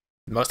 everybody.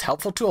 Most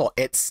helpful tool.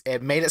 It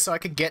made it so I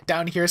could get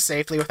down here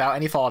safely without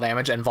any fall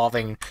damage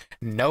involving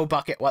no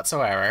bucket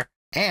whatsoever.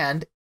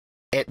 And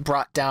it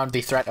brought down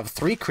the threat of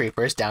 3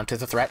 creepers down to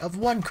the threat of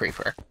 1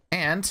 creeper.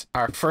 And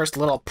our first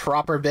little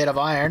proper bit of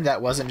iron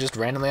that wasn't just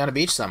randomly on a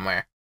beach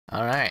somewhere.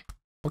 Alright.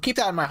 We'll keep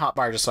that in my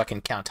hotbar just so I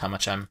can count how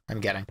much I'm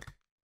getting.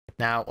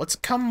 Now, let's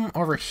come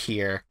over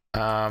here.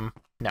 No.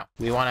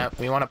 We wanna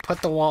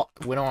put the wall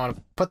we don't wanna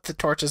put the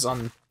torches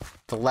on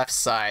the left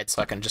side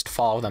so I can just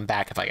follow them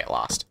back if I get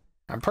lost.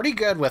 I'm pretty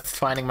good with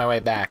finding my way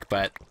back,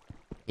 but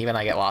even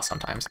I get lost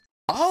sometimes.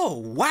 Oh,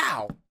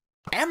 wow!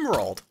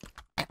 Emerald!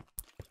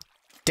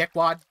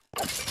 Dickwad.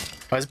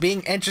 I was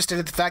being interested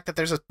in the fact that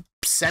there's a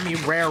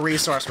semi-rare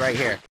resource right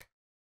here.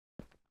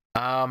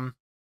 I'm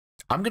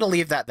gonna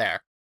leave that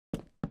there.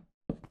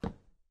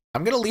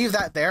 I'm gonna leave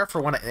that there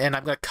for when, and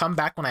I'm gonna come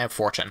back when I have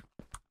fortune.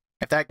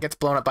 If that gets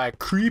blown up by a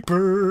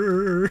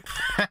creeper.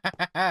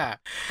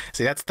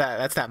 See, that's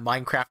that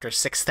Minecrafter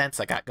sixth sense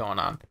I got going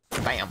on.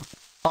 Bam.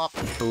 Pop.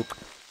 Boop.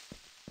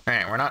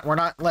 Alright, we're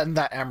not letting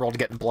that emerald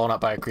get blown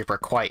up by a creeper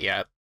quite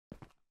yet.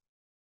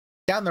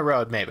 Down the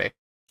road, maybe.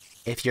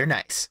 If you're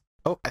nice.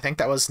 Oh, I think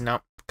that was,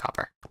 nope,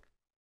 copper.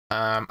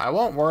 I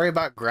won't worry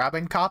about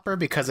grabbing copper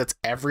because it's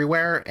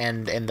everywhere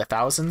and in the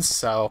thousands,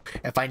 so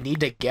if I need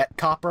to get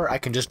copper, I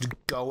can just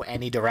go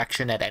any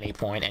direction at any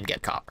point and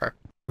get copper.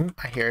 Ooh,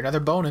 I hear another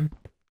boning.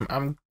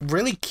 I'm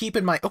really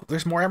keeping my... Oh,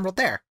 there's more emerald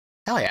there.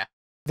 Hell yeah.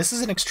 This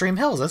is in Extreme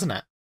Hills, isn't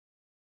it?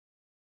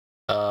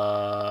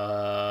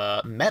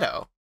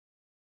 Meadow.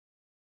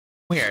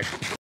 Weird.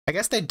 I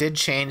guess they did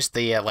change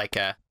the,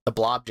 the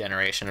blob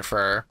generation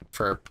for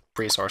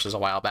resources a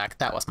while back.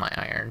 That was my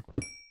iron.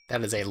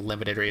 That is a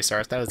limited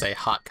resource. That is a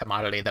hot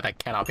commodity that I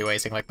cannot be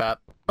wasting like that.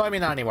 Well, I mean,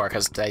 not anymore,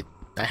 because I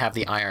have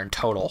the iron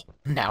total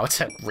now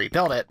to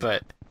rebuild it,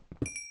 but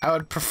I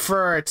would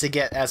prefer to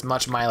get as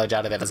much mileage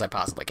out of it as I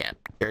possibly can.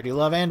 Sure do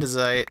love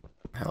andesite.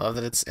 I love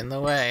that it's in the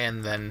way,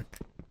 and then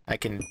I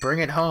can bring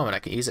it home, and I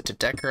can use it to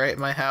decorate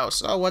my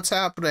house. Oh, what's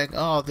happening?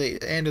 Oh, the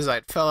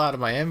andesite fell out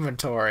of my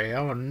inventory.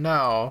 Oh,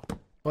 no.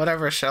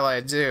 Whatever shall I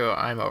do?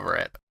 I'm over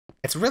it.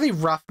 It's really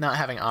rough not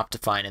having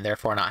Optifine, and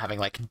therefore not having,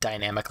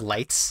 dynamic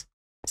lights.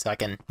 So I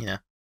can,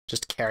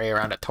 just carry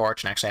around a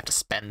torch and actually have to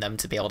spend them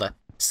to be able to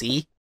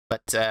see.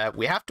 But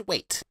we have to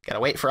wait.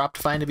 Gotta wait for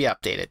Optifine to be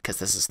updated, because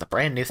this is the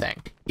brand new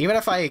thing. Even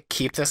if I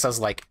keep this as,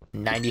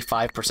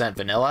 95%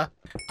 vanilla,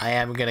 I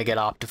am gonna get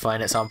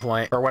Optifine at some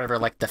point, or whatever,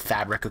 the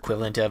fabric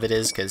equivalent of it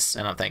is, because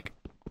I don't think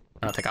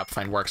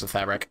Optifine works with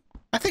fabric.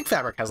 I think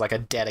fabric has, a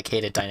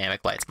dedicated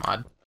dynamic lights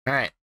mod.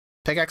 Alright.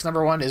 Pickaxe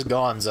number 1 is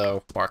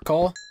gonzo. More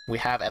coal. We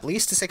have at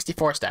least a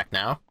 64 stack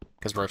now,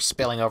 because we're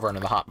spilling over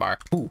into the hotbar.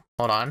 Ooh,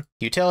 hold on.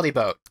 Utility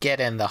boat. Get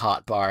in the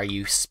hotbar,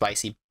 you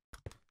spicy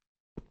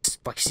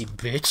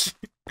bitch.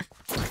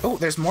 Oh,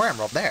 there's more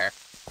emerald there.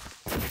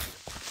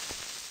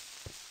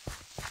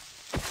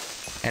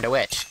 And a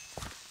witch.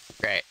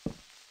 Great.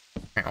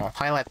 Alright, well,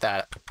 highlight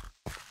that.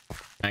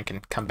 I can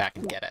come back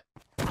and get it.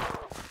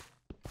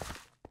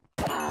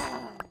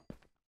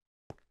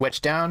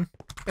 Witch down.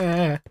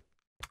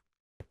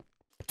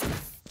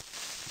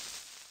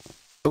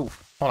 Ooh,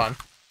 hold on.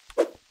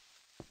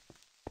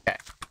 Okay.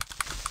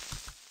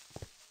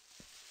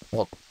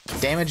 We'll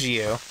damage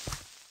you.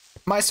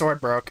 My sword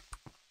broke.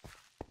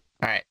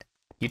 Alright.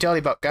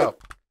 Utility boat, go.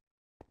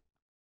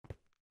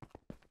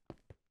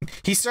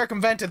 He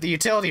circumvented the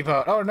utility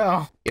boat. Oh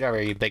no. Get over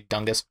here, you big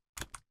dungus.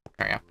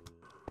 There we go.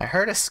 I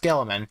heard a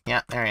skeleton.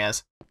 Yeah, there he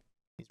is.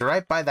 He's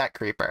right by that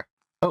creeper.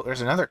 Oh,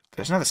 there's another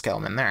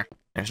skeleton there.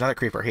 There's another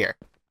creeper here.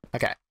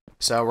 Okay.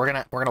 So we're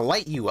gonna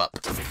light you up.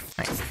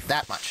 Like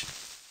that much.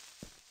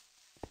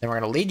 Then we're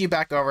gonna lead you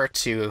back over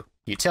to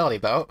utility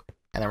boat,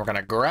 and then we're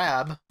gonna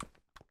grab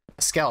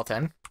a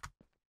skeleton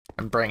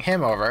and bring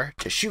him over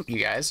to shoot you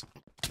guys.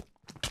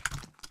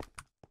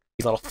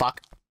 You little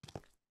fuck.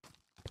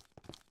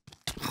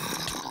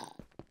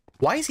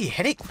 Why is he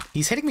hitting?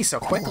 He's hitting me so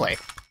quickly.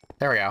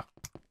 There we go.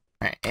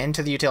 Alright,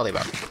 into the utility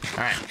boat.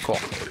 Alright, cool.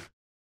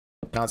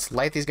 Now let's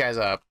light these guys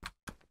up.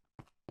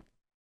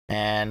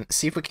 And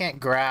see if we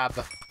can't grab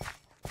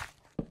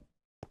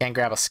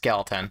a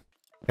skeleton.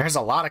 There's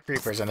a lot of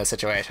creepers in this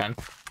situation.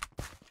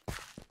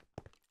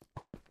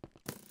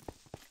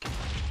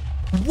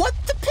 What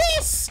the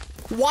piss?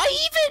 Why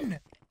even?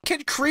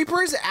 Can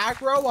creepers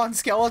aggro on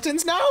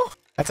skeletons now?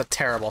 That's a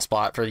terrible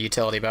spot for the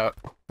utility boat.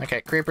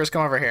 Okay, creepers,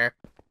 come over here.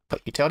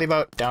 Put utility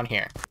boat down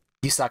here.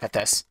 You suck at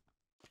this.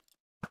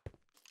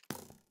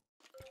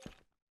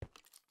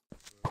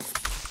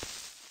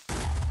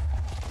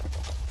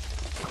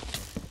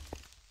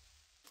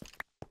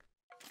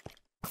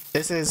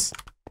 This is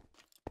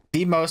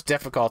the most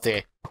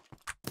difficulty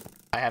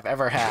I have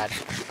ever had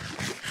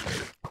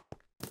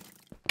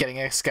getting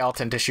a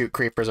skeleton to shoot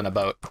creepers in a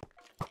boat.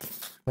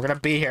 We're gonna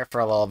be here for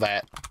a little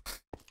bit.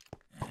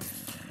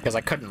 Because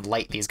I couldn't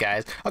light these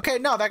guys. Okay,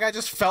 no, that guy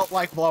just felt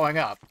like blowing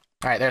up.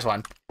 Alright, there's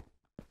one.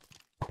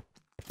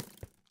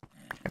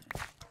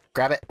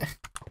 Grab it.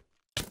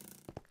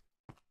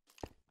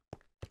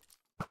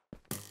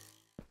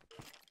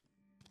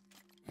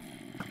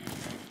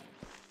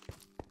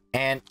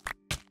 And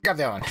grab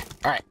the other one.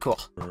 Alright, cool.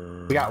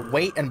 We got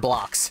weight and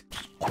blocks.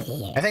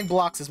 I think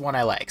blocks is one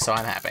I like, so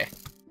I'm happy.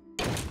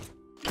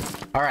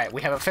 Alright,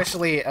 we have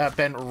officially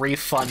been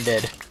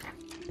refunded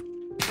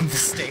the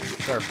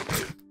state, or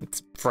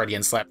it's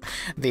Freudian slip.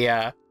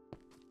 The,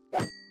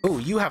 ooh,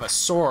 you have a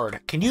sword.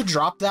 Can you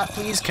drop that,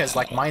 please? Because,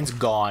 like, mine's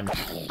gone.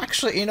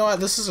 Actually, you know what?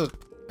 This is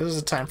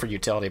a time for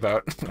utility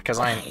boat, because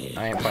I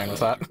ain't playing with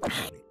that.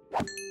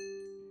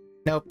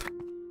 Nope.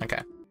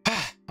 Okay.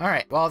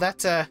 Alright, well,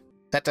 that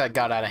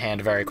got out of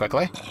hand very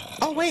quickly.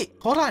 Oh, wait,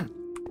 hold on.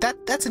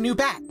 That's a new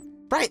bat.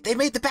 Right, they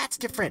made the bats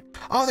different.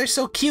 Oh, they're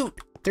so cute.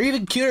 They're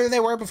even cuter than they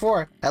were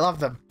before. I love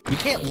them. You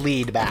can't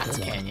lead bats,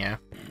 can you?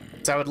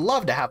 So I would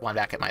love to have one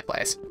back at my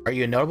place. Are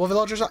you a notable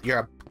villager? You're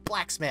a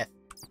blacksmith.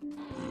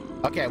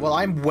 Okay, well,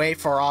 I'm way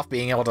far off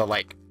being able to,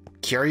 like,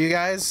 cure you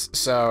guys.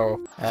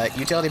 So,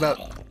 utility boat,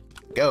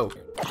 go.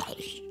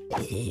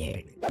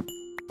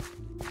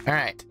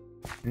 Alright.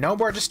 No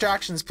more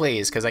distractions,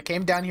 please, because I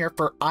came down here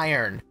for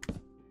iron.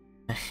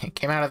 I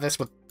came out of this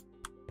with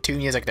 2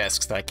 music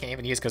discs that I can't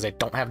even use because I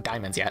don't have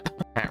diamonds yet.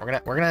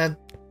 Alright, we're gonna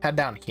head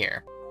down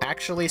here.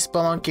 Actually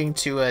spelunking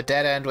to a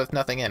dead end with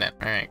nothing in it.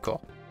 Alright,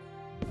 cool.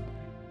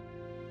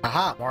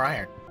 Aha, more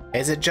iron.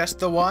 Is it just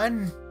the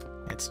one?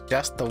 It's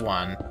just the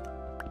one.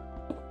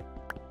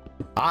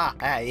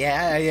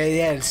 Yeah,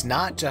 it's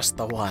not just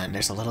the one.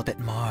 There's a little bit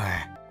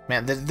more.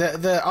 Man,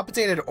 the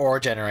updated ore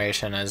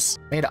generation has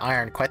made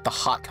iron quite the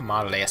hot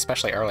commodity,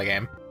 especially early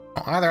game.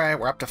 Well, either way,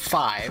 we're up to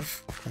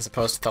 5, as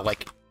opposed to the,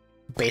 like,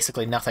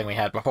 basically nothing we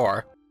had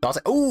before. So I'll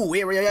say, ooh,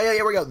 here we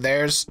go.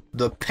 There's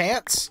the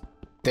pants.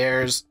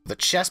 There's the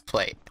chest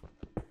plate.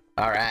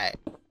 Alright.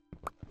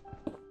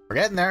 We're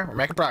getting there. We're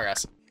making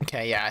progress.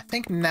 Okay, yeah, I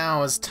think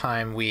now is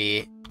time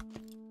we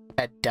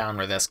head down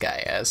where this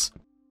guy is.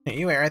 Hey,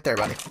 you wait right there,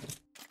 buddy.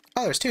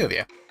 Oh, there's 2 of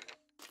you.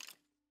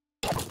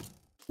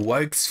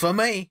 Works for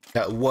me.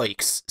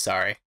 Works,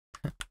 sorry.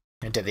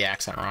 I did the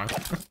accent wrong.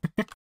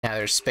 Now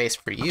there's space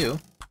for you.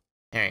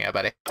 There you go,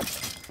 buddy.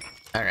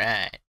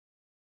 Alright.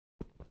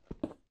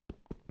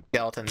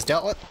 Skeletons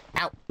dealt with.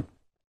 Ow.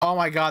 Oh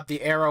my god,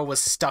 the arrow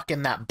was stuck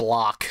in that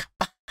block.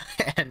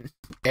 And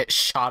it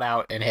shot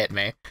out and hit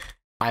me.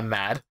 I'm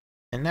mad.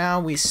 And now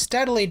we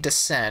steadily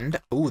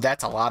descend. Ooh,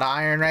 that's a lot of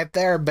iron right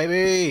there,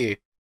 baby.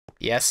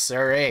 Yes,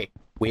 sirree.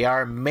 We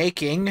are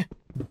making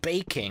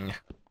baking.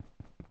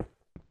 For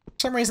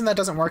some reason that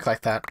doesn't work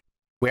like that.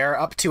 We're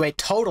up to a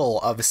total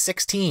of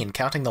 16,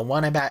 counting the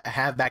one I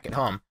have back at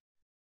home.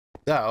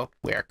 So,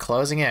 we are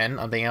closing in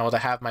on being able to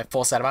have my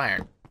full set of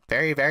iron.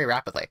 Very, very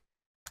rapidly.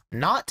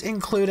 Not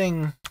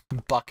including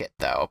bucket,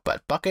 though,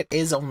 but bucket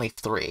is only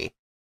 3.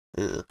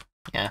 Ugh.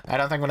 Yeah, I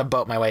don't think I'm going to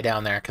boat my way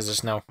down there, because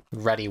there's no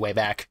ready way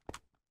back.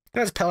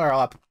 There's a pillar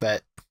up,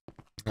 but...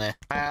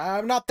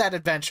 I'm not that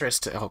adventurous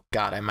to... Oh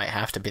god, I might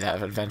have to be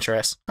that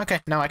adventurous.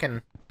 Okay, no, I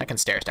can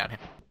stairs down here.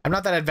 I'm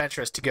not that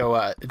adventurous to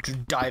go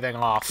diving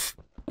off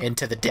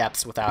into the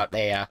depths without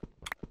a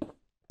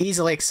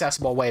easily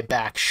accessible way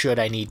back should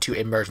I need to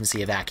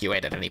emergency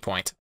evacuate at any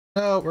point.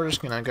 So we're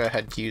just gonna go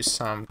ahead and use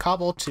some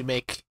cobble to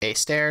make a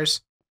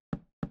stairs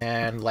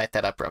and light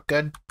that up real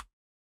good.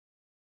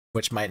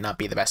 Which might not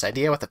be the best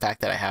idea with the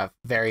fact that I have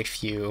very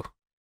few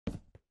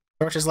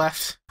torches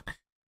left.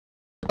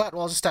 But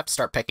we'll just have to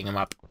start picking them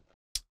up.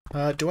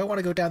 Do I want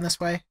to go down this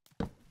way?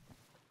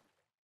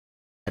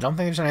 I don't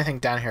think there's anything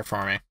down here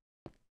for me.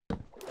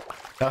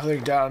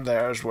 Nothing down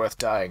there is worth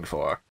dying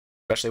for.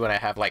 Especially when I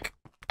have, like,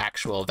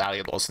 actual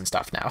valuables and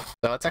stuff now.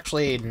 So let's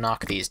actually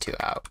knock these 2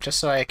 out, just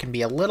so I can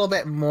be a little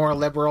bit more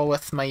liberal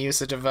with my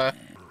usage of, I'll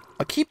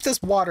keep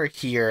this water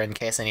here in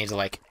case I need to,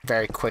 like,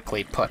 very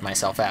quickly put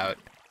myself out.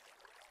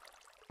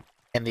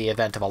 In the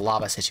event of a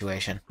lava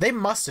situation. They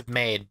must have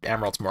made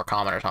emeralds more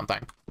common or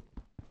something.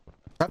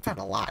 I've found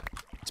a lot.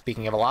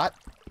 Speaking of a lot,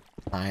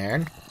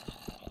 iron.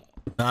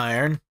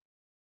 Iron.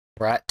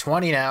 We're at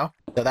 20 now,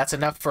 so that's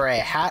enough for a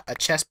hat, a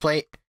chest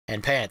plate,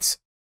 and pants.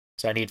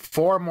 So I need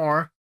 4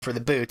 more for the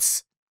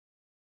boots.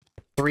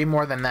 3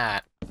 more than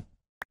that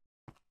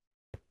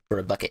for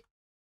a bucket.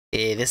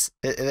 This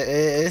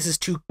is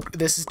too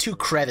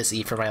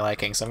crevicey for my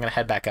liking, so I'm gonna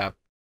head back up.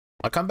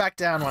 I'll come back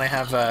down when I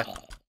have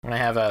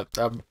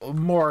a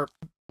more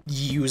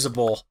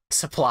usable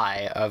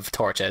supply of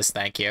torches.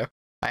 Thank you.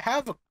 I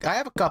have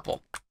a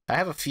couple. I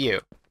have a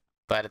few,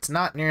 but it's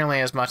not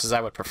nearly as much as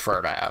I would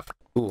prefer to have.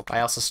 Ooh, I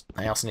also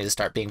need to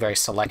start being very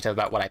selective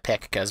about what I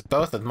pick because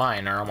both of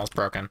mine are almost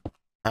broken.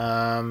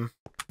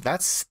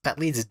 That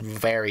leads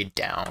very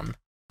down.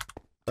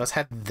 Let's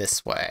head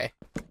this way.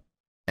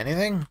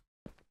 Anything?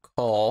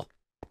 Coal.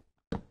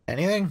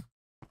 Anything?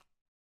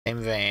 Same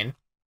vein.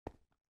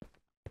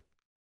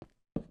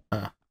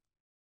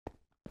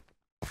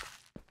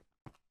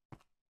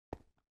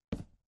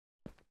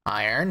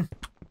 Iron.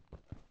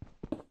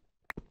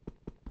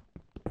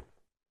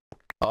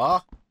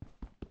 Oh.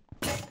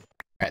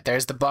 Alright,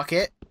 there's the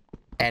bucket.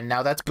 And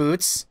now that's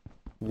boots.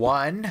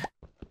 1,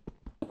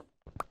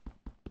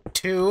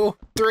 2,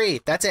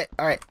 3. That's it.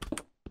 Alright.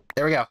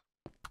 There we go.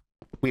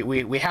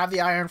 We have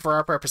the iron for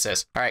our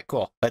purposes. Alright,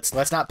 cool. Let's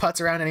not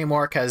putz around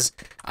anymore because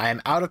I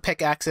am out of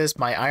pickaxes.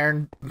 My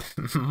iron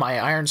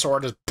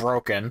sword is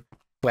broken.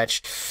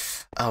 Which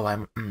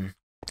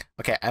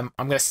okay, I'm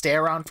gonna stay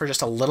around for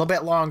just a little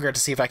bit longer to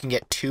see if I can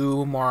get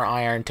 2 more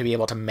iron to be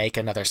able to make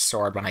another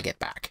sword when I get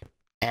back.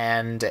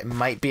 And it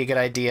might be a good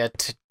idea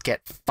to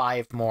get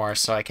 5 more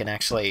so I can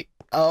actually...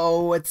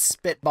 Oh, it's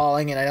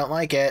spitballing and I don't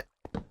like it.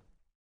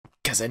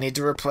 Because I need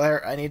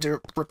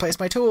to replace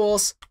my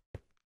tools.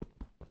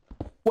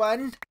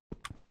 1,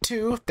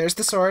 2, there's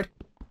the sword.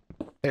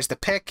 There's the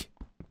pick.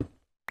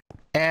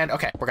 And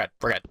okay, we're good.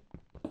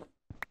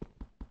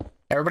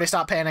 Everybody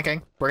stop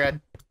panicking. We're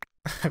good.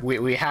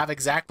 we have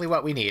exactly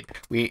what we need.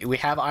 We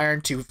have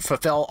iron to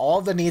fulfill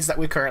all the needs that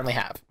we currently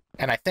have.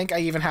 And I think I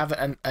even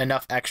have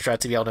enough extra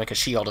to be able to make a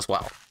shield as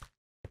well.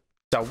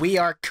 So we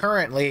are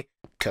currently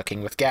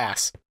cooking with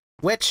gas.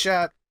 Which,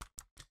 I'm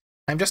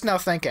just now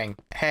thinking,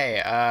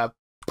 hey, I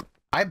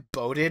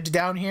boated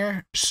down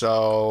here,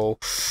 so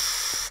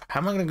how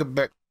am I gonna go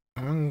back?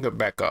 I'm gonna go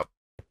back up.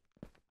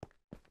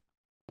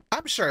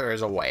 I'm sure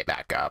there's a way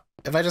back up.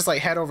 If I just,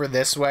 like, head over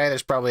this way,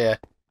 there's probably a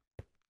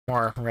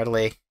more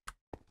readily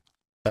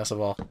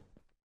accessible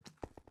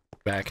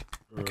back.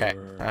 Okay,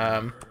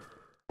 I'm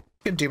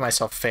gonna do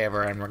myself a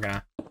favor, and we're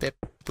gonna bip,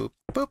 boop,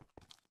 boop.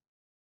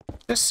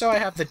 Just so I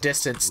have the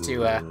distance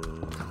to,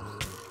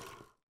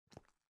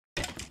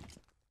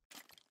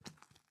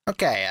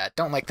 Okay,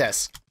 don't like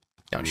this.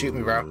 Don't shoot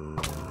me, bro.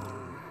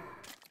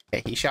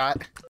 Okay, he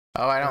shot.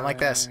 Oh, I don't like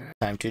this.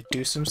 Time to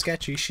do some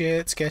sketchy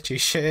shit, sketchy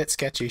shit,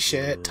 sketchy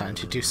shit. Time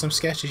to do some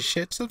sketchy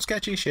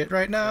shit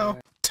right now.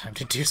 Time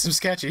to do some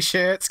sketchy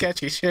shit,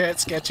 sketchy shit,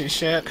 sketchy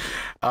shit.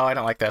 Oh, I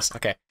don't like this.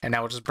 Okay, and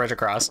now we'll just bridge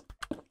across.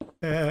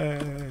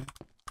 Boogie.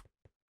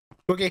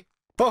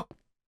 Oh!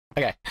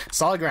 Okay,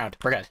 solid ground.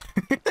 We're good.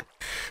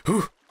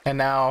 Whew. And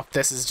now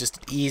this is just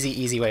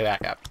easy way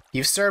back up.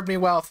 You've served me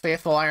well,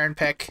 faithful iron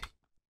pick.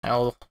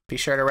 I'll be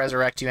sure to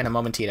resurrect you in a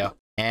momentito.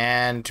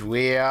 And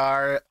we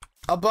are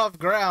above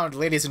ground,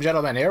 ladies and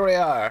gentlemen. Here we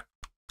are.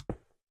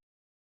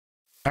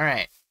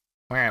 Alright.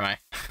 Where am I?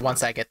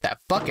 Once I get that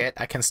bucket,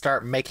 I can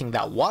start making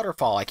that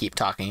waterfall I keep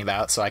talking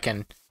about so I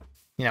can,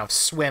 you know,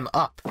 swim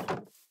up.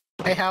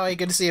 Hey, Howie,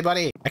 good to see you,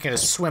 buddy. I can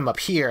just swim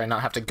up here and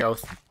not have to go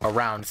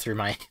around through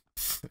my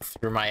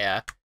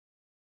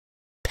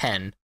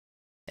pen.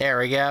 There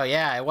we go.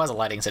 Yeah, it was a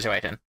lighting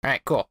situation.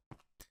 Alright, cool.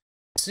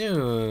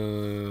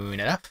 Soon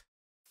enough.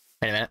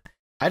 Wait a minute.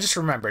 I just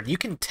remembered, you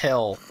can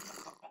till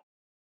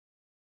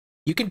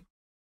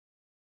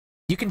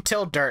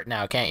dirt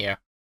now, can't you?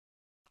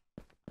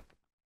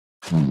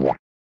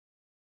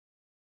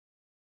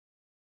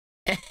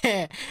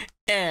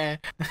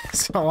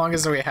 So long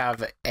as we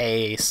have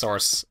a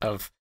source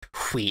of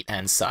wheat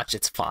and such,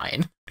 it's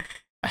fine.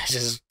 I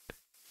just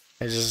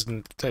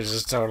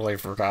totally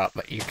forgot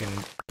that you can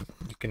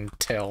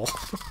till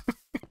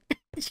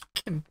you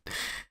can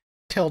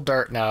till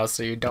dirt now,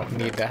 so you don't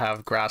need to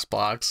have grass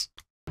blocks.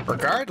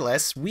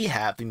 Regardless, we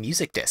have the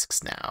music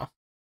discs now.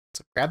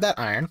 So grab that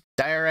iron.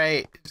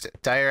 Diorite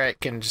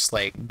can just,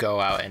 like,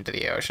 go out into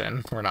the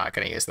ocean. We're not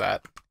going to use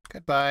that.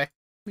 Goodbye.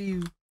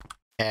 Whew.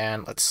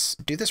 And let's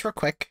do this real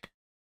quick.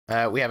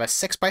 We have a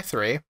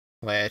 6x3,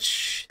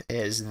 which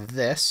is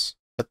this.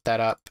 Put that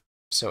up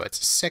so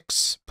it's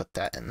 6. Put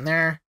that in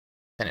there.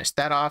 Finish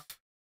that off.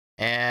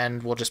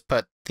 And we'll just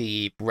put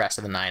the rest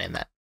of the 9 in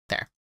that.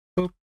 There.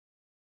 Boop.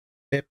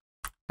 Bip.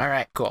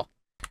 Alright, cool.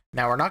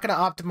 Now, we're not going to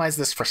optimize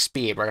this for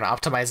speed. We're going to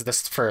optimize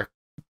this for,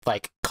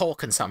 like, coal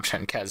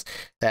consumption, because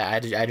I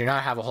do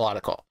not have a whole lot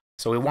of coal.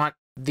 So we want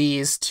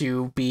these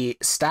to be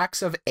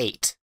stacks of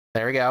 8.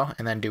 There we go.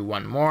 And then do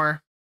one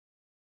more.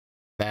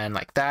 Then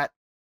like that.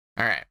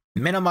 All right.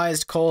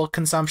 Minimized coal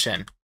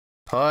consumption.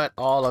 Put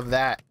all of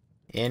that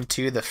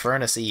into the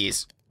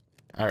furnaces.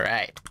 All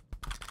right.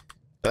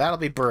 So that'll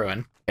be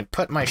brewing. And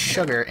put my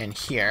sugar in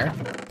here.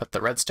 Put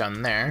the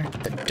redstone there.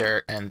 The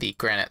dirt and the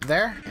granite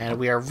there. And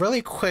we are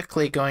really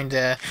quickly going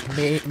to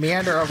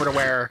meander over to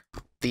where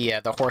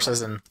the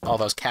horses and all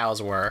those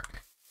cows were,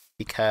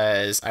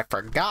 because I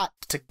forgot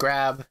to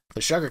grab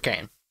the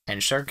sugarcane.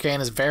 And sugarcane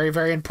is very,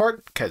 very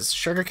important, because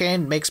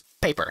sugarcane makes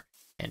paper.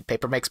 And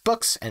paper makes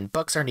books, and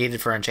books are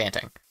needed for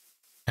enchanting.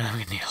 And I'm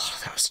gonna need a lot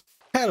of those.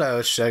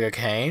 Hello,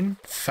 sugarcane.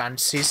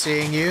 Fancy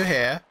seeing you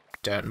here.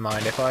 Don't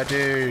mind if I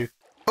do.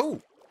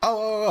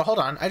 Oh, hold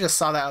on. I just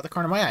saw that out of the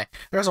corner of my eye.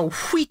 There's a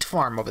wheat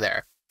farm over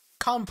there.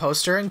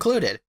 Composter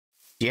included.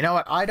 Do you know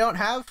what I don't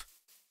have?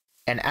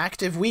 An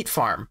active wheat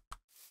farm.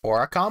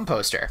 Or a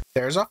composter.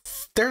 There's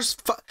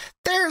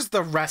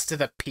the rest of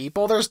the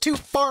people. There's 2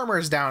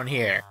 farmers down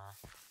here.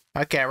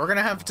 Okay, we're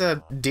gonna have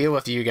to deal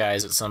with you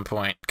guys at some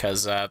point,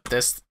 because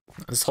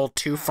This whole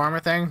two-farmer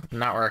thing,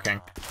 not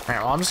working.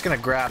 Alright, well, I'm just gonna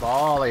grab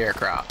all of your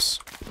crops.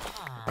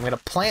 I'm gonna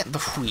plant the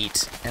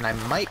wheat, and I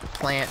might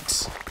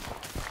plant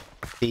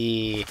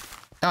the...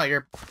 Oh,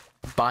 you're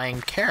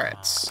buying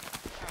carrots.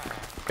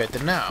 Good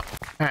to know.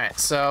 Alright,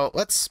 so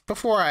let's,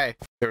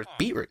 there's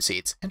beetroot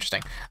seeds.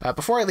 Interesting.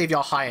 Before I leave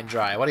y'all high and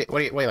dry, what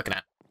are you looking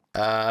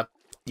at?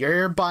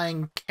 You're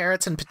buying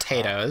carrots and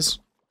potatoes,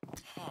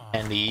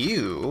 and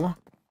you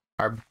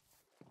are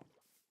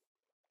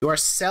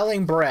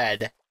selling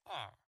bread,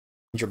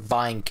 and you're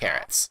buying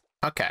carrots.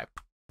 Okay,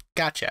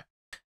 gotcha.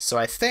 So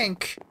I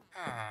think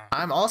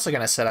I'm also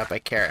gonna set up a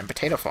carrot and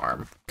potato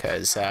farm,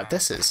 because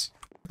this is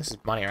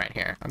money right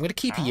here. I'm gonna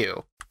keep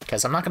you,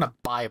 because I'm not gonna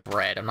buy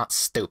bread. I'm not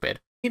stupid.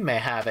 We may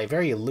have a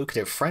very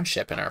lucrative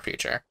friendship in our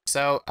future.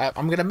 So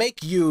I'm gonna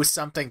make you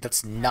something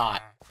that's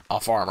not a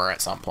farmer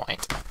at some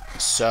point.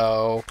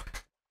 So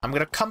I'm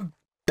gonna come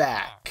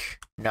back.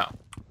 No,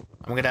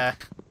 I'm gonna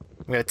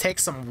take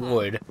some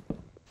wood,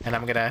 and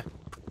I'm gonna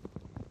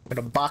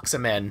box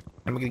him in.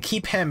 I'm gonna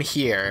keep him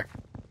here,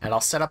 and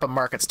I'll set up a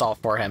market stall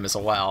for him as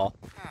well.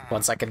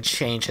 Once I can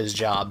change his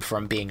job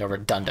from being a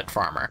redundant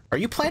farmer. Are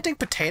you planting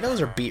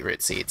potatoes or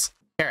beetroot seeds?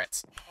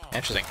 Carrots.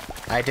 Interesting.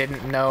 I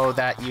didn't know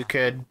that you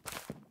could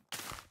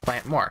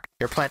plant more.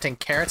 You're planting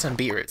carrots and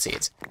beetroot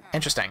seeds.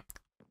 Interesting.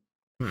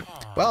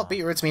 Well,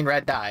 beetroots mean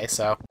red dye,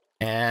 so...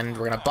 And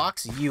we're gonna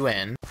box you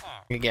in.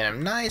 We're gonna get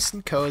him nice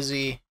and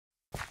cozy.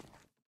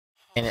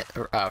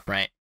 Oh,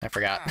 right. I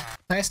forgot.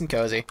 Nice and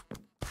cozy.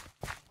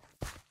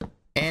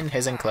 In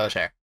his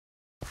enclosure.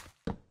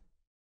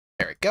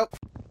 There we go.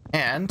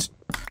 And...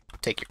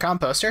 take your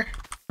composter.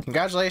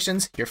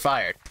 Congratulations, you're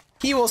fired.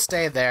 He will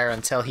stay there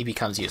until he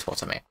becomes useful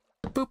to me.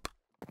 Boop.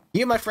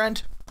 You, my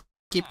friend,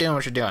 keep doing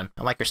what you're doing.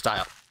 I like your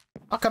style.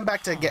 I'll come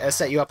back to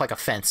set you up like a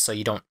fence so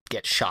you don't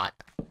get shot.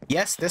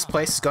 Yes, this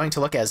place is going to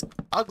look as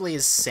ugly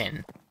as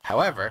sin.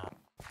 However,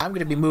 I'm going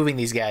to be moving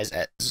these guys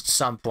at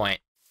some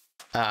point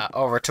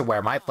over to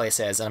where my place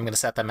is, and I'm going to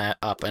set them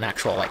up an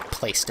actual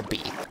place to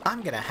be.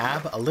 I'm going to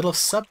have a little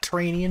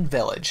subterranean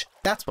village.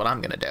 That's what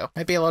I'm going to do.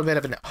 Might be a little bit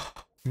of an...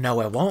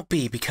 No, it won't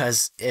be,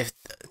 because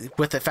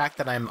with the fact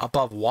that I'm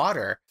above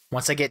water,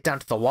 once I get down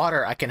to the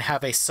water, I can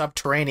have a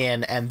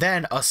subterranean and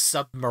then a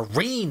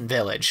submarine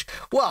village.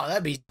 Wow,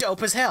 that'd be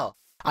dope as hell.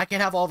 I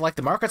can have all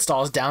the market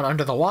stalls down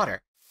under the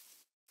water.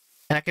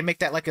 And I can make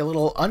that like a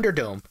little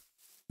underdome.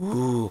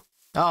 Ooh.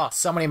 Oh,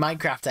 so many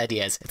Minecraft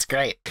ideas. It's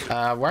great.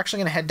 We're actually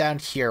gonna head down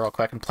here real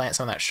quick and plant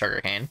some of that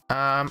sugarcane.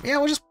 Yeah,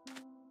 we'll just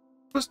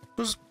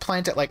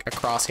plant it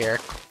across here.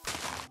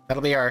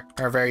 That'll be our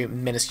very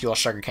minuscule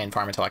sugarcane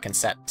farm until I can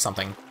set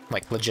something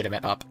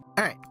legitimate up.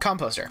 Alright,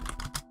 composter.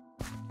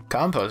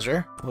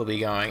 Composter will be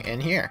going in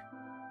here.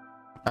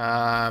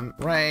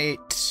 Right...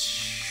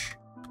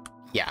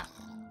 Yeah.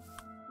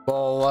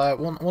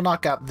 We'll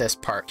knock out this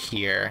part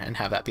here and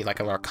have that be a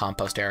little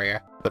compost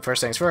area. But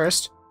first things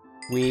first,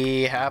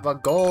 we have a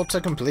goal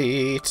to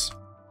complete.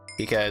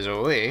 Because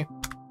we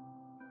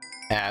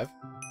have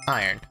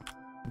iron.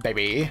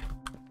 Baby.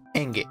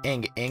 Ingot,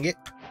 ingot, ingot.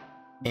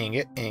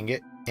 Ingot,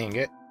 ingot,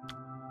 ingot.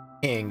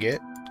 Ingot,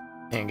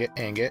 ingot,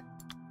 ingot.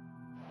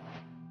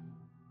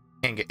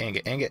 Ingot,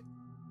 ingot, ingot.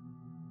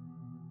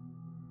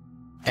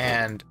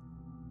 And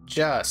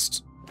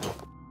just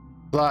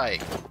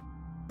like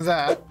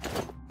that,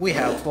 we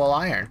have full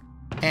iron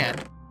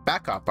and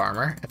backup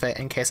armor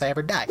in case I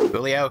ever die.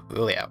 Julio.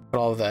 Put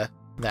all that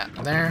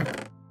there,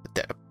 put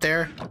that up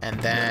there, and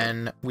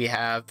then we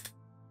have,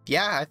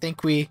 yeah, I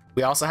think we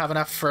also have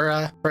enough for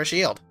a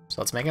shield.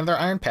 So let's make another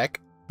iron pick,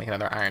 make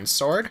another iron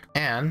sword,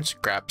 and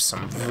grab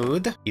some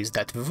wood. Use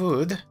that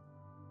wood,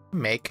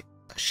 make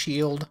a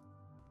shield.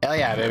 Hell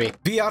yeah, baby.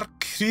 We are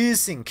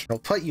cruising. We'll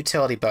put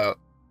utility boat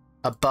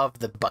above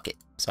the bucket,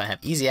 so I have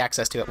easy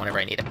access to it whenever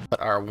I need it. Put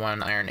our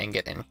one iron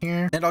ingot in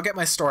here, and I'll get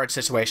my storage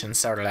situation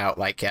sorted out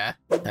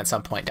at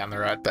some point down the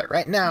road. But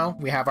right now,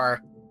 we have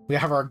our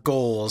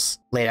goals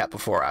laid out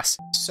before us.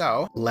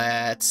 So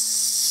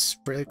let's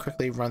really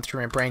quickly run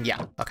through my brain.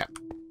 Yeah, okay.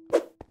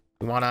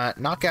 We want to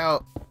knock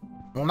out.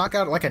 We'll knock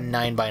out like a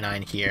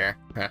 9x9 here,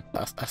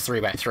 a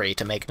 3x3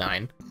 to make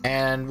 9,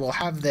 and we'll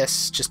have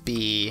this just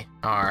be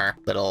our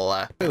little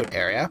food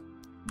area,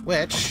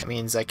 which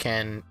means I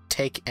can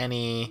take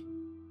any.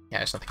 Yeah,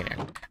 there's nothing in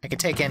here. I can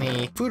take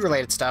any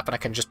food-related stuff, and I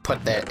can just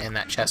put that in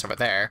that chest over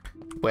there,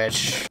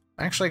 which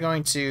I'm actually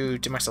going to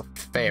do myself a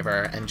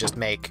favor and just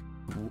make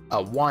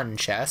a 1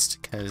 chest,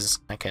 because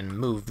I can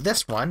move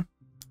this one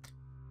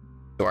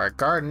to our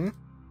garden,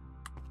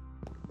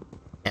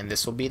 and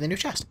this will be the new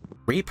chest.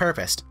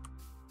 Repurposed.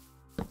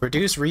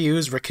 Reduce,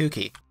 reuse,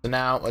 Rikuki. So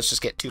now let's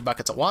just get 2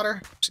 buckets of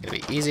water. It's gonna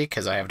be easy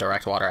because I have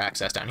direct water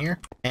access down here.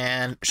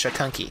 And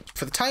Shakunki.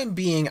 For the time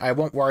being, I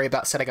won't worry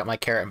about setting up my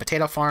carrot and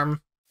potato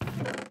farm.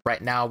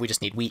 Right now, we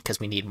just need wheat because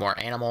we need more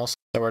animals.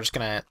 So we're just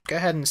gonna go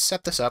ahead and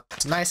set this up.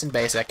 It's nice and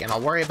basic, and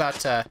I'll worry about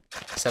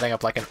setting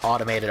up like an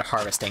automated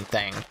harvesting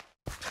thing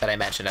that I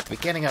mentioned at the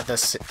beginning of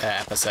this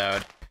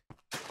episode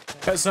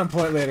at some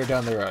point later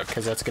down the road,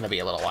 because that's gonna be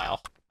a little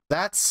while.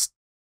 That's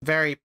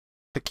very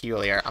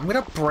peculiar. I'm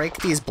gonna break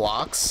these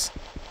blocks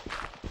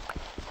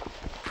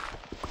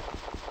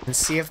and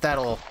see if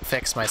that'll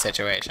fix my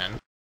situation.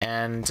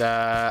 And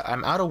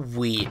I'm out of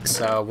wheat,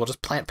 so we'll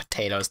just plant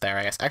potatoes there,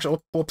 I guess. Actually,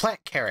 we'll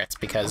plant carrots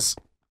because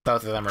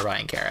both of them are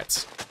buying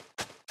carrots.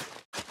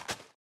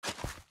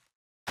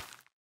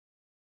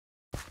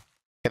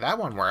 Okay, that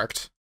one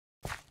worked.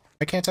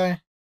 Why can't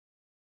I?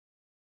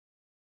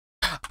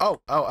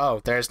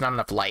 Oh, there's not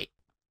enough light.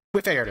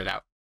 We figured it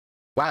out.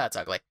 Wow, that's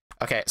ugly.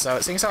 Okay, so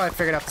seeing as how I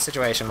figured out the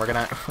situation, we're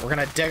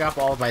gonna dig up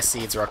all of my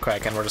seeds real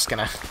quick, and we're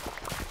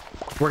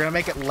gonna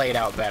make it laid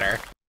out better.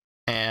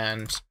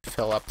 And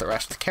fill up the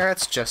rest of the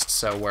carrots, just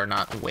so we're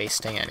not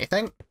wasting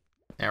anything.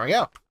 There we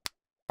go.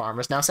 Farm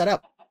is now set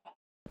up.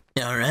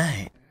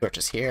 Alright.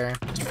 Torches here,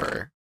 just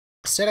for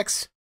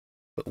aesthetics.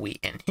 Put wheat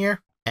in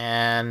here.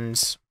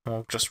 And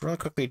we'll just really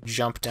quickly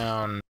jump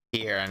down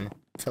here and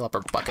fill up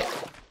our bucket.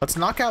 Let's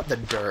knock out the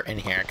dirt in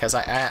here, because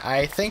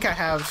I think I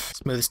have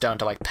smooth stone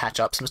to, like, patch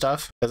up some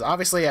stuff. Because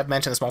obviously, I've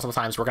mentioned this multiple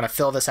times, we're going to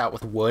fill this out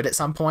with wood at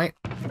some point.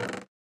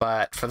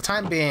 But for the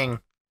time being,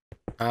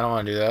 I don't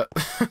want to do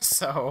that.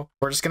 So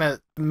we're just going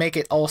to make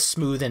it all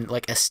smooth and,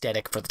 like,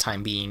 aesthetic for the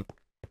time being.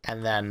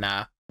 And then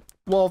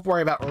we'll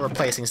worry about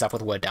replacing stuff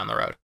with wood down the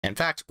road. In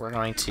fact, we're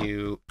going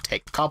to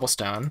take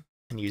cobblestone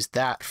and use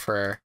that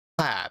for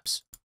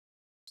slabs.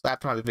 So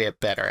that might be a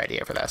better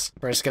idea for this.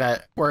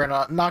 We're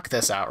gonna knock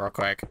this out real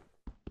quick.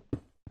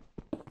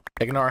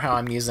 Ignore how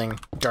I'm using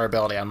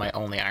durability on my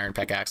only iron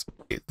pickaxe.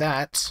 Do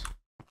that.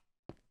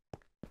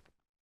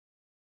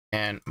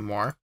 And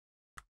more.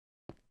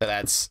 So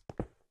that's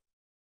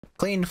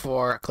clean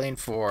 4,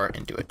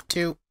 and do it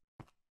 2.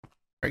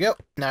 There we go.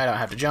 Now I don't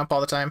have to jump all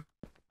the time.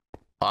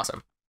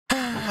 Awesome.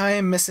 I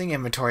am missing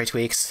inventory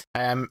tweaks.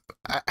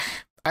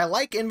 I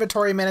like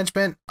inventory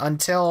management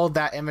until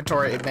that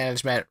inventory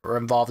management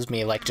involves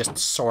me, like, just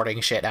sorting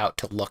shit out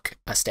to look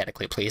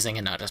aesthetically pleasing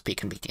and not just be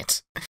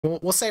convenient.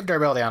 We'll save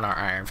durability on our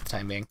iron for the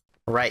time being.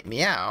 Right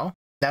meow.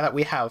 Now that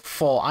we have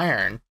full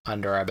iron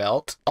under our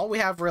belt, all we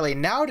have really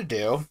now to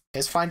do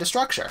is find a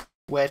structure,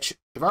 which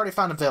we've already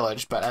found a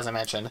village, but as I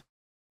mentioned,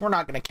 we're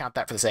not going to count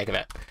that for the sake of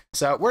it.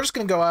 So we're just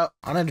going to go out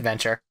on an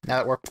adventure now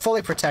that we're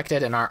fully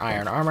protected in our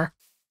iron armor,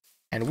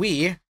 and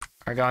we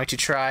are going to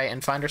try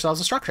and find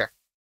ourselves a structure.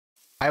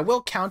 I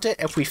will count it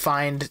if we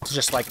find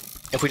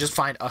if we just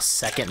find a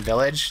second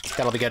village.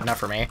 That'll be good enough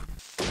for me.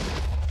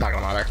 Not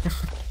gonna bother.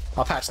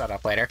 I'll patch that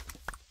up later.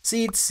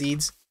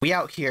 Seeds. We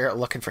out here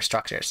looking for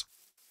structures.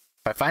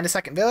 If I find a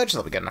second village,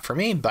 that'll be good enough for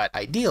me, but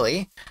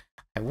ideally,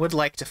 I would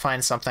like to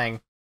find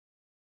something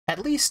at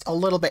least a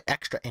little bit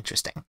extra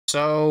interesting.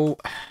 So,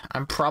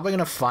 I'm probably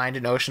gonna find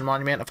an ocean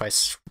monument if I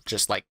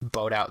just, like,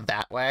 boat out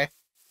that way.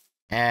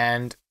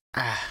 And,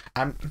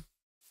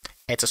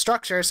 it's a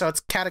structure, so it's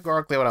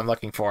categorically what I'm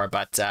looking for,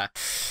 but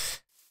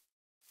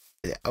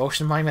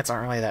ocean monuments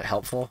aren't really that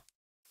helpful,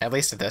 at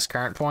least at this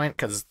current point,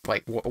 because,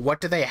 like, what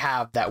do they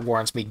have that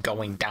warrants me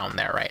going down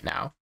there right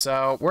now?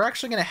 So we're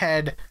actually going to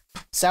head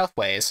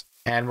southways,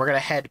 and we're going to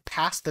head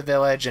past the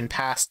village and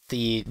past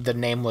the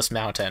nameless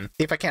mountain,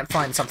 see if I can't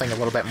find something a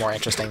little bit more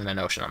interesting than an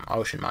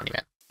ocean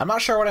monument. I'm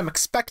not sure what I'm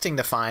expecting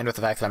to find with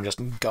the fact that I'm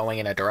just going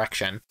in a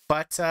direction,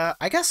 but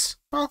I guess,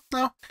 well,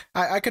 no,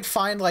 I could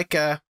find like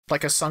a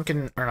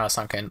sunken, or not a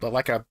sunken, but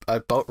like a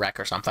boat wreck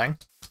or something,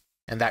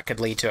 and that could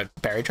lead to a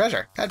buried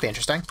treasure. That'd be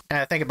interesting. And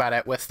I think about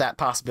it, with that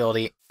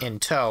possibility in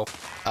tow,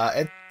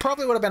 it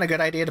probably would have been a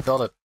good idea to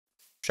build a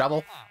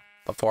shovel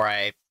before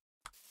I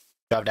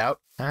shoved out.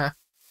 I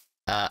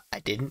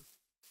didn't,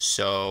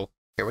 so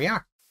here we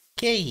are.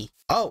 Okay.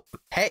 Oh,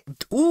 hey,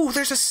 ooh,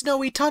 there's a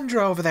snowy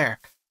tundra over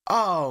there.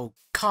 Oh,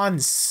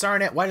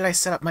 concern it. Why did I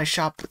set up my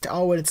shop?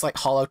 Oh, and it's like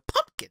hollowed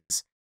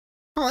pumpkins.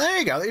 Oh, there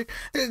you go.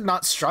 They're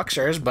not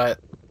structures, but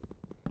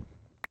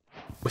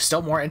with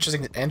still more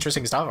interesting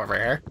stuff over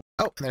here.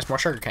 Oh, and there's more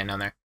sugarcane down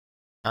there.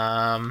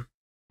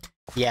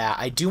 Yeah,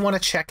 I do want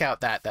to check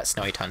out that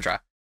snowy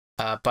tundra.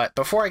 But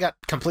before I got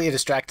completely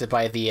distracted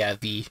by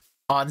the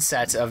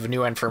onset of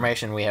new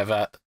information we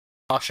have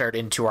ushered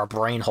into our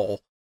brain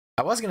hole,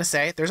 I was gonna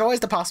say there's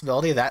always the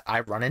possibility that I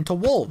run into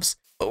wolves,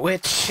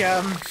 which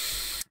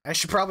I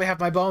should probably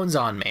have my bones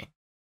on me,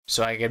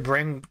 so I could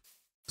bring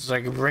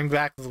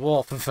back the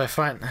wolf if I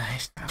find.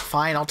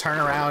 Fine, I'll turn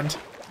around.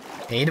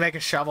 I need to make a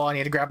shovel. I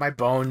need to grab my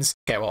bones.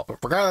 Okay, well,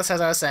 regardless,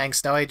 as I was saying,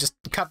 Snowy, just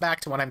cut back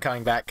to when I'm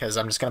coming back, because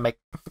I'm just gonna make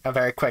a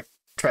very quick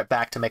trip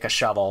back to make a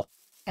shovel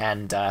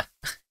and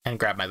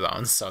grab my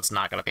bones. So it's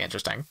not gonna be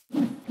interesting.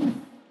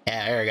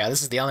 Yeah, there we go.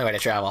 This is the only way to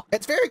travel.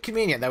 It's very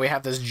convenient that we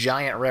have this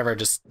giant river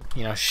just,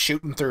 you know,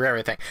 shooting through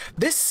everything.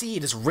 This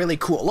seed is really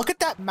cool. Look at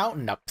that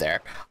mountain up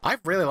there. I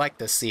really like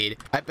this seed.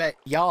 I bet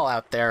y'all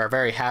out there are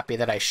very happy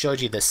that I showed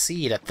you the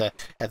seed at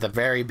the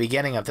very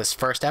beginning of this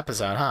first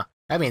episode, huh?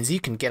 That means you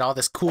can get all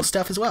this cool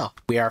stuff as well.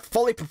 We are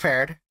fully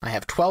prepared. I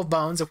have 12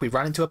 bones if we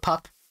run into a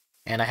pup,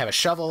 and I have a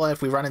shovel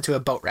if we run into a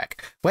boat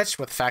wreck. Which,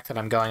 with the fact that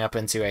I'm going up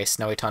into a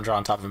snowy tundra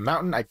on top of a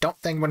mountain, I don't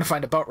think I'm going to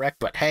find a boat wreck,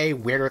 but hey,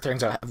 weirder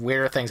things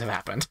have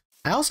happened.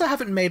 I also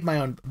haven't made my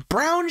own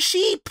brown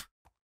sheep!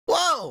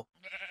 Whoa!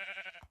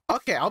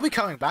 Okay, I'll be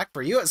coming back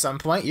for you at some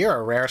point. You're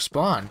a rare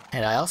spawn.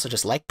 And I also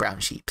just like brown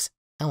sheeps.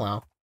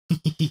 Hello.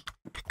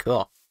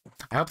 Cool.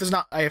 I hope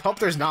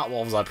there's not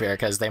wolves up here,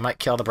 because they might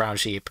kill the brown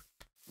sheep.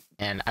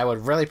 And I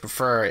would really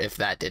prefer if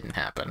that didn't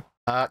happen.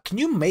 Can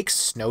you make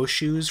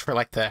snowshoes for,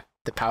 like, the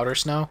powder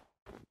snow?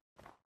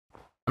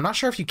 I'm not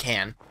sure if you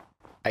can.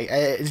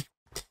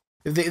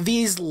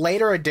 These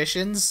later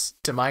additions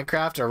to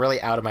Minecraft are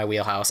really out of my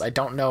wheelhouse. I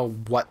don't know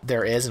what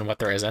there is and what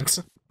there isn't.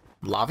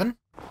 Lavin?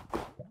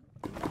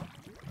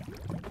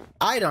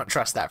 I don't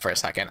trust that for a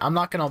second. I'm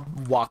not gonna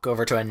walk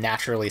over to a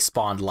naturally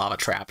spawned lava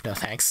trap, no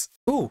thanks.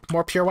 Ooh,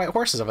 more pure white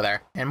horses over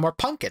there. And more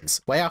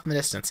pumpkins, way off in the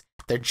distance.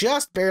 They're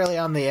just barely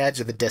on the edge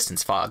of the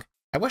distance fog.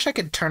 I wish I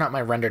could turn up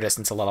my render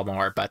distance a little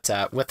more, but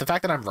with the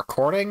fact that I'm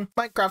recording,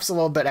 Minecraft's a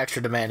little bit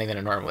extra demanding than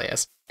it normally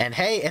is. And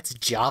hey, it's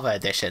Java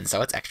edition,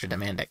 so it's extra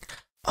demanding.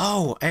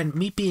 Oh, and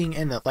me being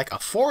in like a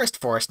forest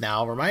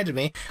now reminded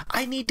me,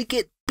 I need to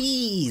get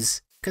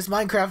bees! Because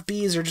Minecraft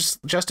bees are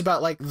just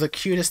about like the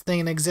cutest thing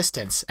in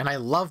existence, and I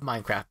love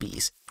Minecraft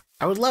bees.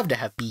 I would love to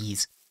have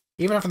bees.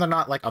 Even if they're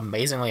not like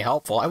amazingly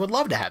helpful, I would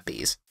love to have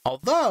bees.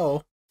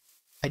 Although,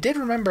 I did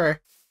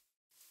remember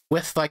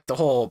with like the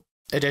whole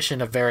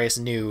addition of various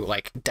new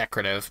like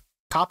decorative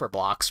copper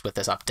blocks with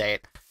this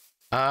update,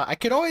 I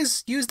could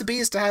always use the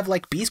bees to have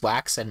like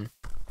beeswax and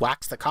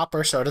wax the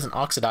copper so it doesn't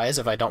oxidize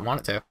if I don't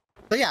want it to.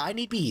 So yeah, I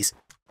need bees.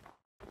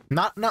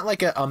 Not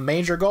like a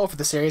major goal for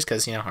the series,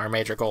 because, you know, our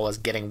major goal is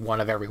getting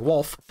one of every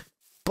wolf,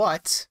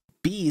 but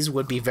bees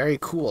would be very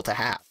cool to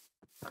have.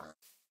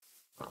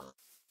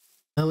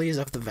 Lilies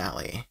of the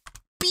Valley.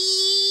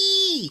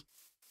 Bee!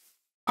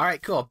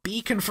 Alright, cool.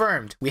 Bee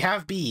confirmed. We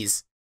have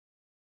bees.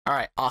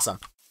 Alright, awesome.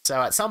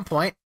 So at some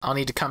point, I'll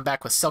need to come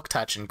back with Silk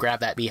Touch and grab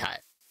that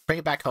beehive. Bring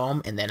it back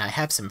home, and then I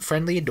have some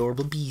friendly,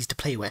 adorable bees to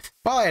play with.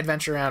 While I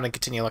adventure around and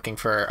continue looking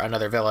for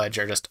another village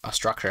or just a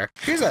structure,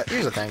 here's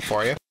a thing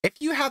for you. If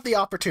you have the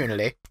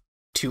opportunity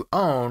to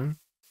own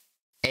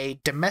a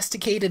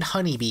domesticated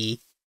honeybee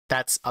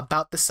that's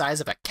about the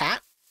size of a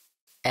cat,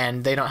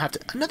 and they don't have to...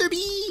 Another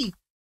bee!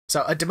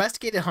 So a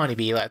domesticated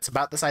honeybee that's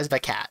about the size of a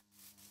cat,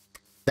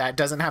 that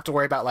doesn't have to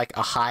worry about like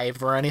a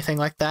hive or anything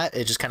like that,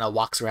 it just kind of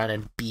walks around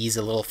and bees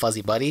a little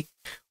fuzzy buddy.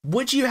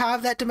 Would you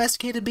have that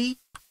domesticated bee?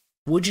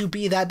 Would you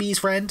be that bee's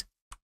friend?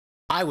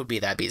 I would be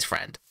that bee's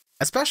friend.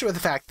 Especially with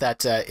the fact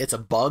that it's a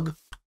bug,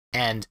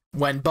 and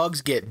when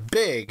bugs get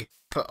big...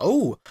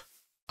 Oh,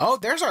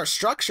 there's our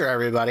structure,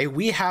 everybody.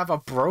 We have a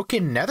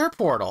broken nether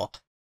portal.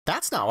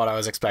 That's not what I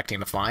was expecting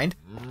to find.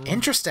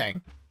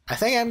 Interesting. I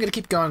think I'm going to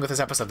keep going with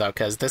this episode, though,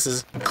 because this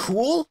is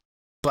cool,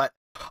 but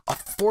a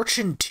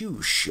Fortune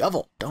 2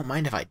 shovel. Don't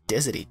mind if I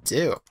dizzity,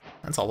 too.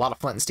 That's a lot of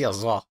flint and steels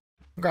as well.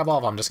 I'll grab all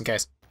of them, just in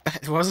case.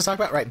 What was I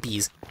talking about? Right,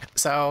 bees.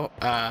 So,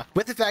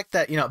 with the fact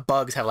that, you know,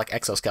 bugs have, like,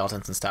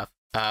 exoskeletons and stuff,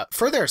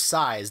 for their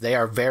size, they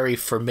are very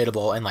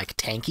formidable and, like,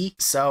 tanky.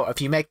 So,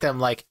 if you make them,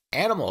 like,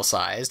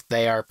 animal-sized,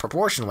 they are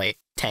proportionally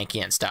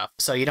tanky and stuff.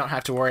 So you don't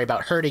have to worry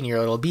about hurting your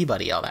little bee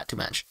buddy all that too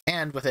much.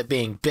 And with it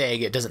being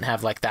big, it doesn't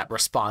have, like, that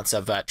response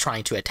of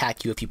trying to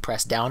attack you if you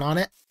press down on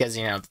it. Because,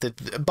 you know, the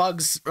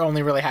bugs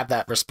only really have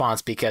that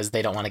response because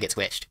they don't want to get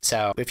squished.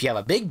 So, if you have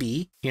a big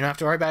bee, you don't have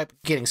to worry about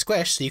getting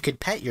squished, so you could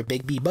pet your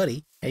big bee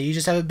buddy, and you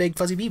just have a big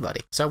fuzzy bee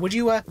buddy. So would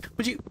you have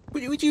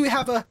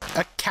a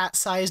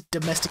cat-sized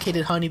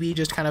domesticated honeybee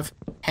just kind of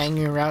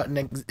hanging around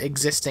and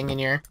existing in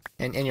your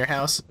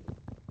house?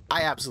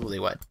 I absolutely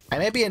would. I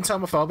may be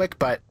entomophobic,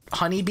 but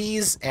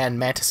honeybees and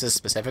mantises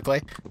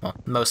specifically, well,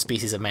 most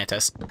species of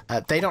mantis,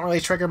 they don't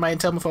really trigger my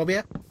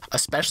entomophobia,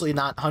 especially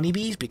not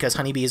honeybees, because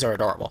honeybees are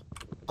adorable.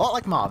 A lot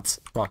like moths.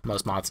 Well,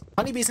 most moths.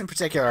 Honeybees in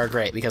particular are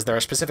great because they're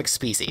a specific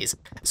species,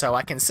 so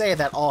I can say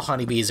that all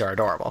honeybees are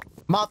adorable.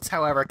 Moths,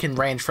 however, can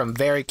range from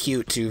very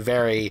cute to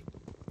very,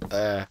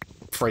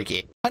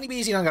 freaky.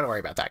 Honeybees, you don't gotta worry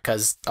about that,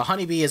 because a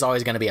honeybee is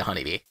always gonna be a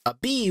honeybee. A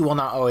bee will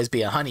not always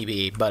be a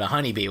honeybee, but a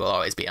honeybee will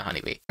always be a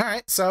honeybee.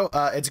 Alright, so,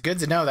 it's good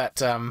to know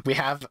that, we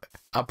have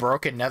a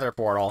broken nether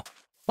portal,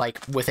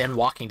 like, within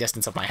walking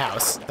distance of my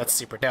house. That's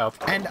super dope.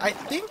 And I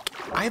think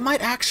I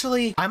might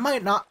actually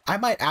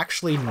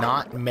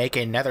not make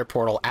a nether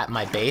portal at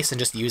my base and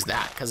just use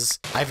that, because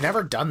I've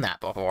never done that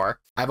before.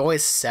 I've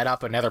always set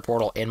up a nether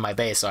portal in my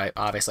base, so I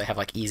obviously have,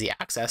 like, easy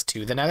access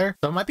to the nether.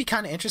 So it might be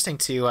kind of interesting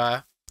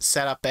to,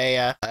 set up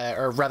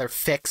or rather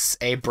fix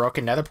a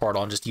broken nether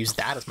portal and just use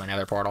that as my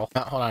nether portal.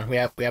 Oh, hold on, we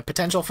have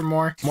potential for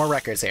more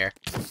records here.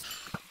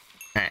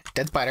 Alright,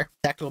 dead spider.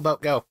 Tactical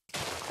boat, go.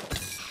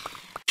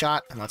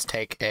 Shot, and let's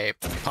take a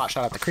pot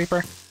shot at the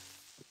creeper.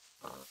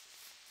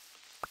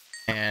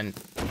 And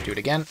do it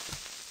again.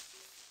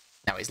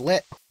 Now he's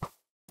lit.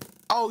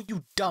 Oh,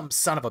 you dumb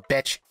son of a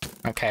bitch.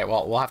 Okay,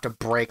 well, we'll have to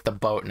break the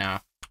boat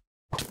now.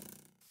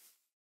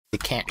 He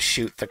can't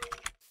shoot the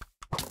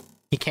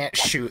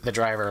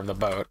driver of the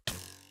boat.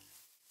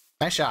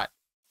 Nice shot.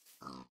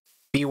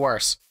 Be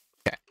worse.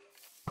 Okay.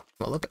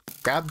 Well, look,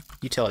 grab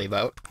utility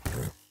boat.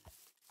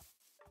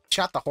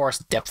 Shot the horse,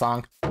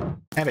 diphthong. I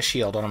have a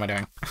shield, what am I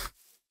doing?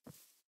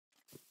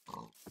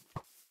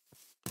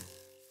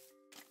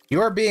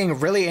 You are being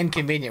really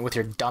inconvenient with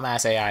your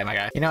dumbass AI, my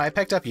guy. You know, I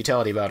picked up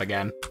utility boat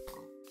again.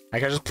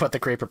 I could just put the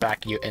creeper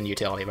back in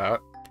utility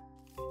boat.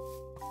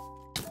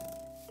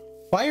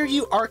 Why are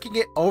you arcing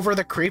it over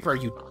the creeper,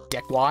 you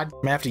dickwad? I'm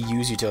gonna have to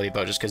use utility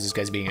boat just because this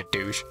guy's being a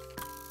douche.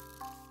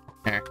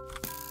 There.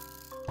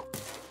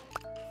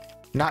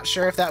 Not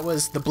sure if that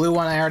was the blue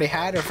one I already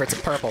had or if it's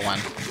a purple one.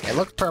 It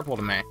looked purple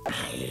to me.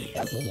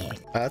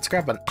 Let's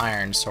grab an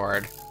iron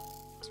sword.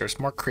 So there's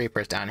more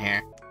creepers down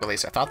here. At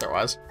least I thought there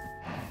was.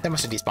 They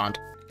must have despawned.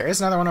 There is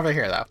another one over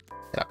here, though.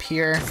 Get up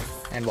here,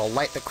 and we'll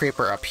light the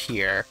creeper up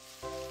here.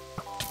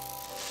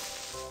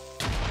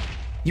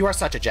 You are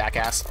such a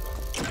jackass.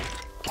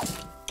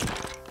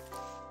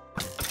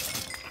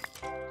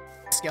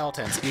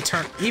 Skeletons.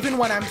 Even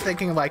when I'm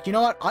thinking, like, you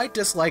know what? I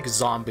dislike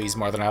zombies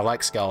more than I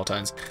like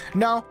skeletons.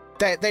 No,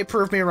 they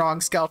prove me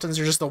wrong. Skeletons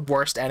are just the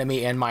worst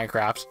enemy in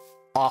Minecraft.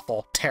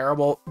 Awful,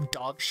 terrible,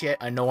 dog shit,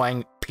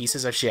 annoying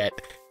pieces of shit.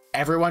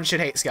 Everyone should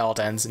hate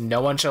skeletons.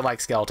 No one should like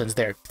skeletons.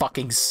 They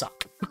fucking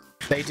suck.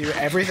 They do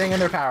everything in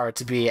their power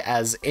to be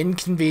as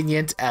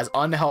inconvenient, as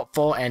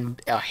unhelpful,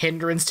 and a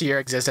hindrance to your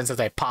existence as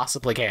they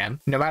possibly can.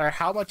 No matter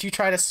how much you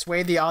try to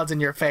sway the odds in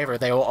your favor,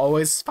 they will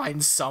always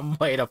find some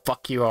way to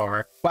fuck you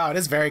over. Wow, it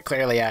is very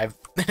clear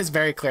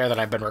that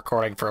I've been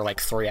recording for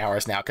like 3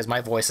 hours now because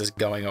my voice is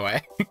going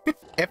away.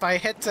 If I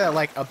hit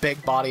like a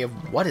big body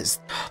of what is...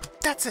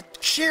 That's a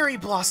cherry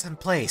blossom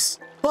place.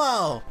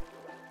 Whoa!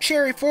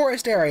 Cherry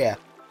forest area.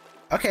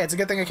 Okay, it's a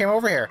good thing I came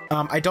over here.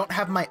 I don't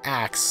have my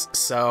axe,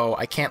 so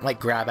I can't, like,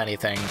 grab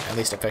anything, at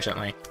least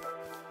efficiently.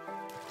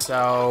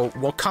 So,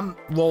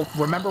 we'll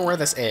remember where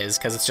this is,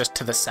 because it's just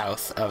to the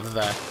south of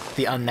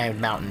the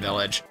unnamed mountain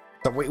village.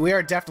 So we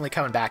are definitely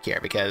coming back here,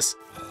 because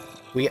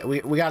we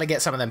gotta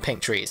get some of them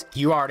pink trees.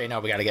 You already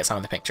know we gotta get some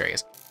of the pink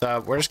trees.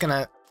 So, we're just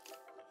gonna...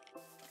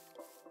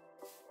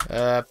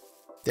 yeah,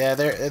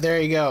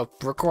 there you go.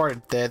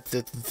 Recorded.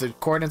 The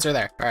coordinates are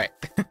there. Alright.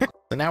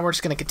 So now we're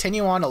just gonna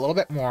continue on a little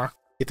bit more.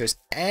 If there's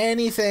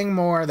anything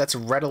more that's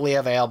readily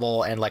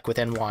available and like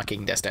within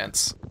walking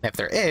distance. If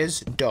there is,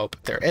 dope.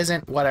 If there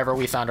isn't, whatever,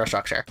 we found our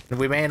structure.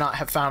 We may not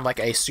have found like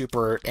a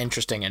super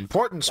interesting,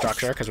 important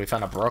structure because we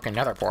found a broken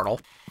nether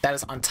portal that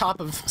is on top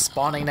of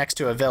spawning next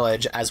to a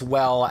village, as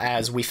well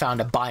as we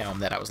found a biome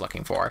that I was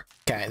looking for.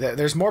 Okay,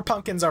 there's more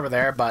pumpkins over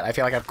there, but I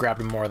feel like I've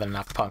grabbed more than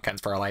enough pumpkins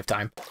for a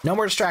lifetime. No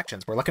more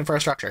distractions. We're looking for a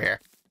structure here.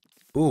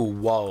 Ooh,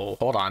 whoa,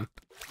 hold on.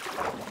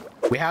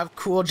 We have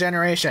cool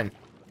generation.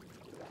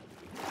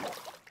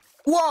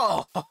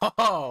 Whoa!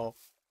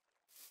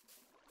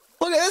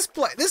 Look at this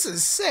place. This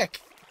is sick.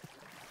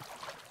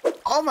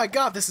 Oh my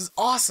god, this is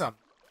awesome.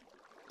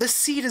 This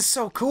seed is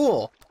so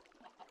cool.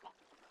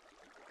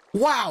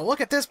 Wow,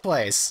 look at this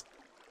place.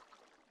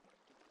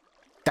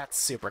 That's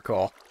super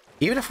cool.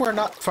 Even if we're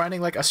not finding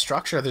like a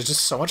structure, there's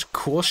just so much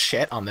cool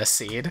shit on this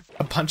seed.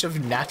 A bunch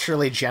of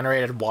naturally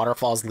generated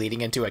waterfalls leading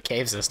into a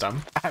cave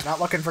system. I'm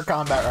not looking for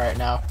combat right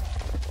now.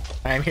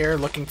 I'm here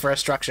looking for a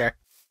structure.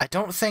 I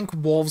don't think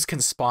wolves can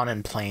spawn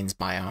in plains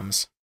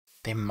biomes.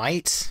 They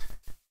might.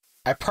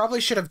 I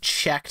probably should have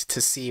checked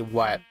to see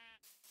what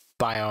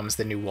biomes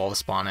the new wolves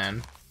spawn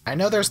in. I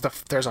know there's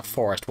a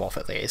forest wolf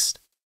at least,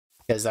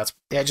 because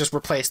I just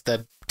replaced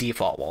the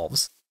default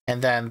wolves,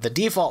 and then the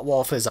default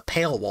wolf is a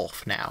pale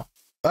wolf now.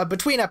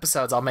 Between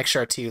episodes, I'll make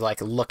sure to like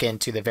look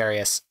into the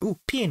various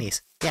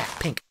peonies. Yeah,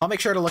 pink. I'll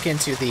make sure to look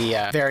into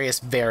the various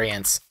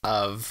variants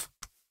of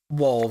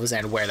wolves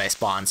and where they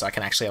spawn, so I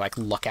can actually like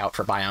look out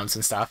for biomes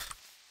and stuff.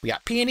 We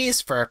got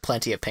peonies for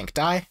plenty of pink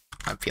dye.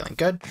 I'm feeling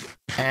good.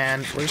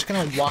 And we're just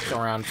gonna walk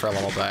around for a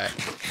little bit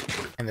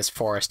in this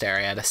forest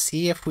area to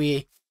see if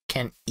we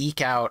can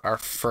eke out our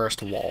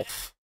first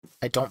wolf.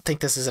 I don't think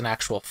this is an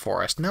actual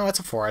forest. No, it's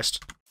a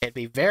forest. It'd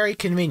be very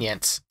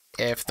convenient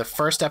if the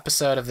first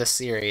episode of this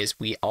series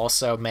we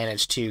also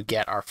managed to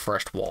get our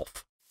first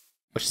wolf.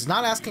 Which is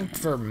not asking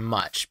for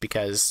much,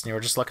 because we're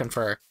just looking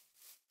for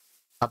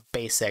a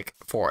basic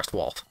forest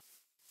wolf.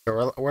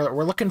 So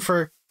we're looking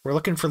for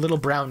little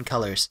brown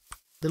colors.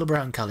 Little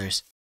brown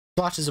colors.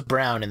 Blotches of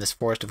brown in this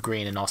forest of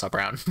green and also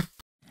brown.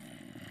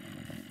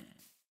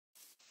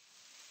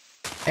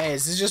 Hey,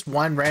 is this just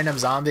one random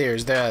zombie or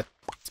is there a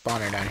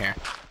spawner down here?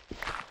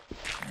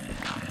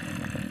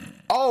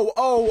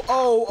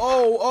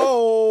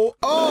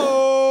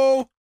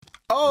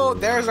 Oh,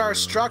 there's our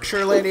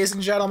structure, ladies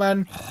and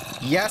gentlemen.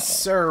 Yes,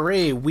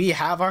 sirree, we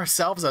have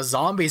ourselves a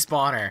zombie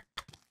spawner.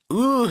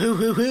 Ooh, hoo,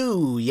 hoo,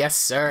 hoo. Yes,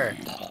 sir.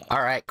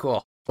 All right,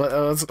 cool.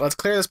 Let's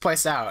clear this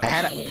place out. I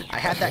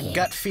had that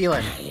gut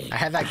feeling. I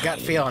had that gut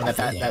feeling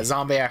that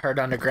zombie I heard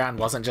underground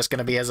wasn't just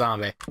gonna be a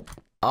zombie.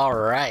 All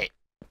right.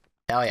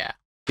 Hell yeah.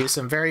 Do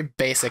some very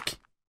basic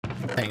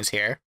things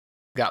here.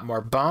 We got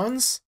more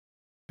bones.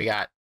 We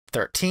got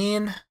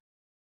 13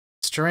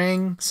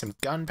 string, some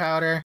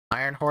gunpowder,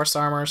 iron horse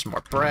armor, some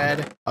more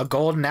bread, a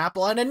golden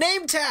apple, and a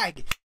name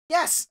tag.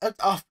 Yes,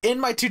 in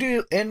my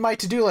to-do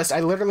list, I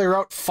literally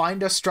wrote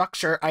find a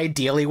structure,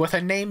 ideally with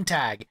a name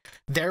tag.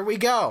 There we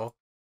go.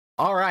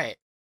 All right,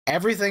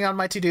 everything on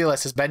my to-do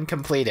list has been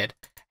completed.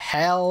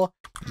 Hell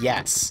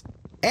yes.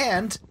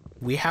 And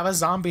we have a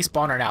zombie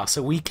spawner now,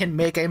 so we can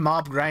make a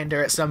mob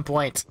grinder at some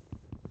point.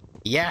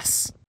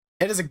 Yes,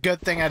 it is a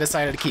good thing I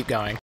decided to keep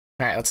going.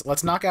 All right,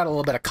 let's knock out a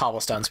little bit of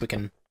cobblestone so we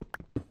can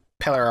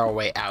pillar our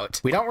way out.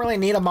 We don't really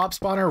need a mob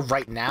spawner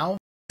right now,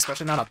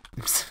 especially not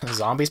a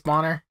zombie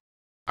spawner.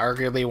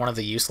 Arguably one of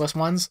the useless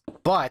ones.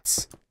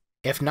 But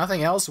if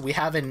nothing else, we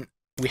have an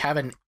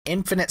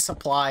infinite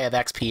supply of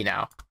XP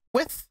now,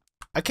 with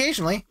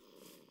occasionally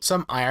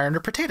some iron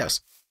or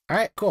potatoes. All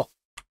right, cool.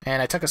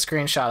 And I took a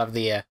screenshot of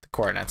the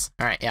coordinates.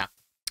 All right, yeah.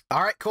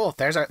 All right, cool.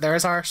 There's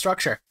our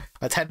structure.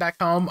 Let's head back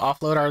home,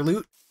 offload our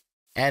loot,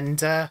 and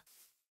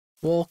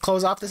we'll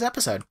close off this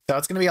episode. So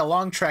it's gonna be a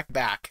long trek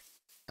back.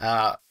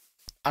 I'm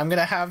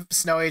gonna have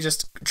Snowy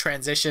just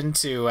transition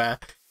to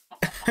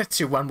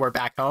to when we're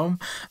back home.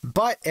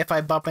 But if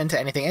I bump into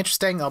anything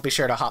interesting, I'll be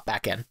sure to hop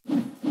back in.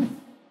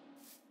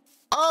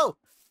 Oh!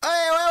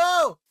 Hey,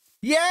 whoa!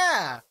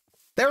 Yeah!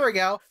 There we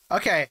go.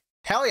 Okay.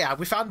 Hell yeah,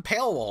 we found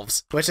pale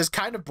wolves, which is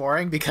kind of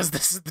boring because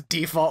this is the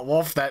default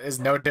wolf that is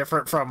no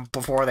different from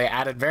before they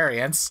added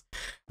variants.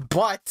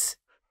 But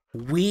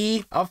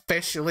we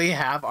officially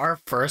have our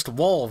first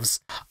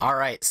wolves. All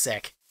right,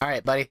 sick. All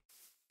right, buddy.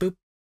 Boop.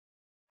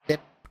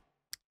 Dip.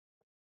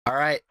 All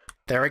right,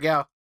 there we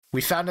go.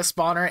 We found a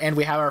spawner and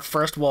we have our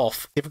first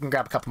wolf. See if we can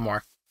grab a couple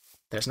more.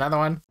 There's another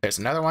one. There's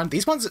another one.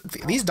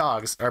 These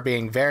dogs are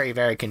being very,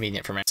 very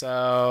convenient for me.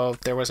 So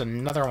there was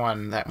another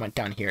one that went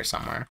down here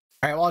somewhere.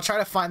 All right, well, I'll try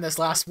to find this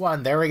last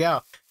one. There we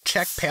go.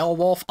 Check pale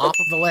wolf off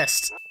of the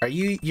list. Are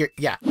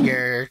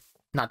you're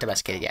not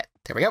domesticated yet.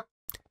 There we go.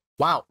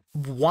 Wow,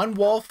 one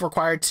wolf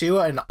required 2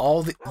 and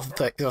all the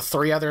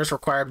 3 others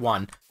required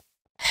 1.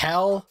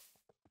 Hell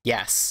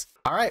yes.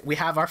 All right, we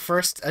have our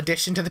first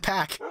addition to the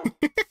pack.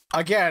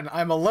 Again,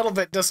 I'm a little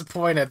bit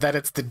disappointed that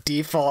it's the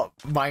default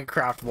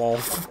Minecraft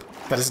wolf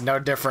that is no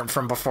different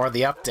from before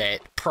the update.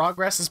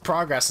 Progress is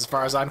progress as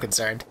far as I'm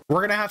concerned.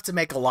 We're gonna have to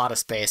make a lot of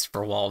space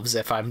for wolves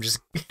if I'm just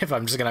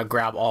gonna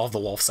grab all of the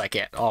wolves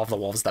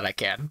that I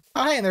can.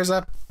 Oh hey, and there's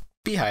a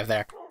beehive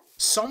there.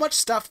 So much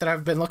stuff that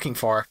I've been looking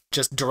for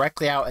just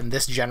directly out in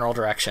this general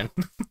direction.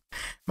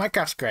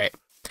 Minecraft's great.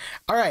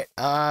 All right,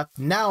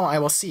 now I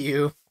will see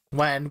you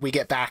when we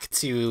get back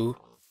to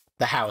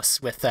the house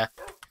with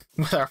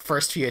our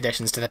first few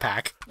additions to the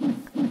pack.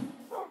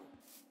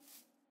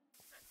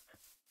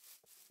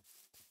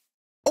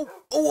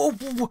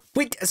 Oh,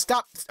 wait,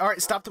 stop. All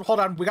right, stop. Hold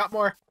on. We got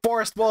more.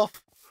 Forest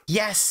wolf.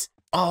 Yes.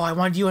 Oh, I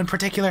wanted you in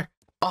particular.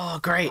 Oh,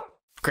 great.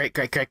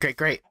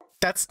 Great.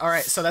 That's all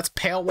right. So that's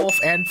pale wolf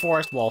and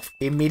forest wolf.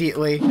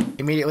 Immediately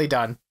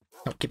done.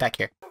 Oh, get back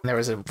here. There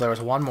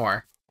was one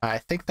more. I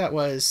think that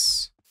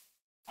was,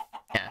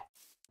 yeah.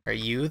 Are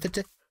you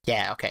the,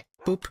 yeah, okay.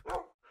 Boop.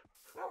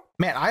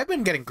 Man, I've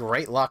been getting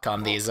great luck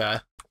on these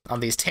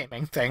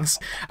taming things.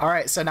 All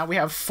right, so now we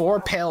have 4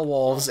 pale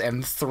wolves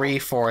and 3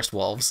 forest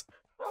wolves.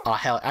 Oh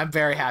hell, I'm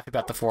very happy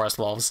about the forest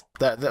wolves.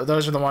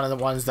 Those are one of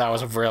the ones that I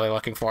was really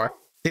looking for.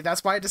 See,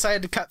 that's why I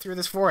decided to cut through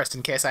this forest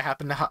in case I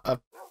happen to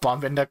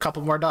bump into a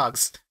couple more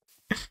dogs.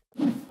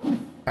 All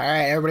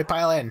right, everybody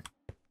pile in.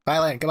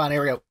 Pile in. Come on,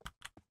 here we go.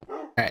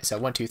 All right, so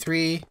 1, 2,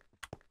 3.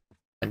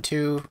 1,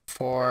 2,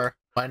 4.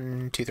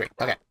 1, 2, 3.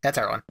 Okay, that's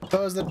our one.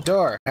 Close the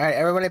door. All right,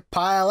 everybody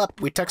pile up.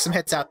 We took some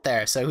hits out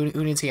there. So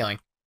who needs healing?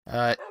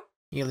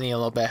 You need a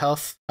little bit of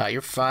health.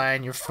 You're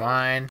fine. You're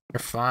fine. You're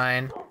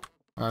fine.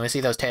 Let me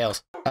see those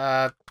tails.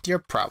 You're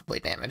probably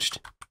damaged.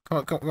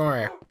 Come over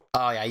here.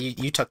 Oh yeah,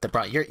 you took the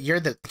brunt. You're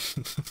the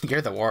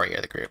you're the warrior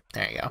of the group.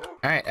 There you go.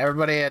 All right,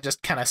 everybody,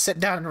 just kind of sit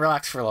down and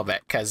relax for a little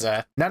bit, because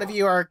none of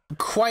you are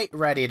quite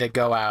ready to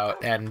go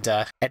out and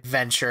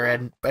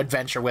adventure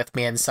with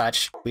me and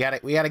such. We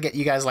gotta get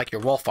you guys like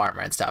your wolf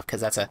armor and stuff,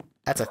 because that's a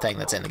thing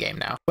that's in the game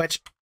now.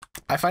 Which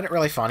I find it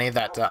really funny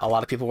that a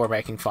lot of people were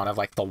making fun of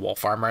like the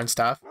wolf armor and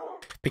stuff,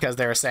 because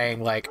they were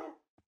saying like,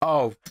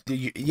 oh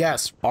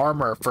yes,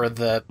 armor for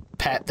the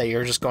pet that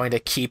you're just going to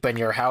keep in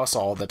your house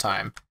all the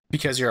time,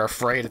 because you're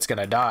afraid it's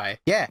gonna die.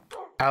 Yeah,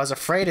 I was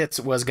afraid it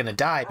was gonna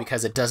die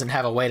because it doesn't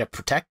have a way to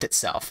protect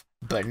itself.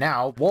 But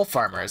now wolf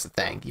armor is a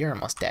thing. You're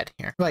almost dead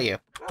here. What about you?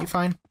 You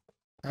fine?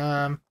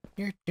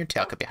 Your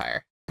tail could be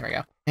higher. There we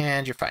go.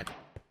 And you're fine.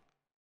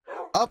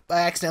 Oh,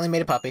 I accidentally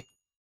made a puppy.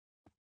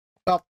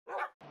 Well,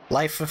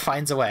 life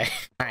finds a way.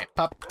 All right,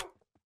 pup.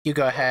 You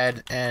go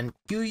ahead and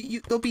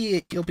you'll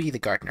be the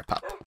gardener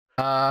pup.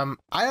 I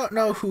don't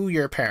know who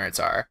your parents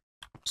are,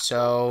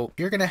 so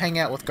you're gonna hang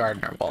out with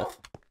Gardener Wolf.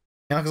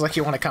 It looks like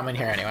you want to come in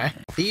here anyway.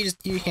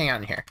 You hang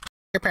out in here.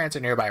 Your parents are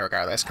nearby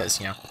regardless, because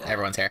you know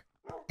everyone's here.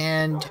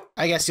 And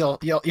I guess you'll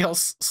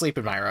sleep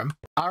in my room.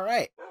 All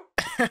right.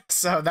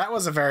 So that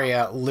was a very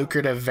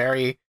lucrative,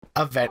 very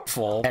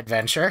eventful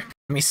adventure.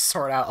 Let me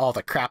sort out all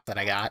the crap that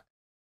I got.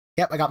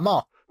 Yep, I got them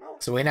all.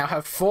 So we now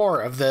have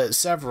 4 of the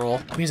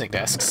several music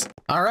discs.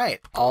 All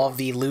right, all of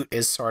the loot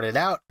is sorted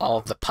out. All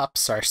of the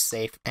pups are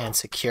safe and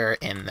secure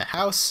in the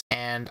house.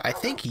 And I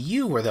think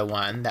you were the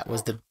one that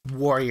was the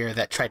warrior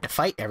that tried to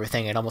fight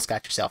everything and almost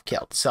got yourself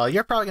killed. So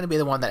you're probably going to be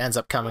the one that ends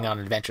up coming on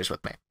adventures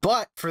with me.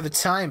 But for the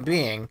time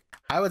being,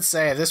 I would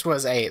say this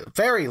was a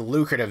very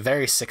lucrative,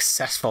 very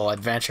successful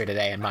adventure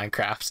today in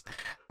Minecraft.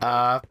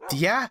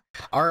 Yeah,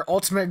 our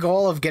ultimate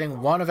goal of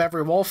getting 1 of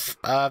every wolf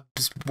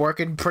is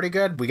working pretty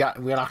good. We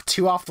knocked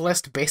 2 off the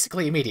list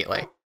basically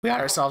immediately. We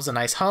got ourselves a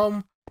nice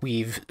home.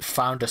 We've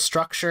found a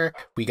structure.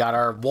 We got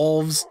our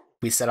wolves.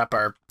 We set up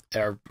our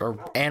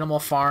animal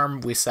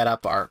farm. We set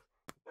up our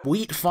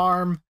wheat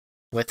farm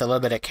with a little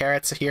bit of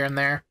carrots here and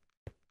there.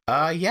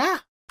 Yeah,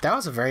 that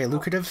was a very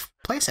lucrative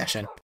play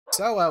session.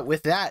 So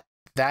with that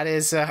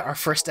is our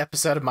first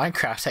episode of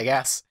Minecraft, I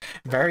guess.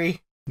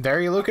 Very,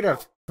 very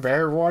lucrative,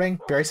 very rewarding,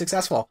 very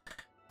successful.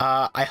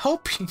 I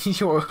hope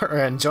you are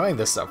enjoying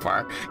this so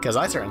far, because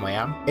I certainly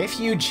am. If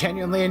you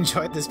genuinely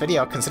enjoyed this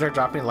video, consider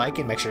dropping a like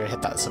and make sure to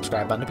hit that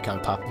subscribe button to become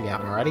a pup if you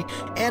haven't already,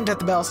 and hit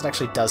the bell so it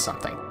actually does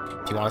something.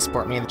 If you want to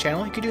support me in the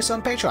channel, you can do so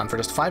on Patreon for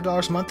just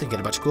 $5 a month and get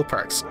a bunch of cool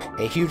perks.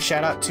 A huge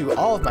shout out to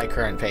all of my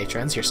current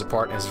patrons. Your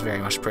support is very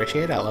much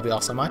appreciated. I love you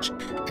all so much.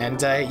 And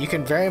you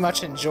can very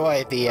much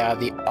enjoy the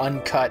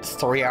uncut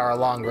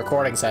 3-hour-long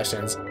recording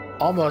sessions,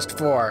 almost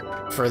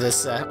 4, for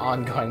this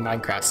ongoing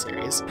Minecraft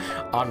series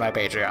on my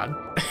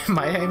Patreon.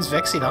 My name's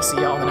Vixie, and I'll see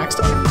you all in the next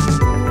one.